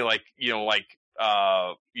many like 8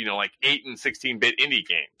 and 16-bit indie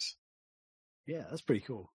games. Yeah, that's pretty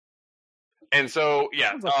cool. And so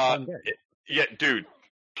dude,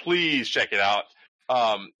 please check it out.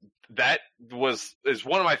 That is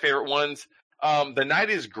one of my favorite ones. The Night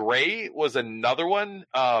is Grey was another one.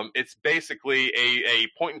 It's basically a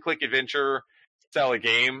point and click adventure style of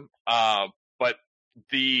game. But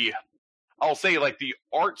I'll say like the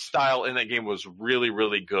art style in that game was really,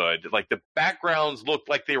 really good. Like the backgrounds looked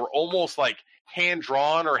like they were almost like hand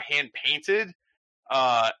drawn or hand painted.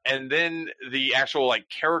 And then the actual like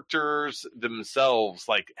characters themselves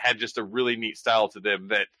like had just a really neat style to them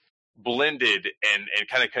that blended and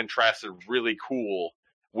kind of contrasted really cool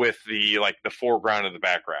with the foreground and the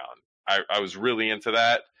background. I was really into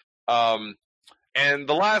that. And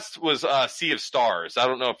the last was Sea of Stars. I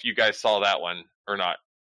don't know if you guys saw that one or not.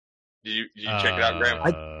 Did you check it out, Graham?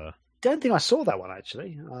 I don't think I saw that one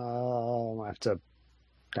actually. I have to.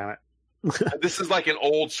 Damn it. This is like an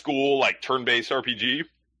old school like turn-based RPG.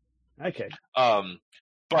 Okay.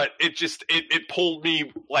 But it pulled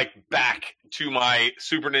me like back to my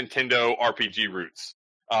Super Nintendo RPG roots.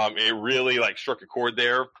 It really like struck a chord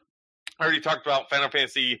there. I already talked about Final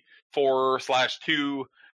Fantasy 4/2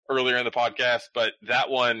 earlier in the podcast, but that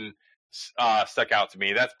one stuck out to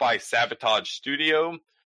me. That's by Sabotage Studio.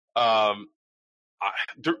 There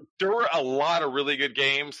were a lot of really good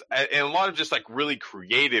games and a lot of just like really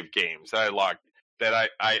creative games that I liked, that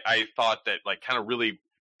I thought that like kind of really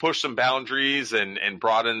pushed some boundaries and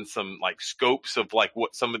broadened some like scopes of like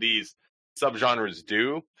what some of these subgenres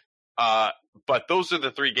do. But those are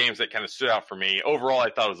the three games that kind of stood out for me. Overall, I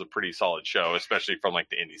thought it was a pretty solid show, especially from like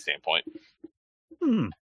the indie standpoint.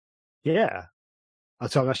 Yeah. I'm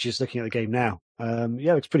actually just looking at the game now.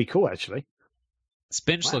 Yeah, it looks pretty cool actually.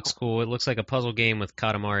 Spinch looks cool. It looks like a puzzle game with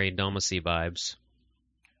Katamari Damacy vibes.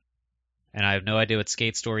 And I have no idea what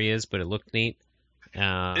Skate Story is, but it looked neat.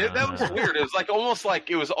 That was weird. It was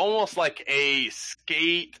almost like a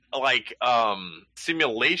skate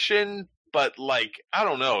simulation, but like I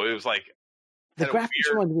don't know. It was like the graphics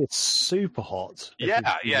reminded me of Super Hot.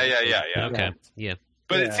 Yeah. Okay, yeah.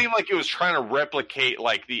 But it seemed like it was trying to replicate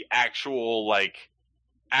like the actual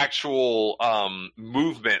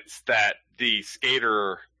movements that the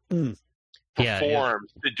skater performed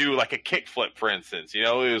to do like a kickflip, for instance. You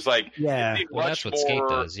know, it was like that's what Skate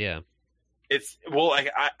does. Yeah.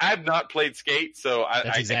 I've not played Skate, so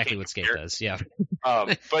that's exactly what Skate does. Yeah.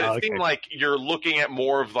 But it seemed like you're looking at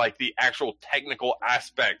more of like the actual technical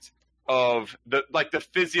aspect of the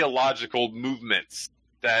physiological movements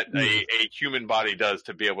that a human body does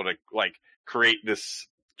to be able to like create this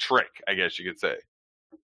trick, I guess you could say.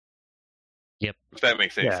 Yep. If that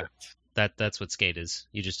makes any sense. That's what Skate is.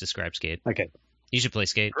 You just described Skate. Okay. You should play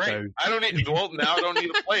Skate. Great. So... I don't need to. Well, now I don't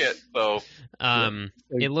need to play it. So.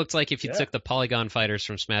 It looked like if you took the Polygon fighters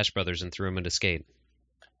from Smash Brothers and threw them into Skate.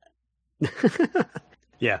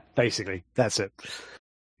 Yeah, basically that's it.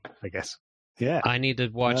 I guess. Yeah. I need to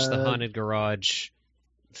watch the Haunted Garage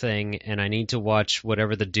thing, and I need to watch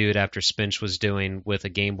whatever the dude after Spinch was doing with a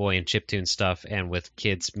Game Boy and chiptune stuff and with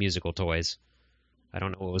kids' musical toys. I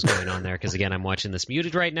don't know what was going on there because, again, I'm watching this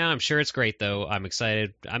muted right now. I'm sure it's great, though. I'm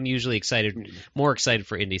excited. I'm usually more excited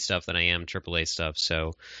for indie stuff than I am AAA stuff.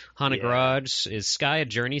 So, Haunted Garage, is Sky a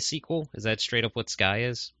Journey sequel? Is that straight up what Sky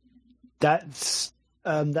is? That's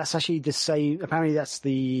actually the same. Apparently, that's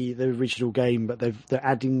the original game, but they're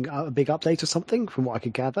adding a big update or something, from what I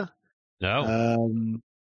could gather. No.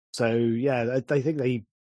 So yeah, they think they.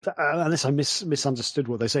 Unless I misunderstood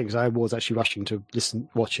what they're saying, because I was actually rushing to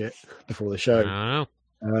watch it before the show. I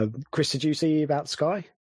don't know. Chris, did you see about Sky?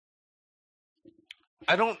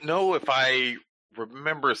 I don't know if I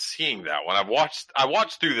remember seeing that one. I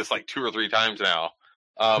watched through this like 2 or 3 times now,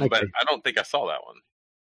 but I don't think I saw that one.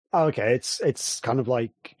 Oh, okay, it's kind of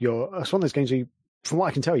like it's one of those games you, from what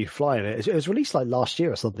I can tell, you fly in it. It was released like last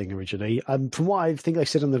year or something originally. From what I think they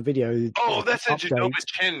said on the video. Oh, that's a Genova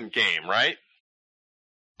Chin game, right?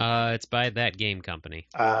 It's by that game company.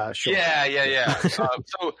 Sure. Yeah.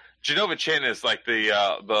 So Genova Chin is like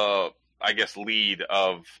the I guess lead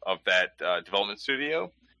of that development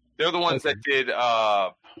studio. They're the ones that did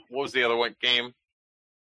what was the other one game?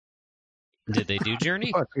 Did they do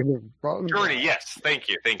Journey? Journey, yes. Thank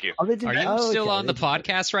you. Are you still on the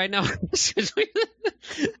podcast right now?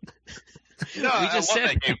 No, I love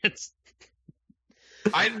that game.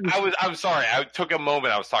 I'm sorry. I took a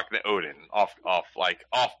moment. I was talking to Odin off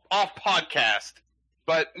podcast,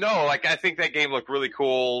 but no, like I think that game looked really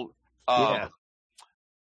cool. That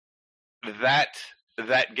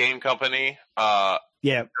game company,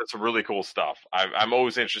 that's really cool stuff. I'm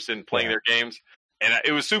always interested in playing their games, and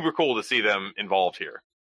it was super cool to see them involved here.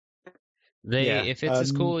 If it's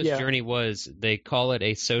as cool as Journey was, they call it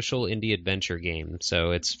a social indie adventure game.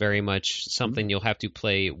 So it's very much something you'll have to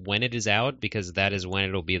play when it is out, because that is when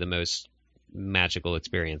it'll be the most magical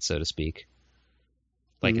experience, so to speak.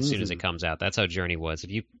 Like as soon as it comes out. That's how Journey was. If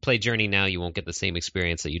you play Journey now, you won't get the same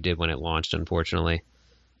experience that you did when it launched, unfortunately.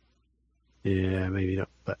 Yeah, maybe not.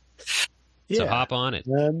 But so hop on it.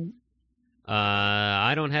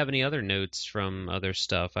 I don't have any other notes from other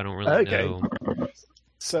stuff. I don't really know.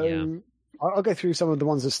 So I'll go through some of the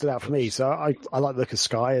ones that stood out for me. So I like the look of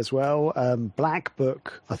Sky as well. Black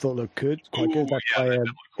Book I thought looked quite good. That's by an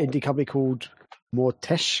indie company called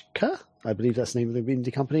Morteshka. I believe that's the name of the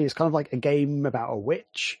indie company. It's kind of like a game about a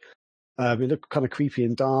witch. It looked kind of creepy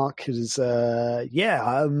and dark. It is,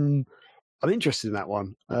 I'm interested in that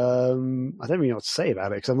one. I don't really know what to say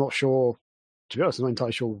about it because I'm not sure. To be honest, I'm not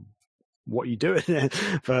entirely sure what you do in there.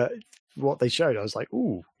 But what they showed, I was like,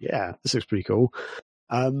 "Ooh, yeah, this looks pretty cool."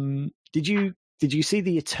 Did you see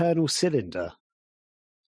the Eternal Cylinder?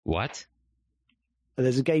 What?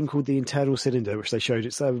 There's a game called the Eternal Cylinder, which they showed.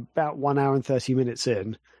 It's about 1 hour and 30 minutes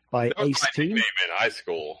in by Ace Team. In high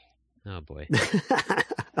school. Oh boy.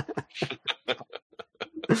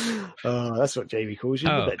 Oh, that's what Jamie calls you.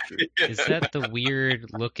 Oh, is that the weird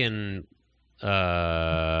looking?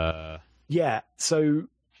 Yeah. So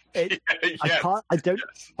I don't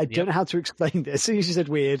know how to explain this. As soon as you said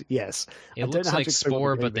weird, yes. It looks like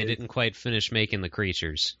Spore, but they didn't quite finish making the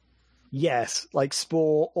creatures. Yes, like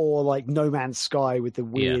Spore or like No Man's Sky with the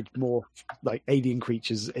weird, more like alien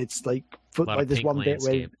creatures. It's like this one bit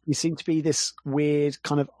where you seem to be this weird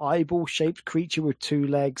kind of eyeball-shaped creature with 2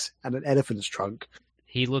 legs and an elephant's trunk.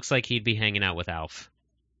 He looks like he'd be hanging out with Alf.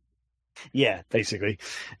 Yeah, basically.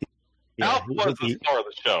 Yeah, Alf was the star of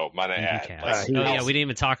the show, might I add. We didn't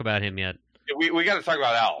even talk about him yet. We got to talk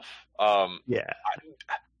about Alf.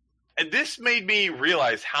 This made me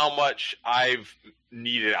realize how much I've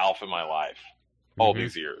needed Alf in my life all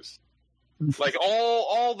these years. Like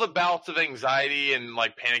all the bouts of anxiety and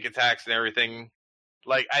like panic attacks and everything.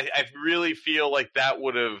 Like I really feel like that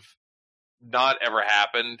would have not ever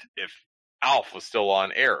happened if Alf was still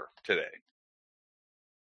on air today.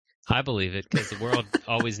 I believe it because the world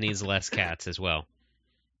always needs less cats as well.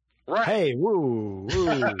 Right. Hey, woo,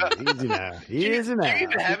 easy now. Easy now. Do you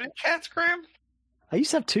even have any cats, Graham? I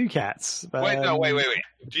used to have 2 cats. But, wait.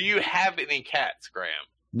 Do you have any cats, Graham?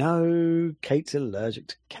 No, Kate's allergic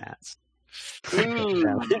to cats.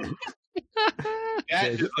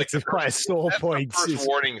 It's quite a sore point. That's the first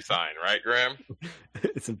warning sign, right, Graham?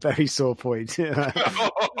 It's a very sore point. What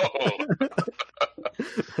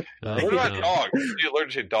about dogs? Are you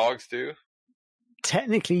allergic to dogs too?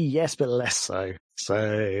 Technically, yes, but less so.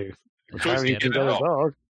 So, apparently, you can get a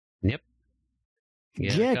dog. Yep.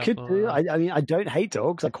 Yeah, could do. I mean, I don't hate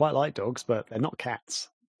dogs. I quite like dogs, but they're not cats.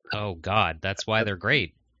 Oh God, that's why they're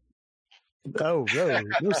great. Oh,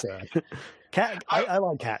 no, sir. I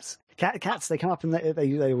like cats. Cats, they come up and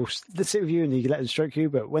they will sit with you and you let them stroke you.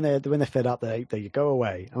 But when they're fed up, they go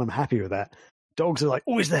away, and I'm happy with that. Dogs are like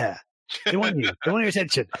always there. They want you. They want your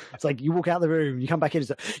attention. It's like you walk out of the room, you come back in, it's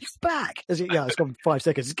like, you're back. It's gone 5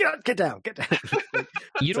 seconds. Get down.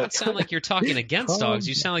 You don't sound like you're talking against dogs.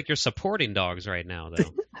 You sound like you're supporting dogs right now,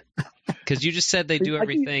 though. Because you just said they do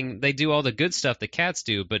everything. They do all the good stuff that cats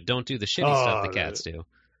do, but don't do the shitty stuff that cats do.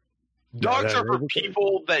 Dogs are for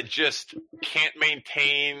people that just can't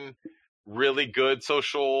maintain really good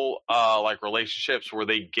social like relationships where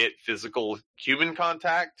they get physical human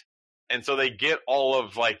contact. And so they get all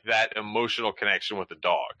of like that emotional connection with the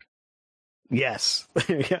dog. Yes.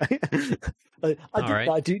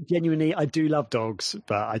 I do genuinely, I do love dogs,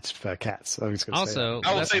 but I just prefer cats. Also,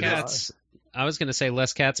 less cats I was going to say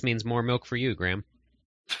less cats means more milk for you, Graham.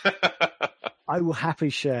 I will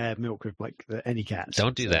happily share milk with any cats.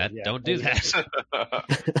 Don't do that. Yeah, don't do that.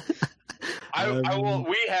 I will.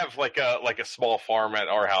 We have like a small farm at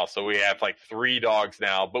our house, so we have like 3 dogs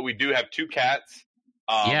now, but we do have 2 cats.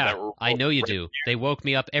 I know you do. They woke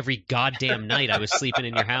me up every goddamn night I was sleeping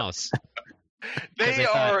in your house. They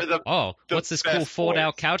are what's this cool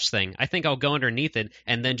fold-out couch thing? I think I'll go underneath it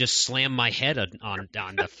and then just slam my head on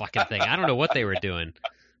the fucking thing. I don't know what they were doing.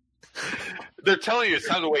 They're telling you it's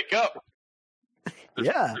time to wake up.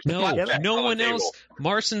 No one else.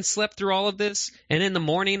 Marson slept through all of this, and in the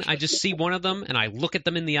morning, I just see one of them, and I look at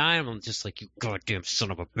them in the eye, and I'm just like, you goddamn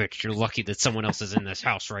son of a bitch. You're lucky that someone else is in this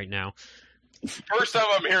house right now. First time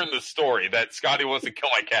I'm hearing the story that Scotty wants to kill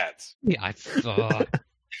my cats. Yeah,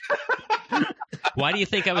 Why do you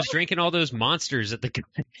think I was drinking all those monsters at the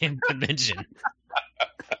convention?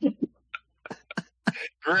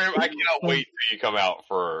 Graham, I cannot wait till you come out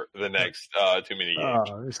for the next Too Many Games.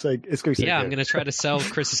 It's going to I'm going to try to sell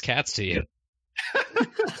Chris's cats to you.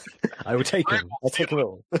 I will take them. I'll take them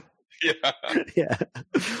all. Yeah.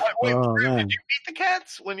 Graham, did you meet the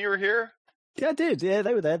cats when you were here? Yeah, I did. Yeah,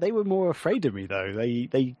 they were there. They were more afraid of me, though.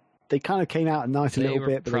 They kind of came out at night a little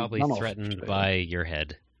bit. They were probably threatened by your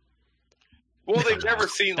head. Well, they've never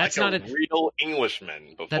seen real Englishman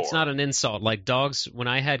before. That's not an insult. Like dogs, when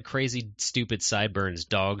I had crazy, stupid sideburns,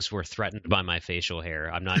 dogs were threatened by my facial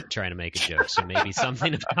hair. I'm not trying to make a joke, so maybe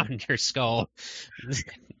something about your skull.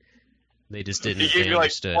 They just didn't. He gave you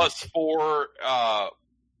like +4,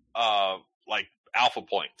 like alpha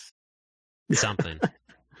points. Something.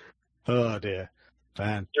 Oh dear,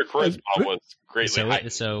 man. Your charisma was greatly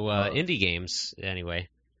heightened. So indie games, anyway.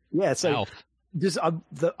 Yeah. So. Alf.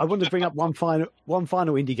 I wanted to bring up one final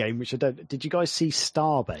indie game, which I don't. Did you guys see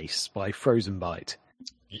Starbase by Frozen Byte?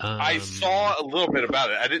 I saw a little bit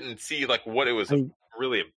about it. I didn't see like what it was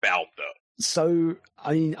really about, though. So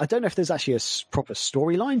I don't know if there's actually a proper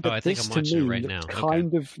storyline, but this to me right now.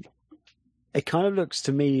 It kind of looks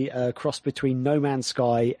to me a cross between No Man's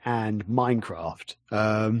Sky and Minecraft.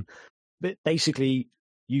 But basically,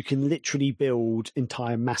 you can literally build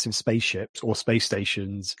entire massive spaceships or space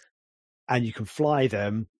stations. And you can fly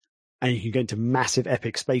them, and you can go into massive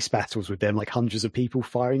epic space battles with them, like hundreds of people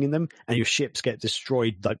firing in them, and your ships get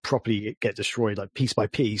destroyed, like properly get destroyed, like piece by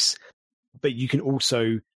piece. But you can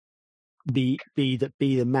also be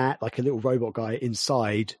the mat, like a little robot guy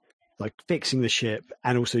inside, like fixing the ship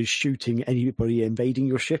and also shooting anybody invading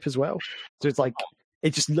your ship as well. So it's like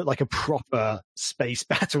it just looked like a proper space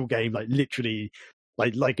battle game, like literally.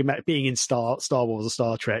 Like being in Star Wars or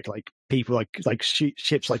Star Trek, like people like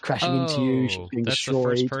ships like crashing into you, being that's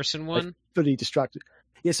destroyed. The first person one, like, fully distracted.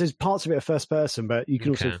 Yes, there's parts of it are first person, but you can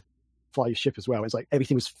also fly your ship as well. It's like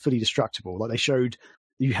everything was fully destructible. Like they showed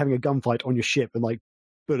you having a gunfight on your ship and like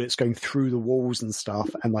bullets going through the walls and stuff,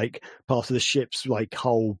 and like part of the ship's like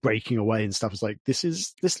hull breaking away and stuff. It's like this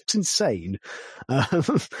looks insane. I'm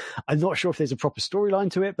not sure if there's a proper storyline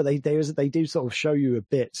to it, but they do sort of show you a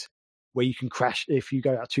bit. Where you can crash, if you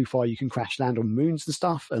go out too far, you can crash land on moons and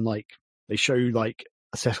stuff. And like, they show like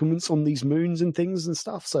settlements on these moons and things and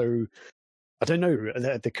stuff. So I don't know,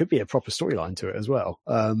 there could be a proper storyline to it as well.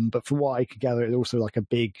 But from what I could gather, it's also like a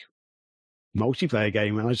big multiplayer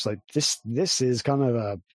game. And I was just like, this is kind of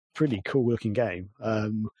a pretty cool looking game.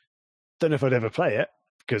 Don't know if I'd ever play it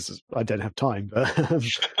because I don't have time, but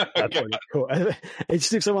cool. It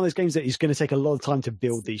just looks like one of those games that is going to take a lot of time to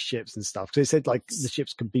build these ships and stuff. Because they said like the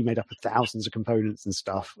ships could be made up of thousands of components and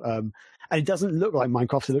stuff. And it doesn't look like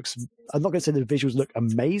Minecraft. It looks, I'm not going to say the visuals look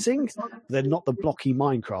amazing. They're not the blocky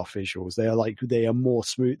Minecraft visuals. They are more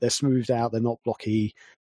smooth. They're smoothed out. They're not blocky.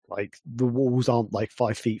 Like the walls aren't like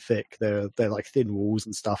 5 feet thick. They're like thin walls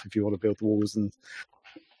and stuff if you want to build the walls. And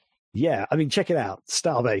yeah, I mean, check it out.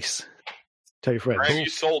 Starbase. Tell your friends. Graham, you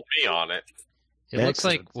sold me on it. It looks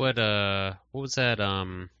like what was that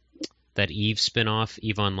that Eve spinoff,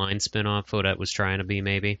 Eve Online spinoff, what that was trying to be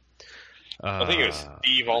maybe. I think it was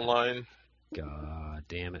Eve Online. God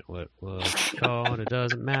damn it, what was called? It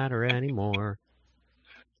doesn't matter anymore.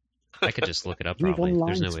 I could just look it up probably.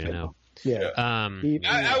 There's no way to know. Yeah.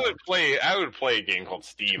 I would play a game called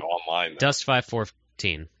Steve Online. Though. Dust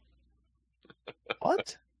 514.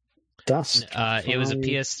 What? Dust. It was a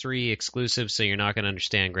PS3 exclusive, so you're not going to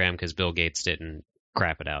understand, Graham, because Bill Gates didn't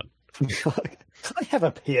crap it out. I have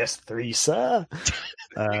a PS3, sir.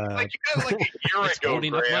 Like you got like a year it's ago,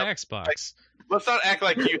 holding up Graham. my Xbox. Like, let's not act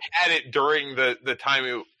like you had it during the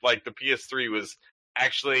time like the PS3 was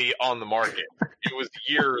actually on the market. It was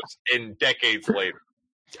years and decades later.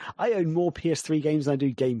 I own more PS3 games than I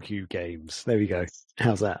do GameCube games. There we go.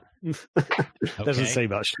 How's that? Doesn't say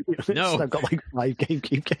much. No. I've got like 5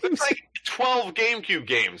 GameCube games. It's like 12 GameCube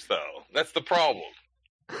games, though. That's the problem.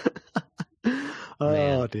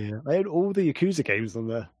 Oh dear! I had all the Yakuza games on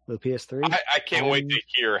the PS3. I can't wait to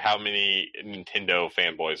hear how many Nintendo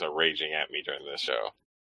fanboys are raging at me during this show.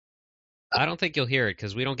 I don't think you'll hear it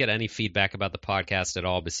because we don't get any feedback about the podcast at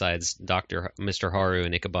all besides Mr. Haru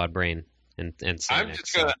and Ichabod Brain and I'm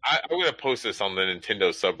just gonna I'm gonna post this on the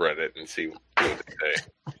Nintendo subreddit and see what they say.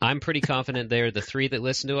 I'm pretty confident they're the 3 that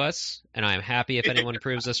listen to us, and I'm happy if anyone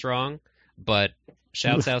proves us wrong. But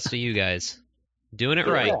shouts outs to you guys, doing it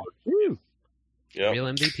right. Yep. Real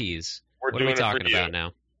MVPs. What are we talking about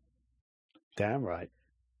now? Damn right.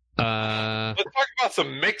 Let's talk about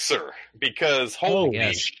some Mixer because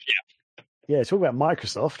holy shit. Yeah, talk about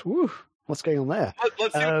Microsoft. Woo, what's going on there?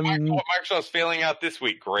 Let's see what Microsoft's failing out this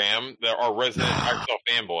week, Graham, our resident Microsoft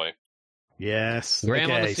fanboy. Yes.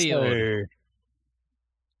 Graham on the field.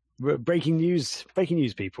 So, breaking news,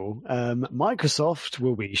 people. Microsoft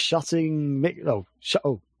will be shutting.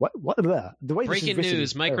 What? The way breaking this is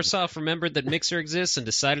news: Microsoft remembered that Mixer exists and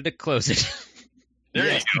decided to close it.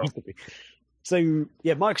 There you go. So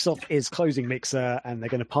yeah, Microsoft is closing Mixer, and they're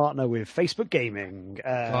going to partner with Facebook Gaming.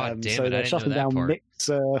 God damn so it! they're shutting down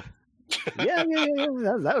Mixer. Yeah.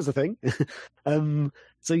 That was the thing.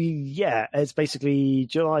 So yeah, it's basically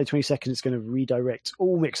July 22nd. It's going to redirect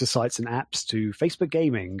all Mixer sites and apps to Facebook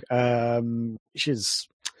Gaming, which is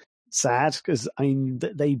sad because I mean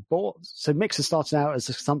they bought. So Mixer started out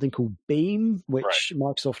as something called Beam, which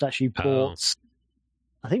Microsoft actually bought.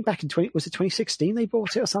 I think back in 2016 they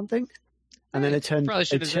bought it or something, and then it turned. Probably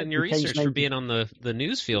should have done your research for being on the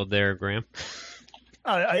news field there, Graham.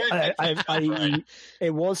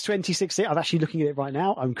 It was 2016. I'm actually looking at it right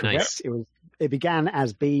now. I'm correct. Nice. It began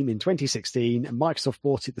as Beam in 2016, and Microsoft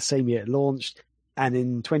bought it the same year it launched. And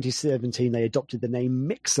in 2017, they adopted the name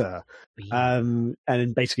Mixer, and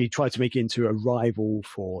basically tried to make it into a rival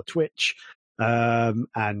for Twitch. And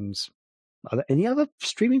are there any other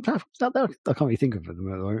streaming platforms out there? I can't really think of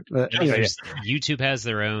them. Anyway, YouTube has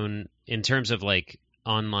their own in terms of like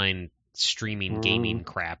online streaming gaming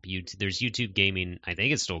crap. There's YouTube Gaming, I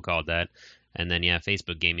think it's still called that, and then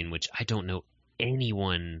Facebook Gaming, which I don't know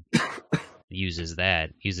anyone uses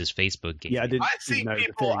Facebook Gaming. Yeah, I see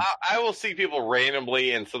people. I will see people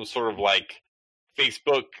randomly in some sort of like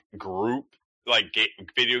Facebook group, like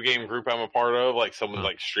video game group I'm a part of, like someone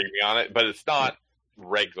like streaming on it, but it's not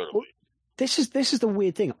regularly. Well, this is the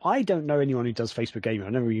weird thing. I don't know anyone who does Facebook Gaming.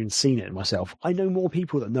 I've never even seen it myself. I know more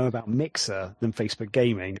people that know about Mixer than Facebook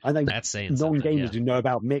Gaming. I know that's saying non-gamers who know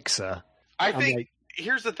about Mixer. I think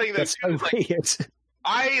here's the thing that's so weird.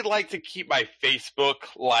 I like to keep my Facebook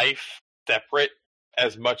life separate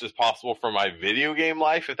as much as possible from my video game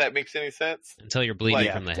life, if that makes any sense. Until you're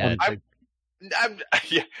bleeding from the head.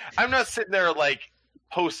 I'm not sitting there like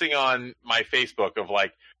posting on my Facebook of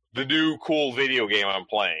like the new cool video game I'm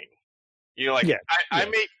playing. You know, like I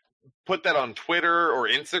may put that on Twitter or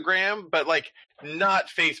Instagram, but like not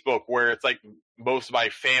Facebook, where it's like most of my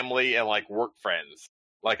family and like work friends,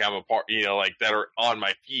 like I'm a part, you know, like that are on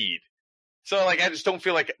my feed. So like I just don't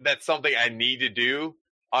feel like that's something I need to do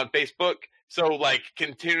on Facebook. So like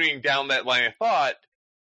continuing down that line of thought,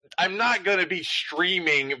 I'm not going to be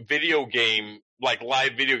streaming live video game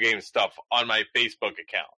stuff on my Facebook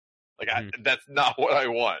account. Like that's not what I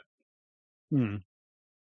want. Weird.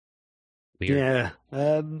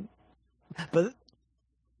 Yeah. But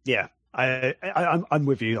yeah, I'm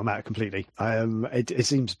with you on that completely. It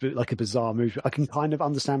seems like a bizarre move. I can kind of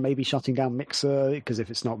understand maybe shutting down Mixer because if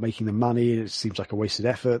it's not making the money, it seems like a wasted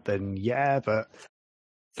effort. Then yeah, but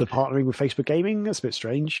for partnering with Facebook Gaming, that's a bit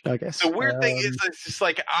strange, I guess. The weird thing is, it's just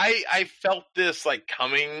like I felt this like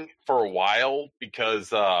coming for a while because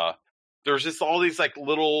there's just all these like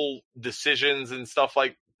little decisions and stuff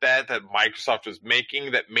like that Microsoft was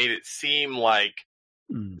making that made it seem like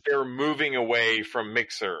they're moving away from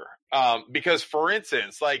Mixer. Because for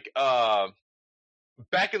instance, like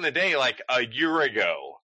back in the day, like a year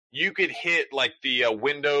ago, you could hit like the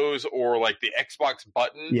Windows or like the Xbox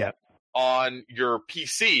button on your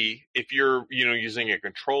PC if you're, you know, using a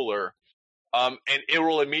controller, and it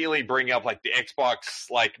will immediately bring up like the Xbox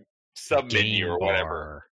like sub menu or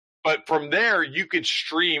whatever. But from there, you could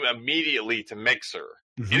stream immediately to Mixer.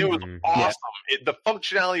 And it was awesome. The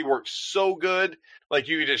functionality worked so good. Like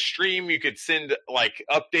you could just stream, you could send like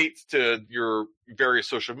updates to your various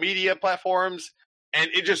social media platforms,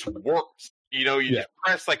 and it just worked. You know, you just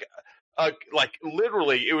press like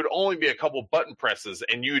literally, it would only be a couple button presses,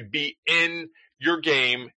 and you would be in your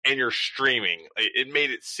game and you're streaming. It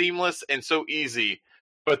made it seamless and so easy.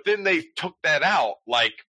 But then they took that out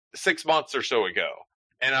like 6 months or so ago.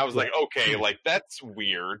 And I was like, okay, like that's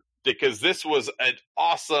weird because this was an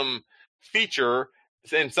awesome feature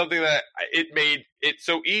and something that it made it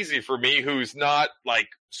so easy for me, who's not like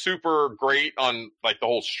super great on like the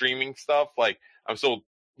whole streaming stuff. Like I'm still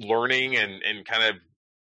learning and kind of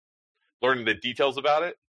learning the details about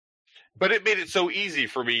it, but it made it so easy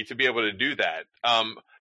for me to be able to do that.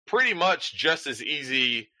 Pretty much just as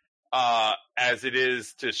easy as it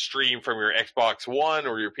is to stream from your Xbox One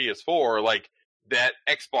or your PS4. Like that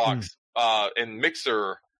Xbox and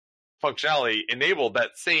Mixer functionality enabled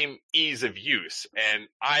that same ease of use. And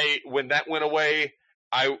when that went away,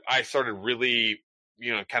 I started really,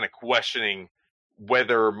 kind of questioning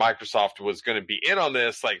whether Microsoft was going to be in on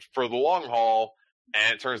this, like for the long haul.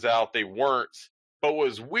 And it turns out they weren't. But what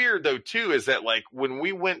was weird though too is that like when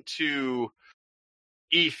we went to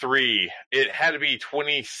E3, it had to be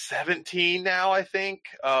 2017 now, I think,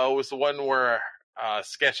 was the one where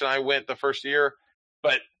Sketch and I went the first year.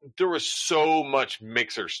 But there was so much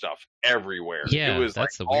Mixer stuff everywhere. Yeah, it was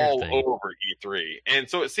that's like the weird all thing. over E3. And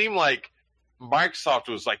so it seemed like Microsoft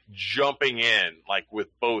was like jumping in like with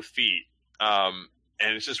both feet. And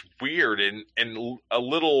it's just weird and a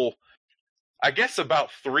little, I guess about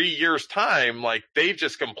 3 years time, like they've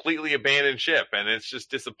just completely abandoned ship, and it's just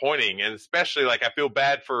disappointing. And especially like I feel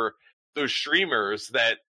bad for those streamers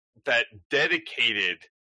that dedicated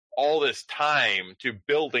all this time to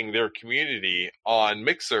building their community on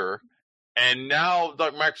Mixer, and now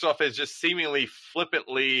Microsoft has just seemingly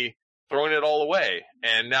flippantly thrown it all away.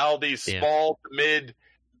 And now these small to mid,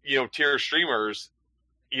 tier streamers,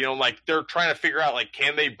 like they're trying to figure out like,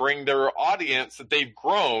 can they bring their audience that they've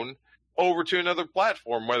grown over to another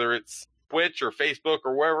platform, whether it's Twitch or Facebook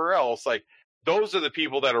or wherever else. Like those are the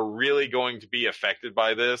people that are really going to be affected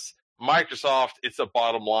by this. Microsoft, it's a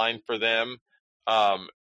bottom line for them.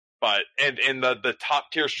 But the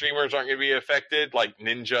top tier streamers aren't going to be affected, like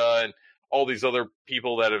Ninja and all these other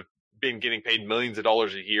people that have been getting paid millions of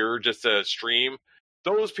dollars a year just to stream.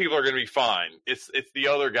 Those people are going to be fine. It's the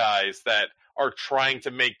other guys that are trying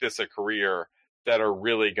to make this a career that are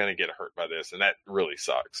really going to get hurt by this, and that really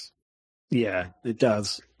sucks. Yeah, it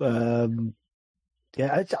does. I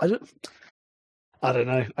don't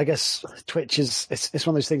know. I guess Twitch is it's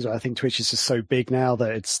one of those things where I think Twitch is just so big now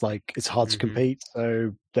that it's like it's hard to compete.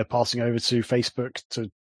 So they're passing over to Facebook to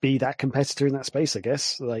be that competitor in that space, I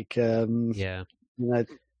guess. Like,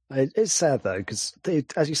 it's sad though because,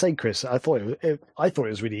 as you say, Chris, I thought it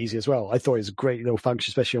was really easy as well. I thought it was a great little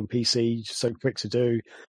function, especially on PC, just so quick to do.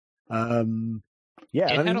 It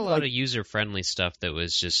had a lot of user-friendly stuff that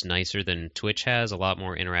was just nicer than Twitch has, a lot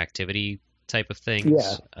more interactivity type of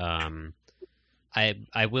things. Yeah.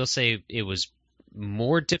 I will say it was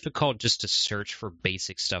more difficult just to search for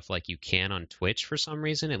basic stuff like you can on Twitch for some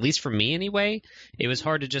reason, at least for me anyway. It was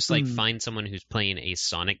hard to just like find someone who's playing a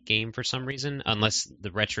Sonic game for some reason, unless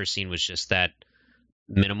the retro scene was just that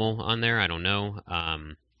minimal on there. I don't know.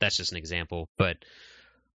 That's just an example, but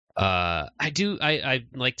I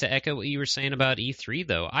like to echo what you were saying about E3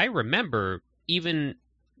 though. I remember even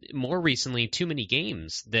more recently too many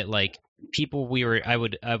games that like people I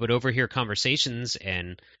would overhear conversations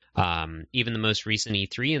and even the most recent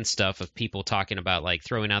E3 and stuff of people talking about like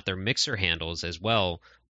throwing out their Mixer handles as well,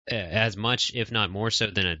 as much if not more so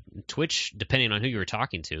than a Twitch, depending on who you were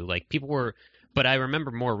talking to. Like people were, but I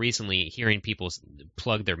remember more recently hearing people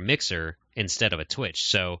plug their Mixer instead of a Twitch.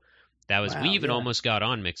 So that was, we even almost got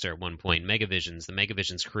on Mixer at one point. the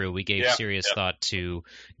Megavisions crew, we gave serious thought to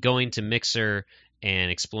going to Mixer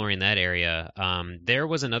and exploring that area. There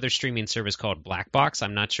was another streaming service called Blackbox.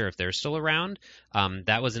 I'm not sure if they're still around.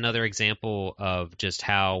 That was another example of just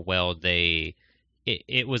how well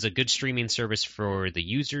it was a good streaming service for the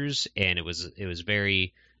users, and it was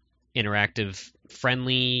very interactive,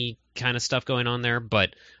 friendly kind of stuff going on there.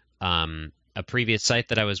 But a previous site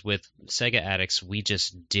that I was with, Sega Addicts, we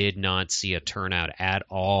just did not see a turnout at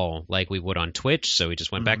all like we would on Twitch. So we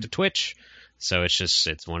just went back to Twitch. So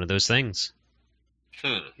it's one of those things.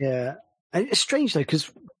 Yeah, and it's strange though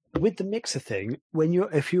because with the Mixer thing,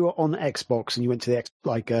 if you were on Xbox and you went to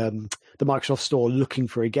the Microsoft Store looking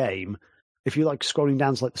for a game, if you're like scrolling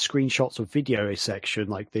down to like the screenshots or video section,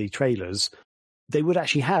 like the trailers, they would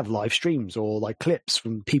actually have live streams or like clips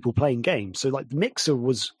from people playing games. So like the Mixer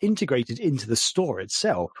was integrated into the store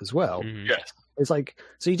itself as well. Yes. It's like,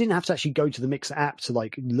 so you didn't have to actually go to the Mixer app to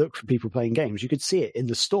like look for people playing games. You could see it in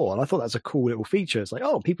the store. And I thought that was a cool little feature. It's like,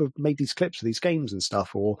 oh, people have made these clips of these games and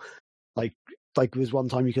stuff. Or like there's one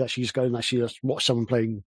time you could actually just go and actually just watch someone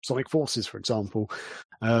playing Sonic Forces, for example.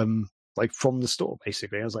 like from the store,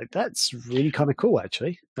 basically. I was like, that's really kind of cool,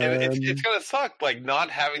 actually. It's going to suck, like, not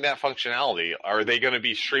having that functionality. Are they going to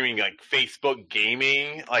be streaming, like, Facebook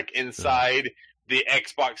gaming, like, inside the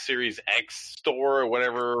Xbox Series X store or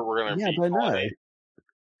whatever we're going to be calling it?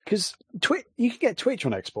 Because you can get Twitch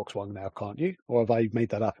on Xbox One now, can't you? Or have I made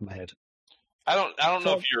that up in my head? I don't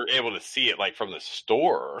know if you're able to see it, like, from the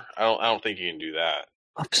store. I don't think you can do that.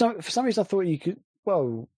 For some reason, I thought you could.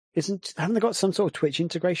 Well, haven't they got some sort of Twitch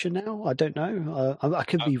integration now? I don't know. I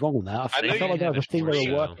could be wrong on that. I felt like that was a thing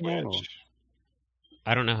they were working on.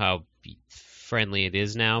 I don't know how friendly it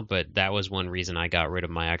is now, but that was one reason I got rid of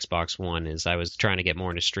my Xbox One. Is I was trying to get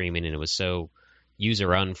more into streaming, and it was so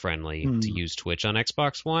user unfriendly to use Twitch on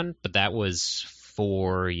Xbox One. But that was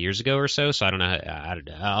 4 years ago or so. So I don't know.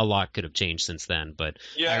 A lot could have changed since then. But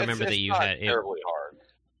yeah, I remember that you had terribly hard.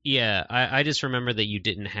 Yeah, I just remember that you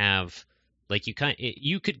didn't have. Like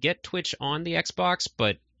you could get Twitch on the Xbox,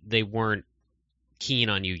 but they weren't keen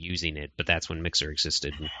on you using it. But that's when Mixer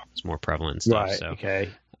existed and it's more prevalent and stuff. Right. So, okay.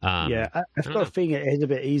 Yeah, I've got a feeling it is a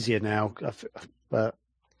bit easier now, but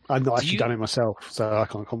I've not actually done it myself, so I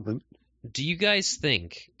can't comment. Do you guys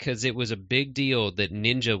think, because it was a big deal that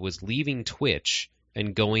Ninja was leaving Twitch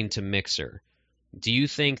and going to Mixer, do you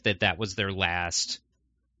think that was their last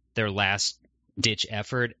ditch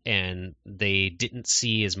effort, and they didn't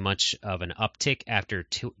see as much of an uptick after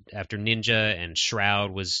Ninja and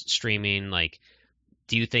Shroud was streaming? Like,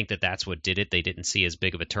 do you think that's what did it? They didn't see as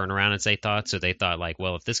big of a turnaround as they thought, so they thought, like,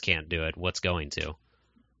 well, if this can't do it, what's going to?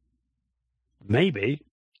 Maybe.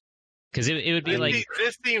 Because it would be like...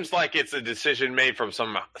 This seems like it's a decision made from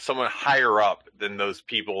someone higher up than those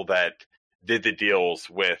people that did the deals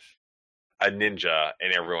with a Ninja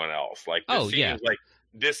and everyone else. Like, this seems like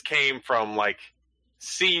this came from, like,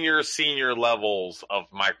 senior levels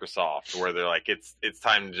of Microsoft, where they're like, it's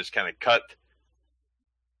time to just kind of cut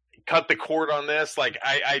the cord on this. Like,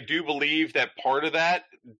 I do believe that part of that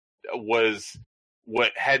was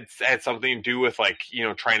what had something to do with, like, you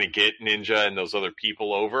know, trying to get Ninja and those other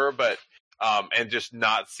people over, but and just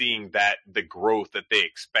not seeing that the growth that they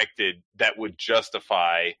expected that would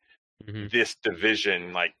justify this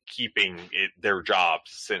division, like, keeping their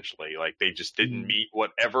jobs, essentially. Like, they just didn't meet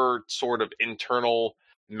whatever sort of internal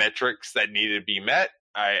metrics that needed to be met.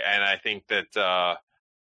 I think that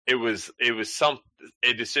it was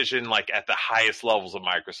a decision, like, at the highest levels of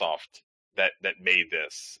Microsoft that made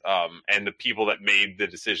this, and the people that made the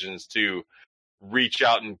decisions to reach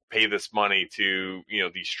out and pay this money to, you know,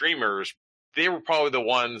 these streamers, they were probably the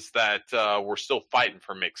ones that were still fighting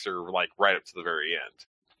for Mixer, like, right up to the very end.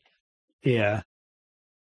 Yeah.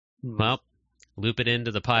 Well, loop it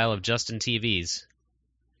into the pile of Justin TVs.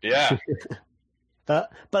 Yeah.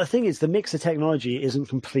 But the thing is, the Mixer technology isn't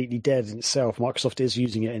completely dead in itself. Microsoft is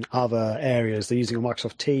using it in other areas. They're using it on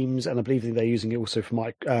Microsoft Teams, and I believe they're using it also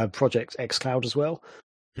for Project xCloud as well.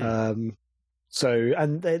 And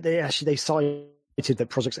they cited that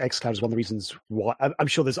Project xCloud is one of the reasons why. I'm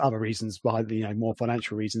sure there's other reasons behind, you know, more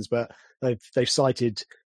financial reasons, but they've cited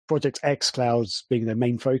Project xCloud being their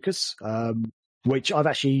main focus, which I've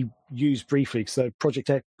actually used briefly. So part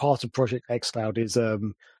of Project xCloud is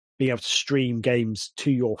being able to stream games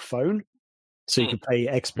to your phone, so you can play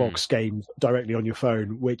Xbox games directly on your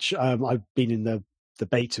phone, which I've been in the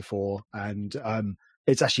beta for, and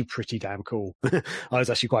it's actually pretty damn cool. I was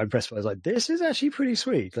actually quite impressed. I was like, this is actually pretty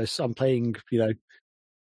sweet. I'm playing, you know,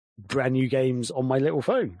 brand new games on my little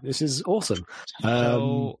phone. This is awesome.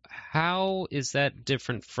 So how is that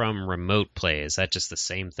different from remote play? Is that just the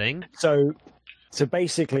same thing? So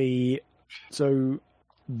basically, the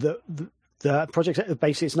project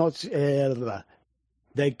basically, it's not.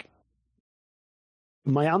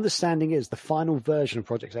 My understanding is the final version of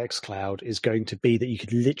Project xCloud is going to be that you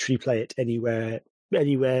could literally play it anywhere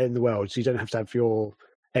in the world, so you don't have to have your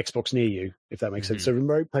Xbox near you, if that makes sense. So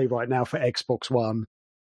remote play right now for Xbox One,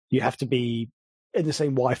 you have to be in the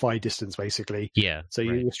same Wi-Fi distance, basically. Yeah. So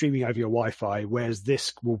you're streaming over your Wi-Fi, whereas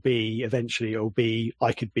this will be, eventually,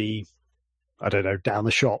 I could be, I don't know, down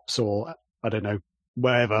the shops or, I don't know,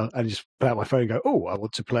 wherever, and just pull out my phone and go, oh, I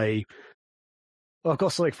want to play. Well, I've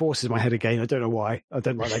got Sonic Forces in my head again. I don't know why. I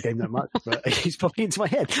don't like that game that much, but it's popping into my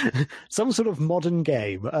head. Some sort of modern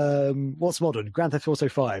game. What's modern? Grand Theft Auto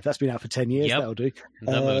 5. That's been out for 10 years. Yep. That'll do.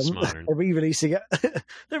 The most modern. They're re-releasing it.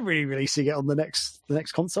 They're re-releasing it on the next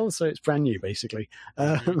console, so it's brand new, basically.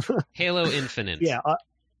 Halo Infinite. Yeah.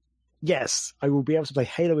 Yes, I will be able to play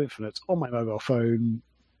Halo Infinite on my mobile phone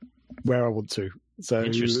where I want to. So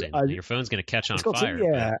interesting. Your phone's going to catch on fire.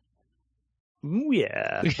 Yeah.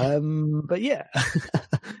 Yeah, but yeah.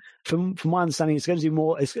 from my understanding, it's going to do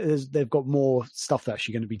more. They've got more stuff they're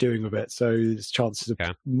actually going to be doing with it, so there's chances of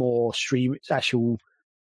more actual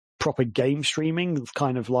proper game streaming. It's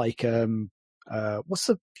kind of like what's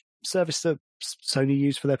the service that Sony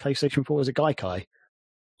used for their PlayStation 4? Is it Gaikai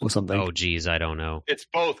or something? Oh, geez, I don't know. It's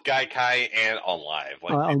both Gaikai and OnLive.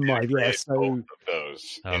 Like OnLive, yeah. So both of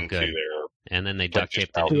those into good. their, and then they duct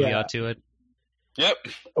taped the Ouya to it. Yep.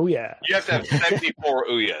 Oh yeah. You have to have 74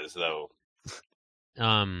 Ouyas though.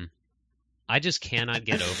 I just cannot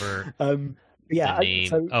get over the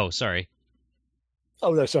name. Sorry.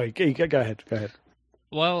 Oh no, sorry. Go ahead. Go ahead.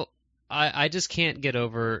 Well, I just can't get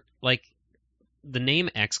over, like, the name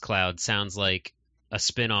xCloud sounds like a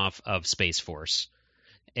spin-off of Space Force.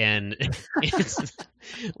 And it's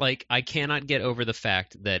like, I cannot get over the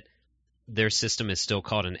fact that their system is still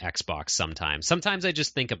called an Xbox sometimes. Sometimes I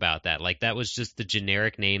just think about that. Like, that was just the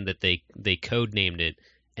generic name that they code named it,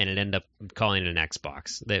 and it ended up calling it an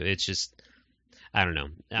Xbox. It's just, I don't know.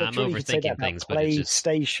 I'm overthinking things, but it's just...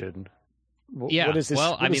 PlayStation. Yeah, what is this?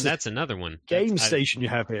 Well, I mean, that's another one. Game station you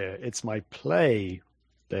have here. It's my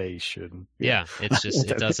PlayStation. Yeah, it's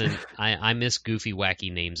just, it doesn't, I miss goofy,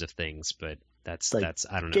 wacky names of things, but that's,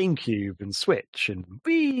 I don't know. GameCube and Switch and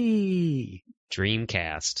Wii.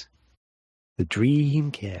 Dreamcast. The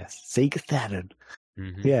Dreamcast. Sega Saturn.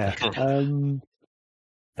 Mm-hmm. Yeah.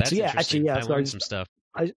 That's actually, I learned some stuff.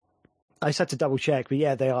 I just had to double check, but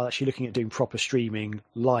yeah, they are actually looking at doing proper streaming,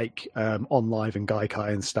 like OnLive and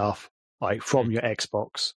Gaikai and stuff, like from your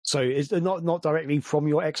Xbox. So it's not directly from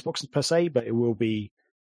your Xbox per se, but it will be,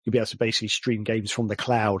 you'll be able to basically stream games from the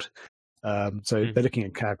cloud. So they're looking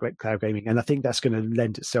at cloud gaming, and I think that's going to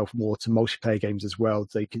lend itself more to multiplayer games as well.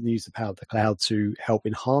 They can use the power of the cloud to help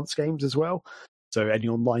enhance games as well. So any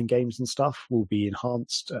online games and stuff will be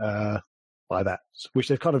enhanced by that, which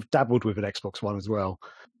they've kind of dabbled with at Xbox One as well.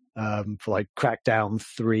 For like Crackdown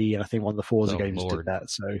 3, and I think one of the Forza games did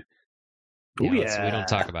that. So, so we don't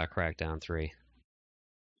talk about Crackdown 3.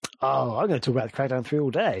 Oh, I'm going to talk about Crackdown 3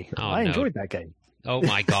 all day. I enjoyed that game. Oh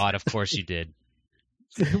my god! Of course you did.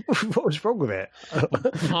 What was wrong with it?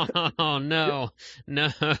 Oh no,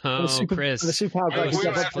 Chris! The super we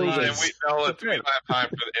don't have time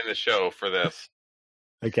in the show for this.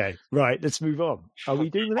 Okay, right. Let's move on. Are we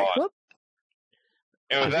doing the next one?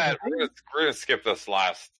 And with that, we're going to skip this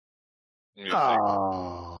last music.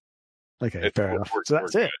 Oh, okay, fair enough. So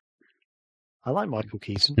that's it. I like Michael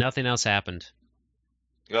Keaton. Nothing else happened.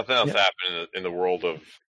 Nothing else happened in the world of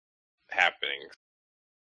happenings.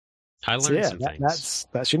 I learned some things.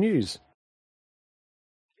 That's your news.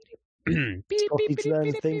 Scotty's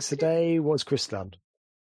learned things today. What's Chris done?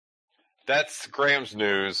 That's Graham's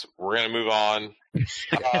news. We're going to move on.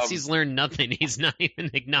 He's learned nothing. He's not even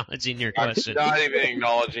acknowledging your question. I'm not even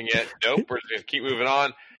acknowledging it. Nope. We're just going to keep moving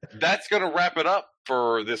on. That's going to wrap it up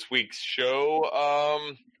for this week's show.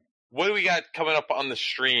 What do we got coming up on the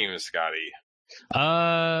stream, Scotty?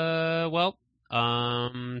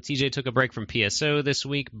 TJ took a break from PSO this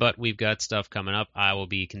week, but we've got stuff coming up. I will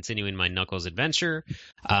be continuing my Knuckles adventure.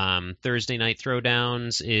 Thursday Night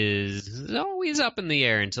Throwdowns is always up in the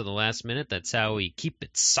air until the last minute. That's how we keep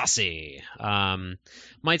it saucy.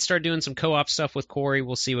 Might start doing some co-op stuff with Corey.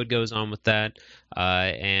 We'll see what goes on with that.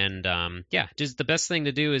 Just the best thing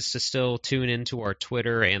to do is to still tune into our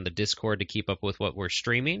Twitter and the Discord to keep up with what we're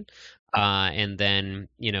streaming. And then,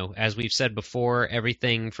 as we've said before,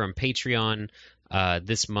 everything from Patreon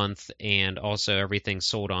this month, and also everything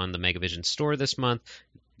sold on the Megavision store this month,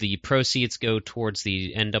 the proceeds go towards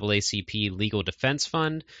the NAACP Legal Defense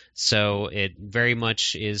Fund. So it very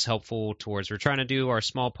much is helpful towards, we're trying to do our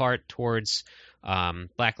small part towards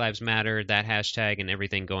Black Lives Matter, that hashtag, and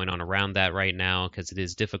everything going on around that right now, because it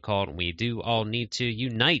is difficult, and we do all need to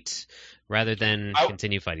unite rather than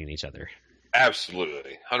continue fighting each other.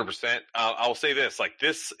 Absolutely, 100%. I will say this: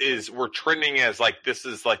 we're trending as this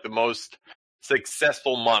is the most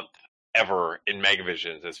successful month ever in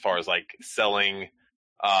Megavision as far as selling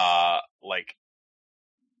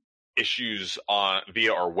issues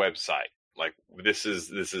via our website. This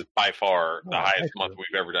is by far the highest month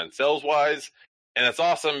we've ever done sales wise, and that's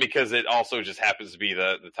awesome because it also just happens to be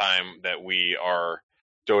the time that we are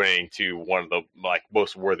donating to one of the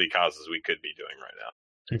most worthy causes we could be doing right now.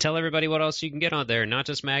 And tell everybody what else you can get on there, not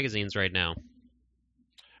just magazines right now.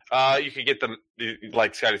 You can get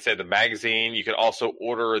like Scotty said, the magazine. You can also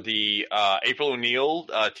order the April O'Neil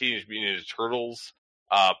Teenage Mutant Ninja Turtles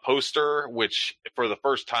poster, which for the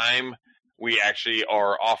first time we actually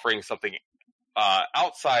are offering something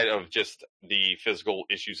outside of just the physical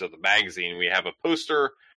issues of the magazine. We have a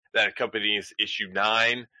poster that accompanies issue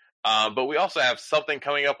 9, but we also have something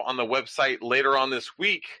coming up on the website later on this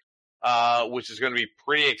week. which is going to be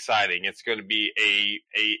pretty exciting. It's going to be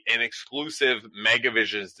an exclusive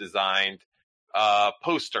Megavisions designed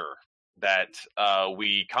poster that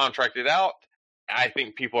we contracted out. I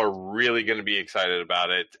think people are really going to be excited about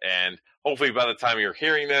it, and hopefully by the time you're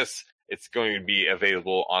hearing this, it's going to be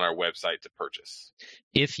available on our website to purchase.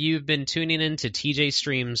 If you've been tuning into TJ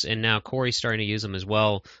streams, and now Corey's starting to use them as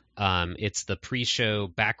well, it's the pre-show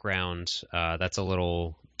background. That's a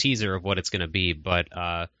little teaser of what it's going to be, but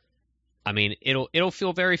I mean, it'll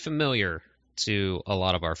feel very familiar to a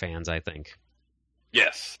lot of our fans, I think.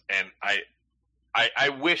 Yes, and I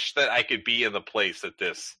wish that I could be in the place that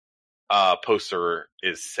this poster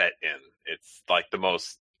is set in. It's like the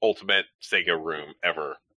most ultimate Sega room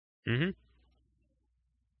ever. Mm-hmm.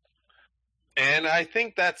 And I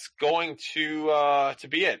think that's going to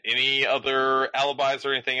be it. Any other alibis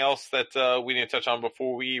or anything else that we need to touch on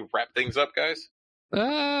before we wrap things up, guys?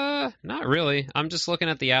 Not really. I'm just looking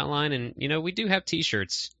at the outline, and we do have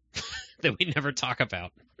T-shirts that we never talk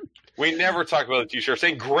about. We never talk about the T-shirts,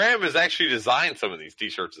 and Graham has actually designed some of these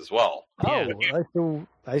T-shirts as well. Oh, yeah.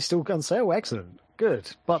 They still on sale. Excellent, good.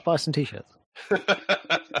 But buy some T-shirts.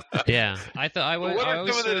 Yeah, I thought I would. What are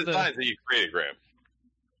some of the designs that you created, Graham?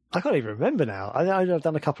 I can't even remember now. I've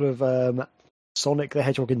done a couple of Sonic the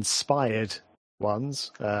Hedgehog inspired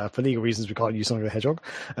ones. For legal reasons, we can't use Sonic the Hedgehog.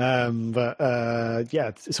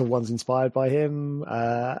 Yeah, some ones inspired by him.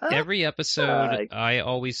 Every episode, I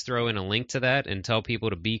always throw in a link to that and tell people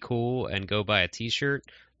to be cool and go buy a T-shirt.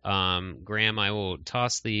 Graham, I will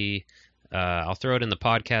toss the. I'll throw it in the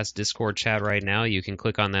podcast Discord chat right now. You can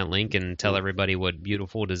click on that link and tell everybody what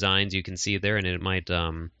beautiful designs you can see there, and it might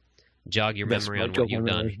jog your memory on what you've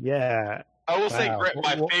done. Yeah. I will say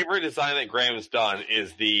my favorite design that Graham's done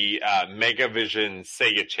is the Megavision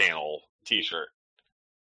Sega Channel T-shirt.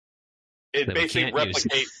 It that basically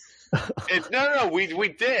replicates. No. We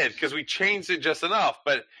did because we changed it just enough,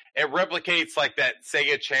 but it replicates like that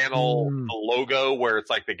Sega Channel logo where it's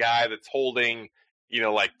like the guy that's holding,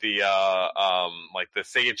 like the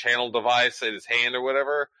Sega Channel device in his hand or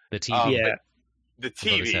whatever. The TV. The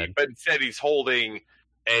TV, but instead he's holding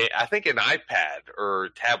I think an iPad or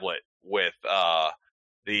tablet with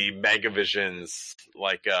the Megavision's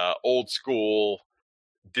like old school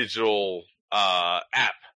digital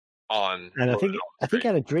app on. And I think he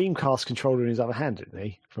had a Dreamcast controller in his other hand, didn't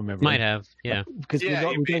he? From memory. Might have, yeah. Because we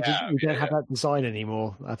don't have that design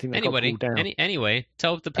anymore. I think that got pulled down. Anyway,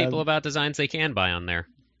 tell the people about designs they can buy on there.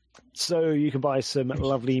 So you can buy some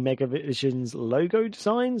lovely Megavisions logo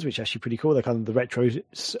designs, which are actually pretty cool. They're kind of the retro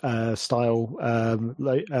style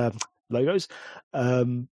logos.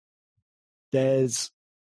 There's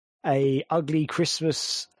a ugly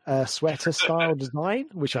Christmas sweater style design,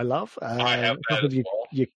 which I love. I have that as well.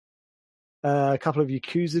 A couple of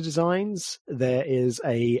Yakuza designs. There is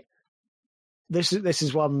a. This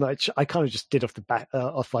is one that I kind of just did off the back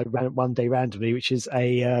off like one day randomly, which is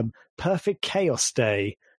a Perfect Chaos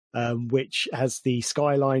Day. Which has the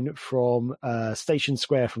skyline from Station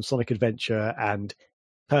Square from Sonic Adventure and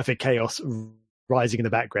Perfect Chaos rising in the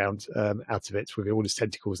background out of it with all its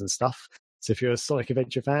tentacles and stuff. So if you're a Sonic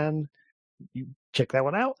Adventure fan, you check that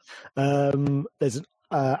one out. There's an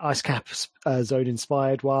Ice Cap Zone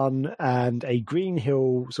inspired one and a Green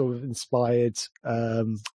Hill sort of inspired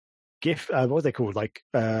gift. What are they called? Like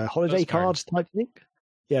holiday cards type thing?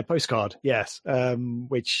 Yeah, postcard, yes.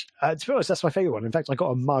 Which, to be honest, that's my favourite one. In fact, I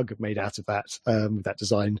got a mug made out of that, with that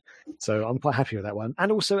design. So I'm quite happy with that one.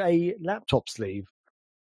 And also a laptop sleeve.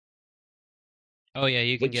 Oh, yeah,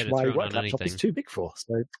 you can get it thrown on anything. Which my work laptop is too big for.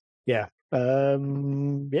 So, yeah.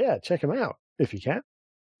 Check them out if you can.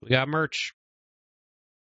 We got merch.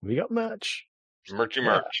 Merchy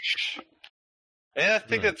merch. And I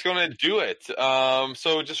think that's going to do it.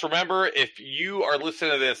 So just remember, if you are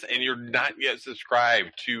listening to this and you're not yet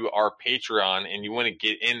subscribed to our Patreon and you want to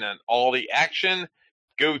get in on all the action,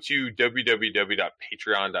 go to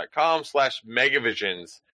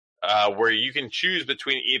www.patreon.com/Megavisions, where you can choose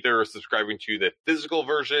between either subscribing to the physical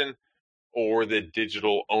version or the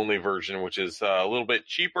digital only version, which is a little bit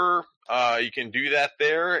cheaper. You can do that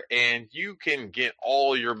there, and you can get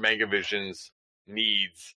all your Megavisions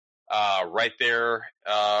needs right there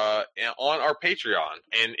on our Patreon.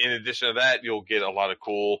 And in addition to that, you'll get a lot of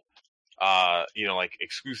cool, like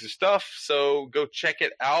exclusive stuff. So go check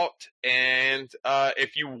it out. And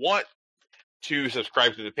if you want to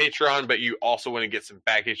subscribe to the Patreon, but you also want to get some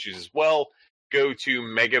back issues as well, go to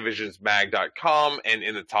megavisionsmag.com, and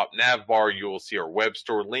in the top nav bar, you will see our web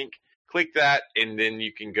store link. Click that, and then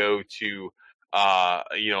you can go to,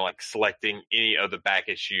 selecting any of the back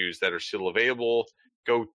issues that are still available.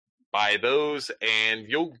 Go buy those, and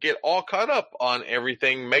you'll get all caught up on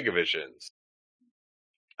everything Megavisions.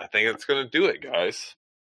 I think that's going to do it, guys.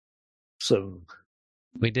 So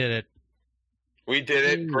we did it. We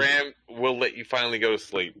did it. Graham, we'll let you finally go to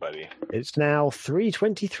sleep, buddy. It's now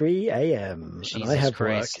 3:23 a.m. and I have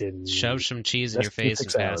Christ. work in Shove some cheese in your face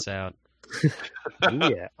and pass out.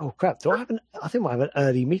 Yeah. Oh crap! I think I have an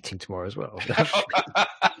early meeting tomorrow as well.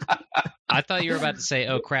 I thought you were about to say,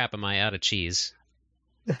 "Oh crap, am I out of cheese?"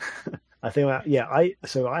 I think.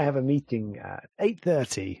 I have a meeting at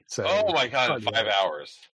 8:30. So. Oh my god! 5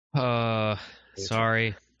 hours.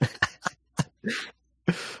 Sorry.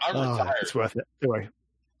 I'm retired. It's worth it. Don't worry.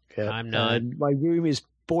 Yeah. I'm not. My room is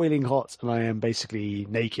boiling hot, and I am basically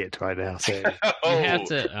naked right now. So you have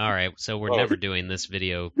to. All right. So we're never doing this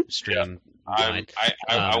video stream. Yeah.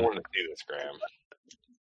 I want to see this,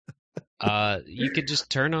 Graham. You could just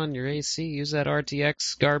turn on your AC. Use that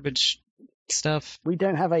RTX garbage stuff. We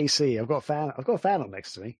don't have AC. I've got a fan. I've got a fan on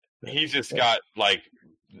next to me. He's just got like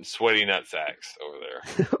sweaty nut sacks over there.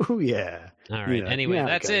 Oh yeah. All right. Anyway,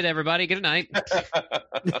 that's it, everybody. Good night.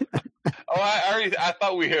 I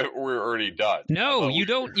thought we were already done. No, you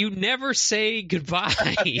don't. You never say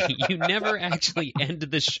goodbye. You never actually end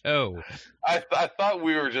the show. I thought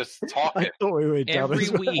we were just talking. I thought we were done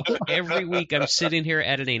Every week, I'm sitting here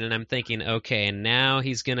editing, and I'm thinking, okay, and now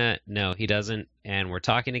he's gonna. No, he doesn't, and we're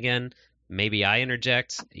talking again. Maybe I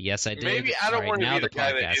interject. Yes, I did. Maybe I don't want to be the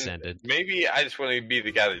guy that ended. Maybe I just want to be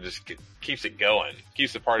the guy that just keeps it going,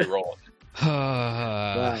 keeps the party rolling.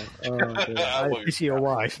 Wow. I pity your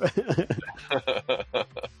wife.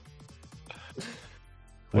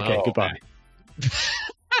 Okay, goodbye.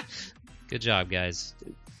 Good job, guys.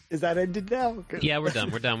 Is that ended now? Good. Yeah, we're done.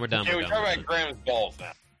 Yeah, we're talking about Graham's balls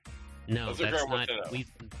now. No, that's not. We've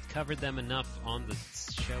covered them enough on the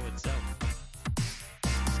show itself.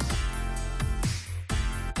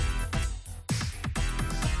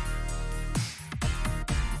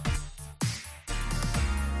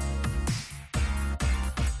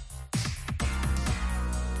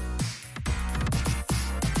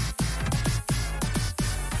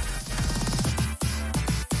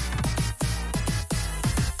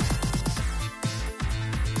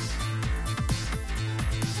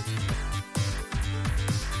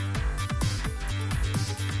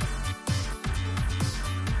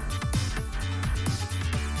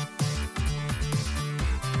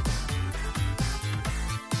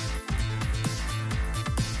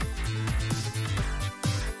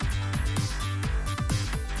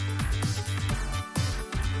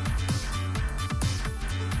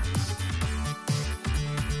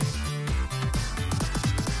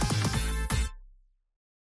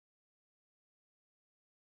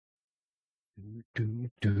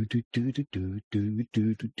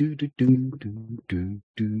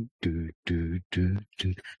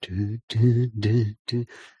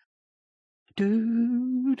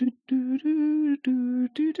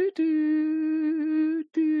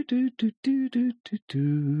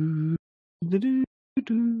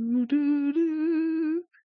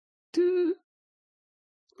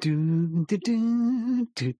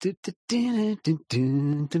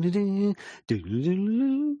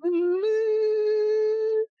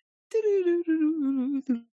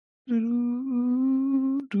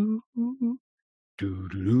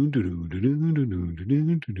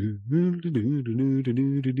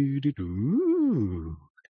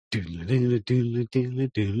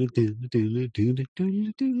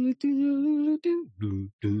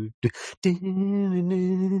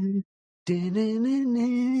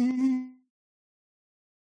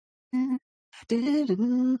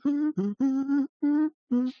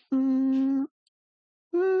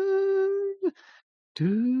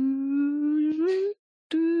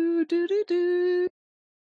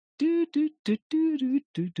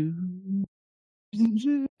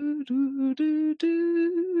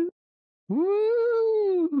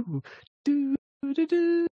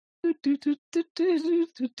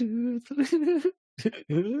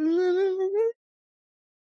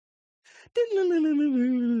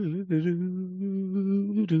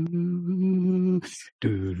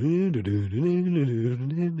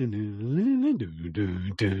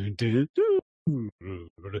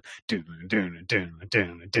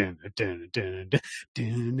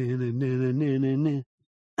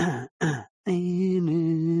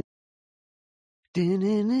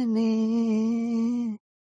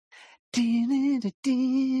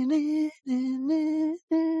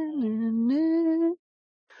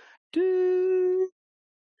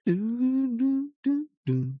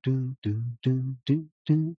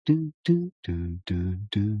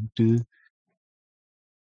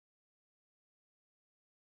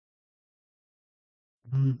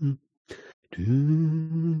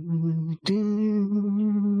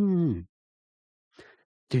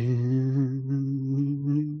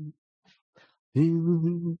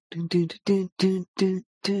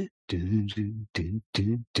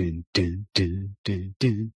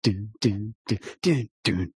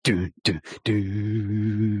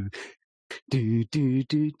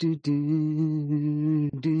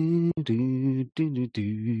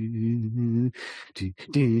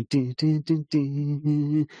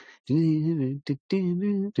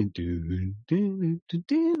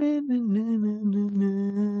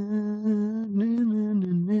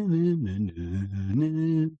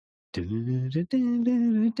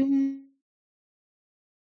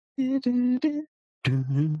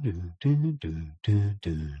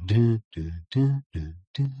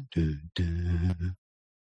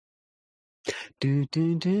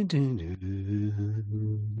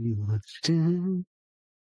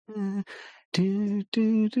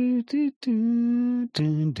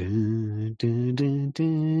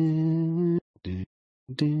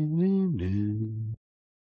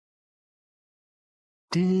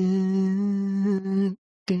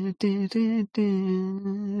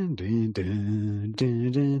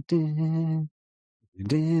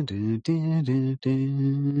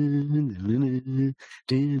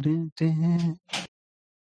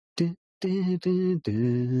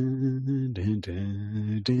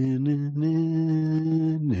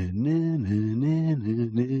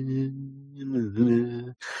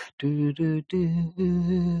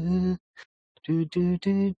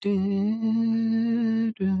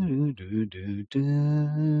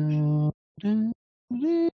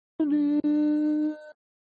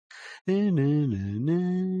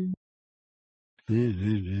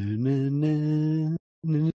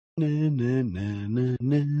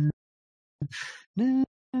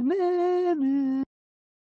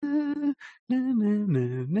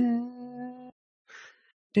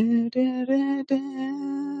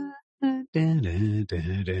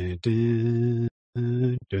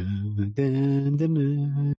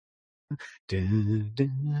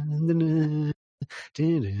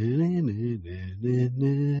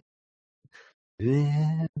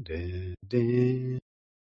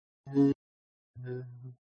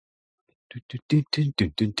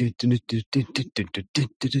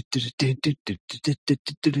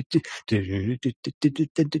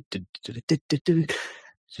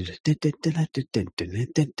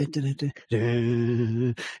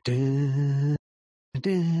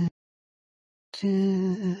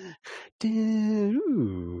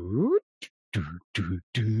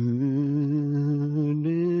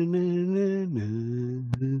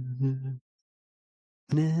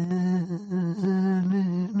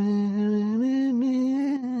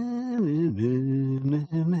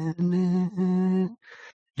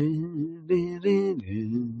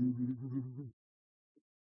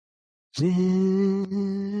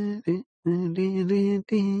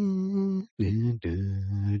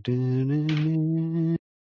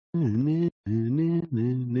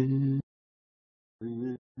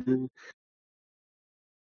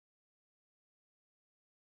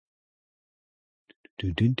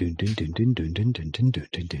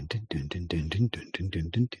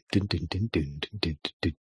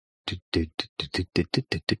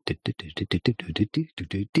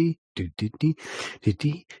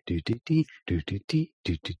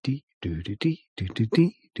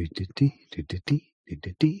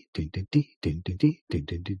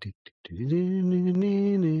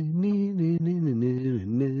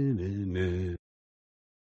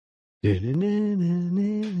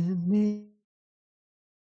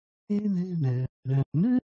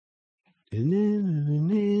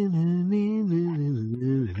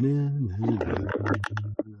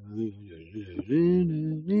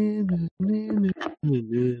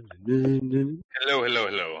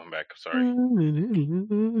 Hello. I'm back. Sorry.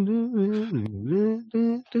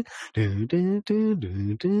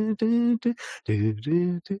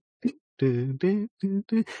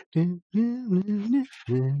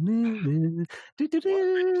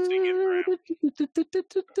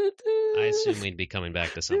 I assume we'd be coming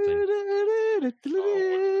back to something.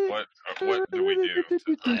 What do we do?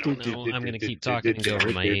 I don't know. I'm going to keep talking and go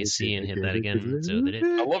over my AC and hit that again so that it.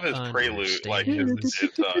 I love his prelude. Like it's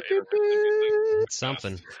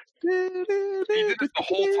something. He did it the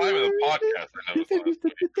whole time of the podcast. I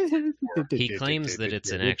noticed. He claims that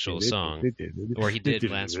it's an actual song, or he did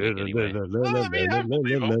last week anyway.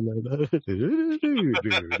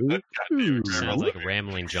 Sounds like a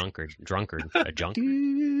rambling drunkard. A junk.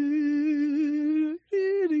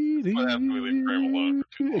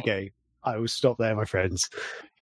 Okay, I will stop there, my friends.